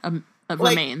achievement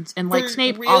remains. And like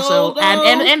Snape also,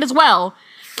 and as well,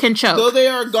 can choke. Though they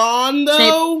are gone,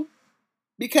 though? Snape,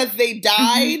 because they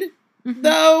died,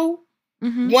 though?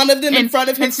 Mm-hmm. One of them in front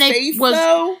of his face,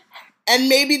 though. And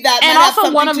maybe that and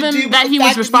also one of them that he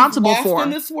was responsible for in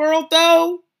this world,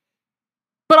 though.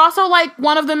 But also, like,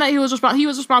 one of them that he was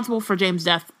responsible for James'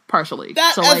 death partially.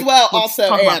 That so, as like, well. Let's also,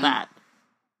 talk about that.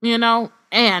 You know,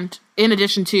 and in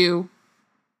addition to,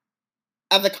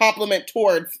 as a compliment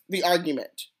towards the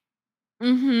argument.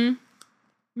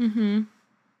 Mm-hmm. Mm-hmm.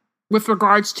 With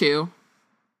regards to,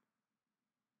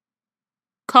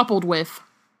 coupled with.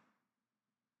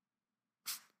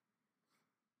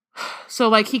 So,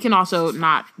 like, he can also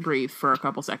not breathe for a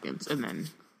couple seconds, and then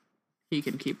he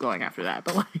can keep going after that.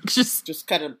 But, like, just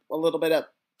kind of a little bit of,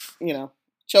 you know,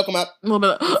 choke him up. A little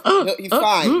bit of, he's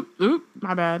fine.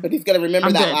 My bad. But he's going to remember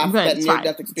that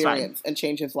near-death experience and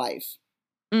change his life.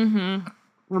 Mm-hmm.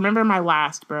 Remember my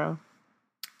last, bro.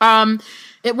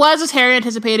 It was, as Harry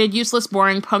anticipated, useless,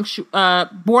 boring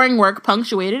work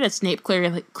punctuated as Snape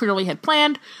clearly had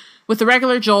planned. With the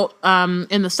regular jolt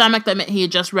in the stomach that meant he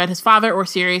had just read his father or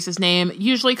Sirius's name,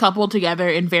 usually coupled together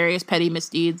in various petty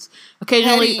misdeeds,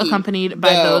 occasionally accompanied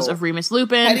by those of Remus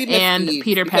Lupin and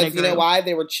Peter Pettigrew. You know why?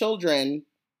 They were children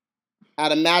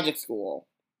at a magic school.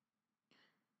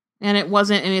 And it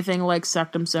wasn't anything like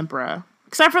Sectum Sempra.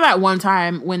 Except for that one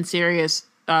time when Sirius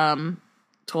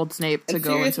told Snape to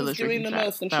go into the drinking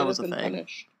shack. That was a thing.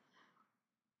 Punished.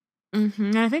 Mm-hmm.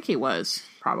 And I think he was,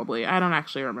 probably. I don't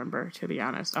actually remember, to be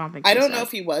honest. I don't know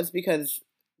if he was because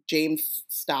James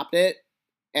stopped it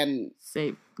and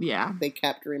they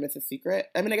kept Remus' secret.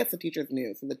 I mean, I guess the teachers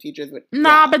knew, so the teachers would...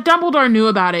 Nah, but Dumbledore knew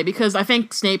about it because I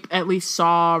think Snape at least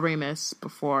saw Remus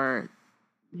before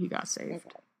he got saved.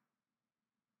 Okay.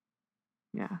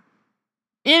 Yeah.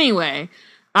 Anyway,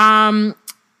 while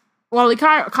he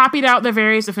copied out the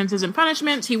various offenses and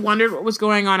punishments, he wondered what was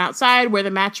going on outside, where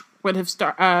the match would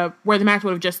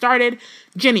have just started.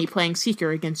 Ginny playing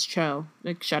Seeker against Cho.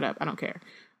 Like, shut up, I don't care.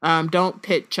 Don't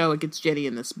pit Cho against Ginny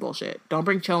in this bullshit. Don't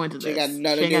bring Cho into this. She ain't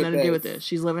got nothing to do with this.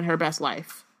 She's living her best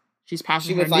life. She's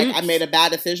passing her newts. She was like, I made a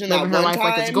bad decision that one time,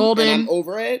 like it's golden. And I'm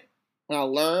over it. And I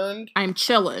learned. I'm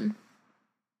chilling.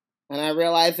 And I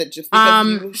realized that just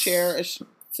because you share a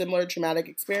similar traumatic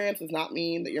experience does not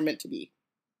mean that you're meant to be.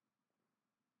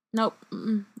 Nope,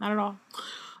 not at all.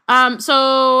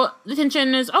 So the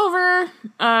tension is over.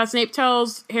 Snape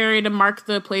tells Harry to mark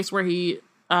the place where he,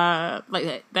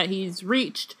 that he's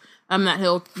reached. That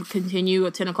he'll continue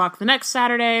at 10 o'clock the next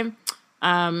Saturday.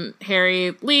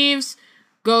 Harry leaves,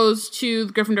 goes to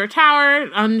the Gryffindor Tower,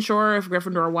 unsure if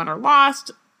Gryffindor won or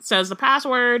lost, says the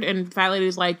password, and Fat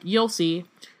Lady's like, "You'll see."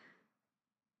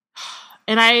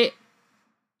 And I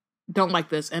don't like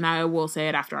this, and I will say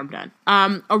it after I'm done.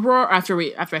 A roar after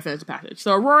I finish the passage.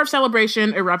 So a roar of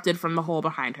celebration erupted from the hole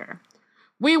behind her.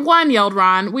 "We won!" yelled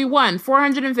Ron. "We won!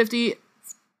 450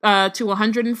 to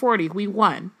 140. We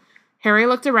won!" Harry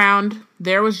looked around.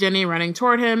 There was Ginny running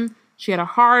toward him. She had a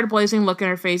hard, blazing look in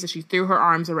her face as she threw her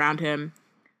arms around him.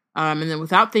 And then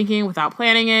without thinking, without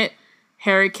planning it,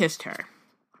 Harry kissed her.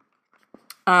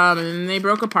 And then they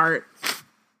broke apart.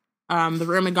 The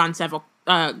room had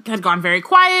gone very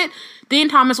quiet. Dean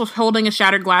Thomas was holding a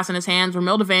shattered glass in his hands.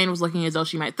 Romilda Vane was looking as though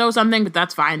she might throw something, but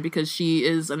that's fine because she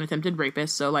is an attempted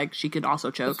rapist, so, like, she could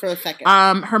also choke. Just for a second.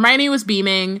 Hermione was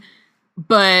beaming,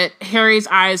 but Harry's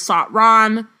eyes sought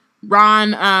Ron.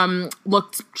 Ron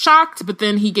looked shocked, but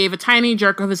then he gave a tiny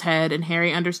jerk of his head, and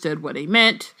Harry understood what he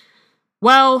meant.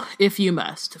 "Well, if you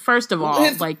must. First of all,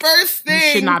 his like, first thing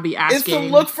you should not be asking. Is to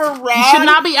look for Ron. You should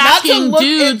not be asking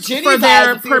dudes for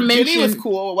their permission." Ginny was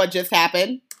cool with what just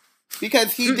happened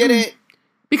because he didn't.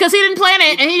 Because he didn't plan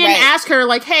it, and he didn't ask her,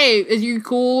 like, "Hey, is you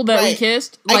cool that we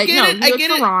kissed?" Like, no, he looked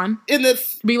for Ron.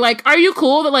 Be like, "Are you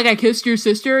cool that, like, I kissed your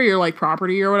sister, your, like,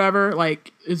 property or whatever?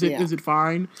 Like, is it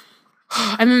fine?"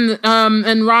 And then,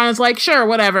 and Ron is like, "Sure,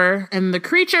 whatever." And the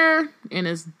creature in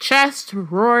his chest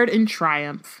roared in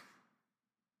triumph.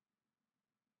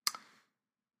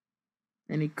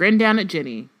 And he grinned down at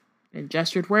Ginny and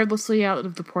gestured wordlessly out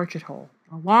of the portrait hole.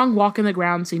 A long walk in the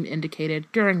ground seemed indicated,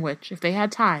 during which, if they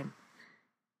had time,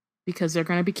 because they're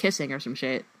going to be kissing or some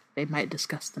shit, they might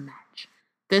discuss the match.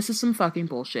 This is some fucking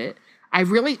bullshit. I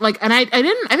really, like, and I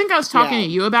think I was talking to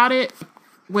you about it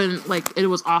when, like, it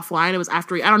was offline. It was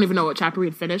after I don't even know what chapter we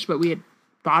had finished, but we had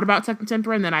thought about Sectum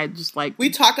Sempra, and then I just, like, we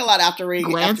talk a lot after we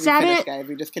finish, guys.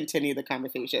 We just continue the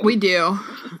conversation. We do.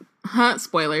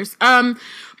 Spoilers.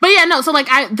 But yeah, no, so, like,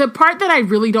 the part that I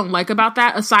really don't like about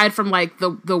that, aside from, like,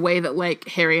 the way that, like,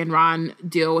 Harry and Ron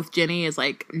deal with Ginny is,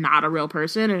 like, not a real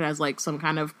person and has, like, some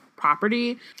kind of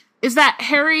property, is that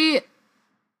Harry,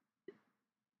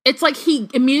 it's like he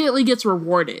immediately gets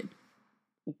rewarded.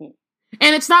 Mm-hmm.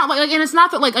 And it's not like, and it's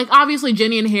not that, like, obviously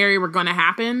Ginny and Harry were going to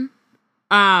happen.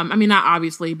 I mean, not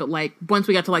obviously, but like once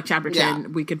we got to like chapter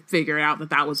 10, we could figure out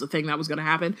that was the thing that was going to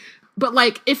happen. But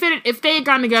like if they had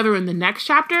gotten together in the next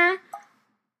chapter,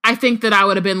 I think that I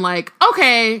would have been like,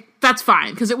 okay, that's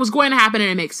fine, because it was going to happen and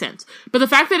it makes sense. But the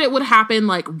fact that it would happen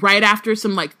like right after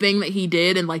some like thing that he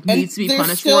did and like needs to be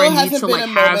punished for and needs to like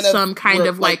have some kind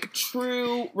of like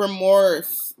true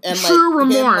remorse and true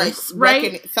remorse,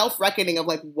 right? Self-reckoning of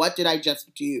like, what did I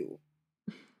just do?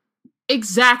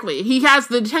 Exactly. He has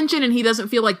the tension and he doesn't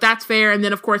feel like that's fair. And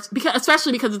then, of course,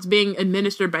 especially because it's being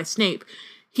administered by Snape,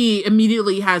 he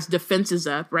immediately has defenses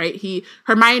up, right?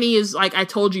 Hermione is like, I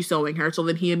told you soing her. So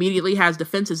then he immediately has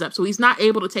defenses up. So he's not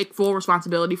able to take full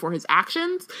responsibility for his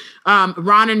actions.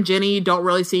 Ron and Ginny don't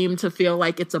really seem to feel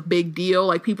like it's a big deal.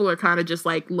 Like people are kind of just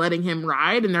like letting him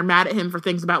ride, and they're mad at him for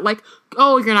things about like,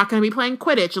 oh, you're not going to be playing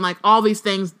Quidditch and like all these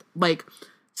things like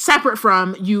separate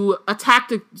from you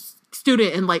attacked a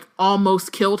student and like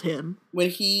almost killed him when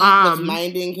he was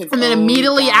minding his and then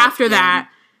immediately after that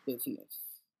business.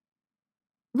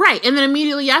 Right, and then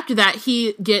immediately after that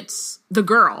he gets the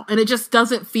girl, and it just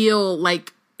doesn't feel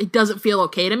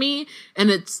okay to me,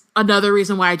 and it's another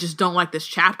reason why I just don't like this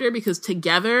chapter, because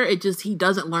together he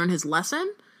doesn't learn his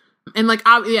lesson, and like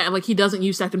like he doesn't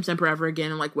use Sectum Semper ever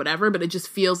again and like whatever, but it just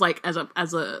feels like as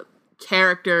a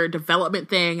character development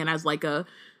thing and as like a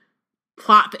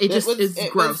plot, it is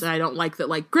gross, and I don't like that.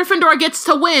 Like Gryffindor gets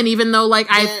to win, even though like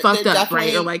I fucked up,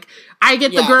 right? Or like I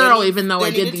get the girl, even though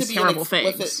I did these terrible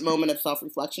things. There a moment of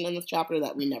self-reflection in this chapter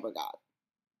that we never got.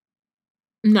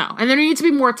 No, and there needs to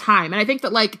be more time, and I think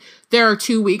that like there are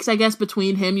 2 weeks, I guess,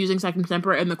 between him using Sectum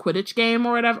Semper and the Quidditch game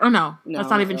or whatever. Or no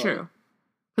that's not even true.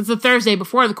 It's the Thursday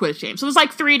before the Quidditch game, so there's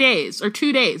like 3 days or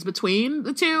 2 days between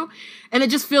the two, and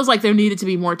it just feels like there needed to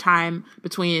be more time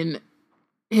between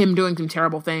him doing some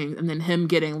terrible things and then him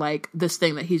getting like this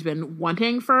thing that he's been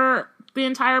wanting for the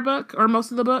entire book or most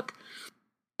of the book.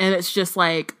 And it's just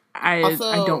like, I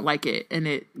don't like it, and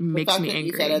it makes me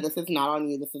angry. You said this is not on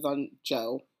you, this is on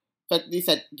Joe. But you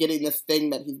said getting this thing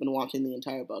that he's been wanting the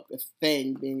entire book, this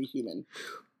thing being a human.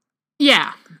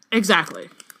 Yeah, exactly.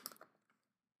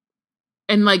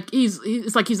 And like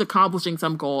it's like he's accomplishing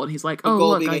some goal, and he's like, "Oh,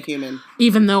 look, being like, a human.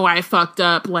 Even though I fucked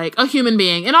up, like a human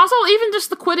being, and also even just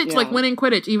the Quidditch, like winning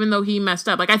Quidditch, even though he messed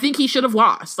up. Like I think he should have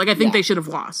lost. Like I think they should have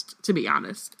lost, to be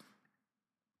honest.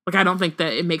 Like I don't think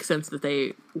that it makes sense that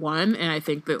they won, and I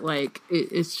think that like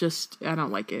it's just I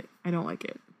don't like it. I don't like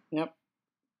it. Yep,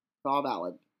 it's all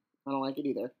valid. I don't like it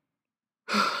either.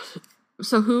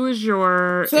 So who is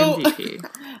your MVP?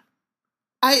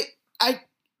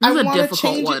 I want to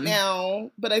change it now,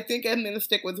 but I think I'm going to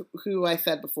stick with who I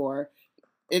said before.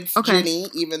 It's Ginny,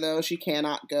 even though she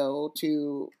cannot go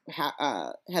to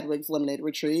Hedwig's Lemonade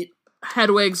Retreat.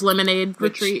 Hedwig's Lemonade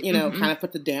Retreat. You know, kind of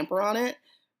put the damper on it.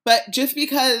 But just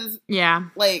because,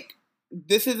 like,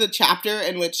 this is a chapter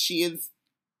in which she is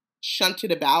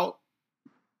shunted about,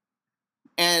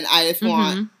 and I just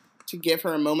want to give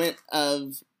her a moment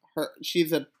of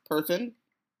she's a person.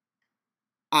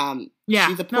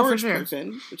 She's a porridge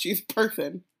person, but she's a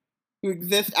person who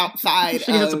exists outside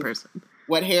of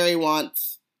what Harry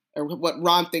wants or what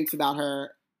Ron thinks about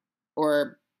her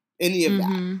or any of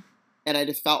that. And I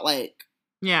just felt like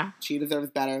she deserves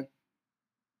better.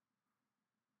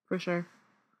 For sure.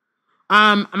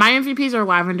 My MVPs are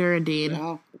Lavender and Dean.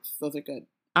 Yeah, those are good.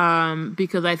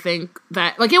 Because I think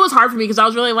that like it was hard for me because I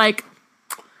was really like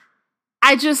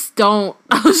I was just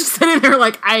sitting there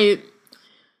like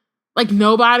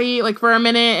nobody, like for a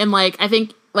minute, and like I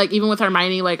think like even with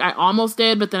Hermione, like I almost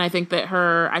did, but then I think that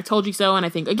I told you so, and I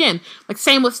think again, like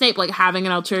same with Snape, like having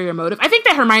an ulterior motive. I think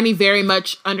that Hermione very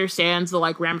much understands the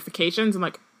like ramifications and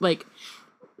like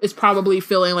is probably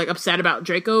feeling like upset about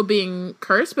Draco being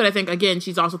cursed, but I think again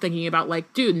she's also thinking about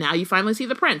like, dude, now you finally see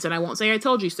the prince, and I won't say I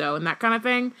told you so, and that kind of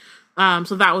thing.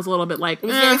 So that was a little bit like it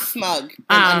was very smug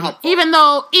and unhelpful. Even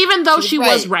though she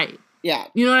was right. Yeah.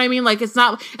 You know what I mean? Like, it's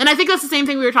not... And I think that's the same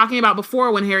thing we were talking about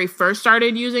before when Harry first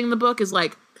started using the book, is,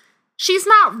 like, she's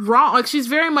not wrong. Like, she's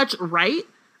very much right,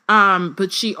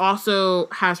 but she also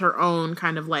has her own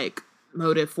kind of, like,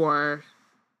 motive for...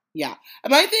 Yeah.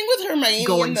 My thing with Hermione...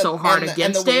 Going so hard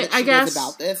against it, I guess.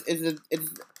 About this is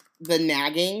the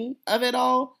nagging of it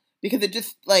all, because it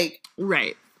just, like...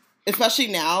 Right. Especially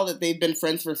now that they've been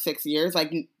friends for 6 years,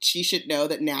 like, she should know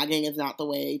that nagging is not the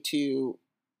way to...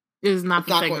 Is not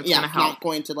the thing that's going to help. Not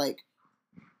going to, like,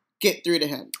 get through to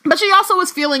him. But she also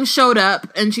was feeling showed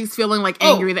up, and she's feeling, like,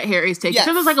 angry that Harry's taking...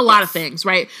 Because there's, like, a lot of things,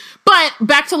 right? But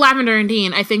back to Lavender and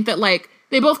Dean, I think that, like,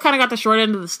 they both kind of got the short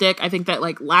end of the stick. I think that,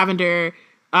 like, Lavender,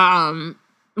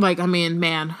 like, I mean,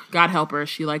 man, God help her,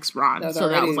 she likes Ron. So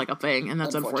that was, like, a thing, and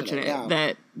that's unfortunate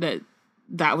that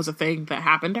that was a thing that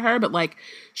happened to her, but like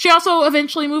she also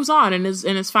eventually moves on and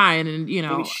is fine, and you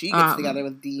know, maybe she gets together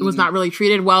with Dean. Was not really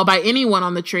treated well by anyone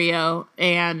on the trio,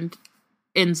 and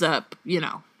ends up, you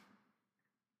know,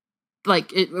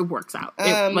 like it works out.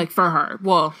 Like for her,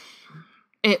 well,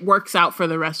 it works out for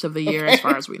the rest of the year as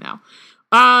far as we know.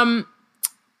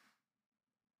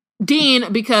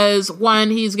 Dean, because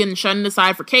one, he's getting shunned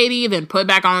aside for Katie, then put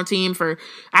back on the team for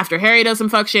after Harry does some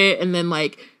fuck shit, and then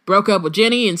like broke up with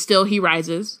Jenny, and still he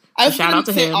rises. Shout out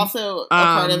to him. Also, a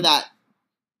part of that,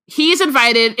 he's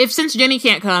invited. Since Jenny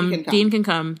can't come, Dean can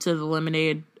come to the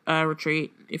Lemonade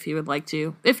retreat if he would like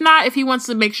to. If not, if he wants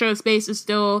to make sure the space is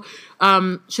still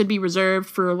should be reserved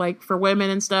for women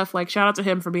and stuff, like shout out to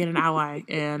him for being an ally,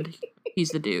 and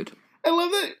he's the dude. I love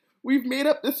that we've made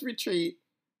up this retreat.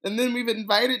 And then we've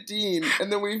invited Dean,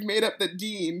 and then we've made up that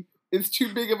Dean is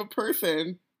too big of a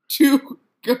person to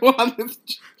go on this...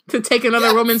 To take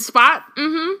another woman's spot?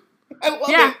 Mm-hmm. I love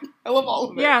it. I love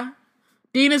all of it. Yeah.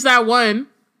 Dean is that one.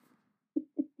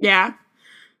 Yeah.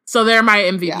 So they're my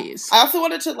MVPs. Yeah. I also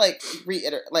wanted to,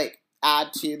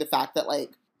 add to the fact that,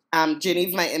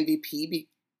 Jenny's my MVP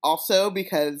also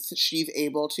because she's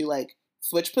able to,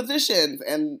 switch positions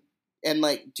and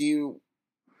do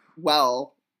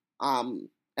well,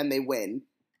 and they win.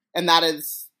 And that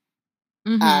is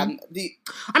she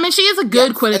is a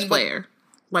good Quidditch player.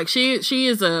 She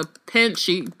is a pinch.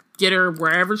 She get her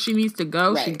wherever she needs to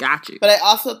go. Right. She got you. But I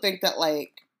also think that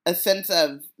a sense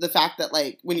of the fact that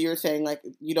when you were saying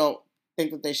you don't think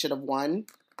that they should have won,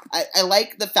 I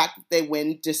like the fact that they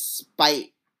win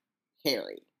despite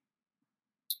Harry.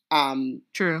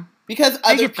 True. Because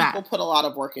other people put a lot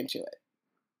of work into it.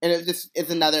 And it's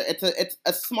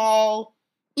a small...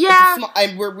 Yeah,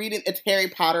 and we're reading. It's Harry,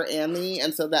 Potter, and me,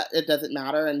 and so that it doesn't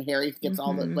matter. And Harry gets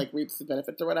all the reaps the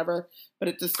benefits or whatever. But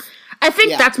it just, I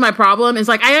think that's my problem. Is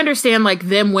I understand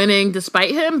them winning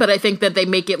despite him, but I think that they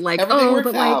make it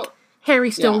Harry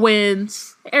still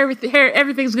wins.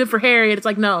 Everything's good for Harry, and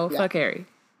it's no, fuck Harry.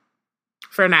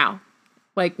 For now,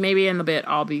 maybe in a bit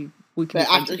we can be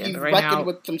friends again. But right now,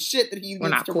 with some shit that he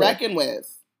needs to reckon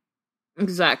with.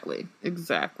 Exactly.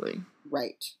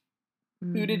 Right.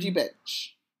 Who did you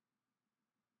bitch?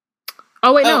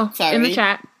 Oh, wait, no. Sorry. In the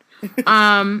chat.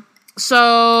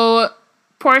 So,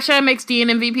 Portia makes Dean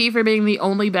MVP for being the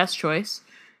only best choice.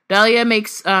 Delia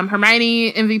makes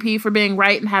Hermione MVP for being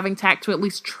right and having tact to at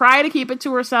least try to keep it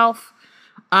to herself.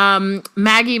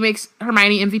 Maggie makes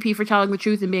Hermione MVP for telling the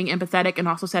truth and being empathetic and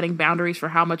also setting boundaries for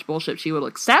how much bullshit she will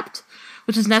accept,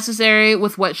 which is necessary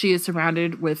with what she is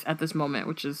surrounded with at this moment,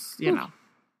 which is,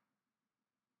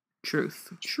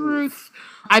 Truth.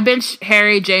 I bench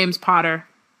Harry, James, Potter.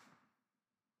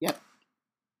 Yep.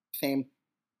 Same.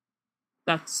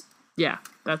 That's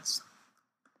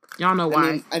y'all know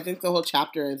why. I think the whole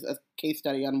chapter is a case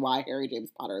study on why Harry,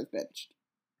 James, Potter is benched.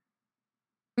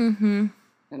 Mm-hmm.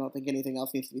 I don't think anything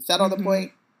else needs to be said on the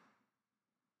point.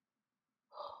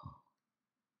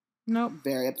 Nope.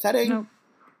 Very upsetting. Nope.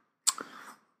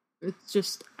 It's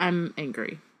just, I'm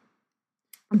angry.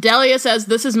 Delia says,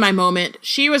 this is my moment.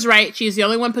 She was right. She's the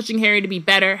only one pushing Harry to be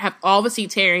better. Have all the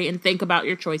seats, Harry, and think about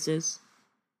your choices.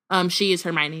 She is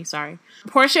Hermione, sorry.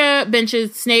 Portia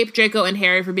benches Snape, Draco, and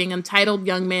Harry for being entitled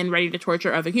young men ready to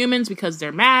torture other humans because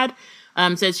they're mad.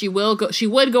 Says she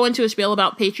would go into a spiel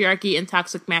about patriarchy and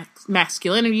toxic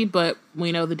masculinity, but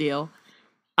we know the deal.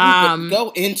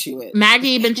 Go into it.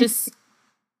 Maggie benches,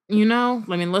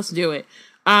 let's do it.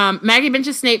 Maggie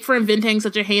benches Snape for inventing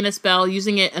such a heinous spell,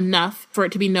 using it enough for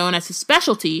it to be known as his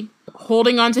specialty,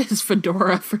 holding onto his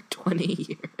fedora for 20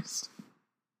 years.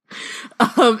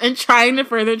 And trying to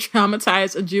further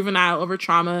traumatize a juvenile over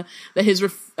trauma that his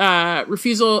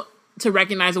refusal to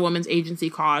recognize a woman's agency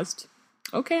caused.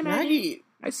 Okay, Maggie.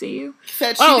 I see you.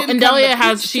 Said she didn't and Delia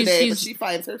has she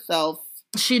finds herself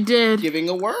giving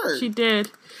a word. She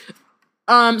did.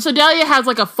 So Delia has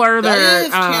a further Delia is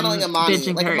channeling Imani.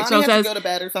 Harry. Imani so has to go to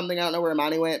bed or something. I don't know where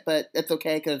Imani went, but it's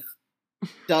okay because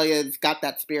Delia's got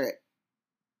that spirit.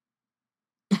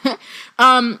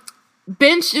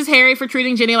 Bench is Harry for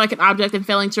treating Ginny like an object and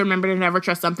failing to remember to never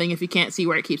trust something if you can't see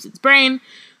where it keeps its brain.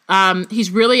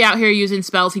 He's really out here using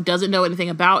spells he doesn't know anything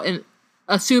about and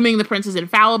assuming the prince is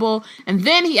infallible. And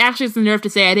then he actually has the nerve to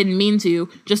say, I didn't mean to,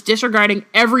 just disregarding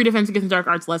every Defense Against the Dark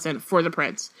Arts lesson for the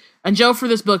prince. And Joe for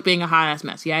this book being a hot-ass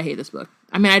mess. Yeah, I hate this book.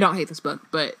 I mean, I don't hate this book,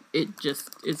 but it just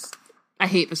is... I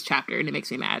hate this chapter, and it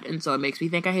makes me mad. And so it makes me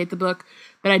think I hate the book,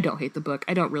 but I don't hate the book.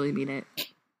 I don't really mean it.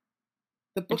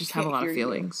 The book I just have a lot of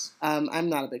feelings. I'm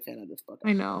not a big fan of this book.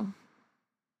 I know.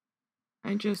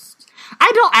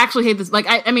 I don't actually hate this. Like,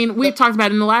 I mean, we've talked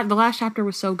about it in the last chapter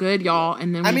was so good, y'all.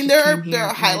 And then there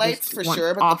are highlights for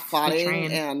sure, but the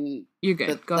plotting and you're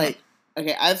good. Go ahead.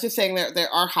 Okay, I was just saying there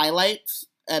are highlights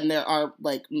and there are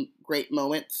like great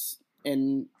moments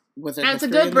in Wizard. And it's a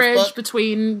good bridge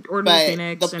between Order of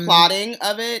Phoenix. The plotting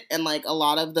of it and like a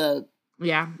lot of the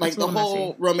the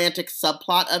whole romantic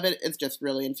subplot of it is just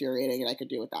really infuriating, and I could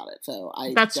do without it. So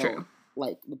that's true.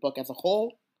 Like the book as a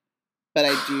whole, but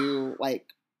I do like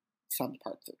some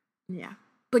parts of it. Yeah.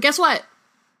 But guess what?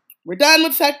 We're done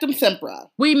with Sectum Sempra.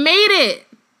 We made it!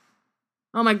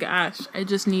 Oh my gosh. I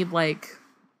just need like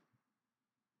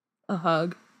a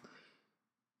hug.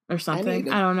 Or something.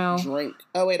 I don't know. Drink.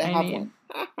 Oh wait, I have one.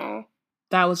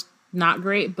 That was not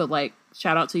great, but like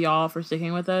shout out to y'all for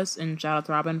sticking with us, and shout out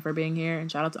to Robin for being here, and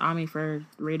shout out to Ami for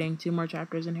reading 2 more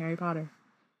chapters in Harry Potter.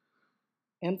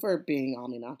 And for being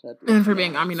Aminata.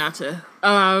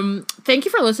 Thank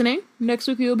you for listening. Next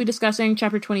week we will be discussing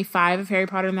chapter 25 of Harry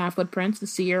Potter and the Half-Blood Prince, The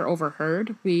Seer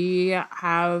Overheard. We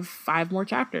have 5 more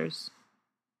chapters.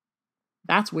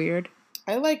 That's weird.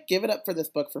 I give it up for this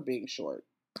book for being short.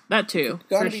 That too. It's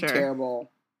going to be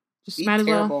terrible. Just might as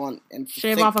well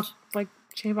shave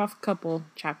off a couple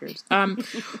chapters.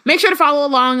 Make sure to follow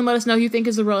along and let us know who you think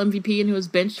is the real MVP and who was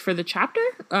benched for the chapter.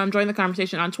 Join the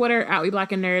conversation on Twitter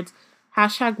 @WeBlackandNerds.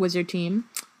 #WizardTeam.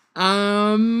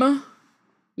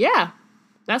 Yeah,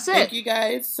 that's it. Thank you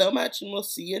guys so much, and we'll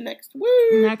see you next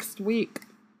week.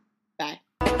 Bye.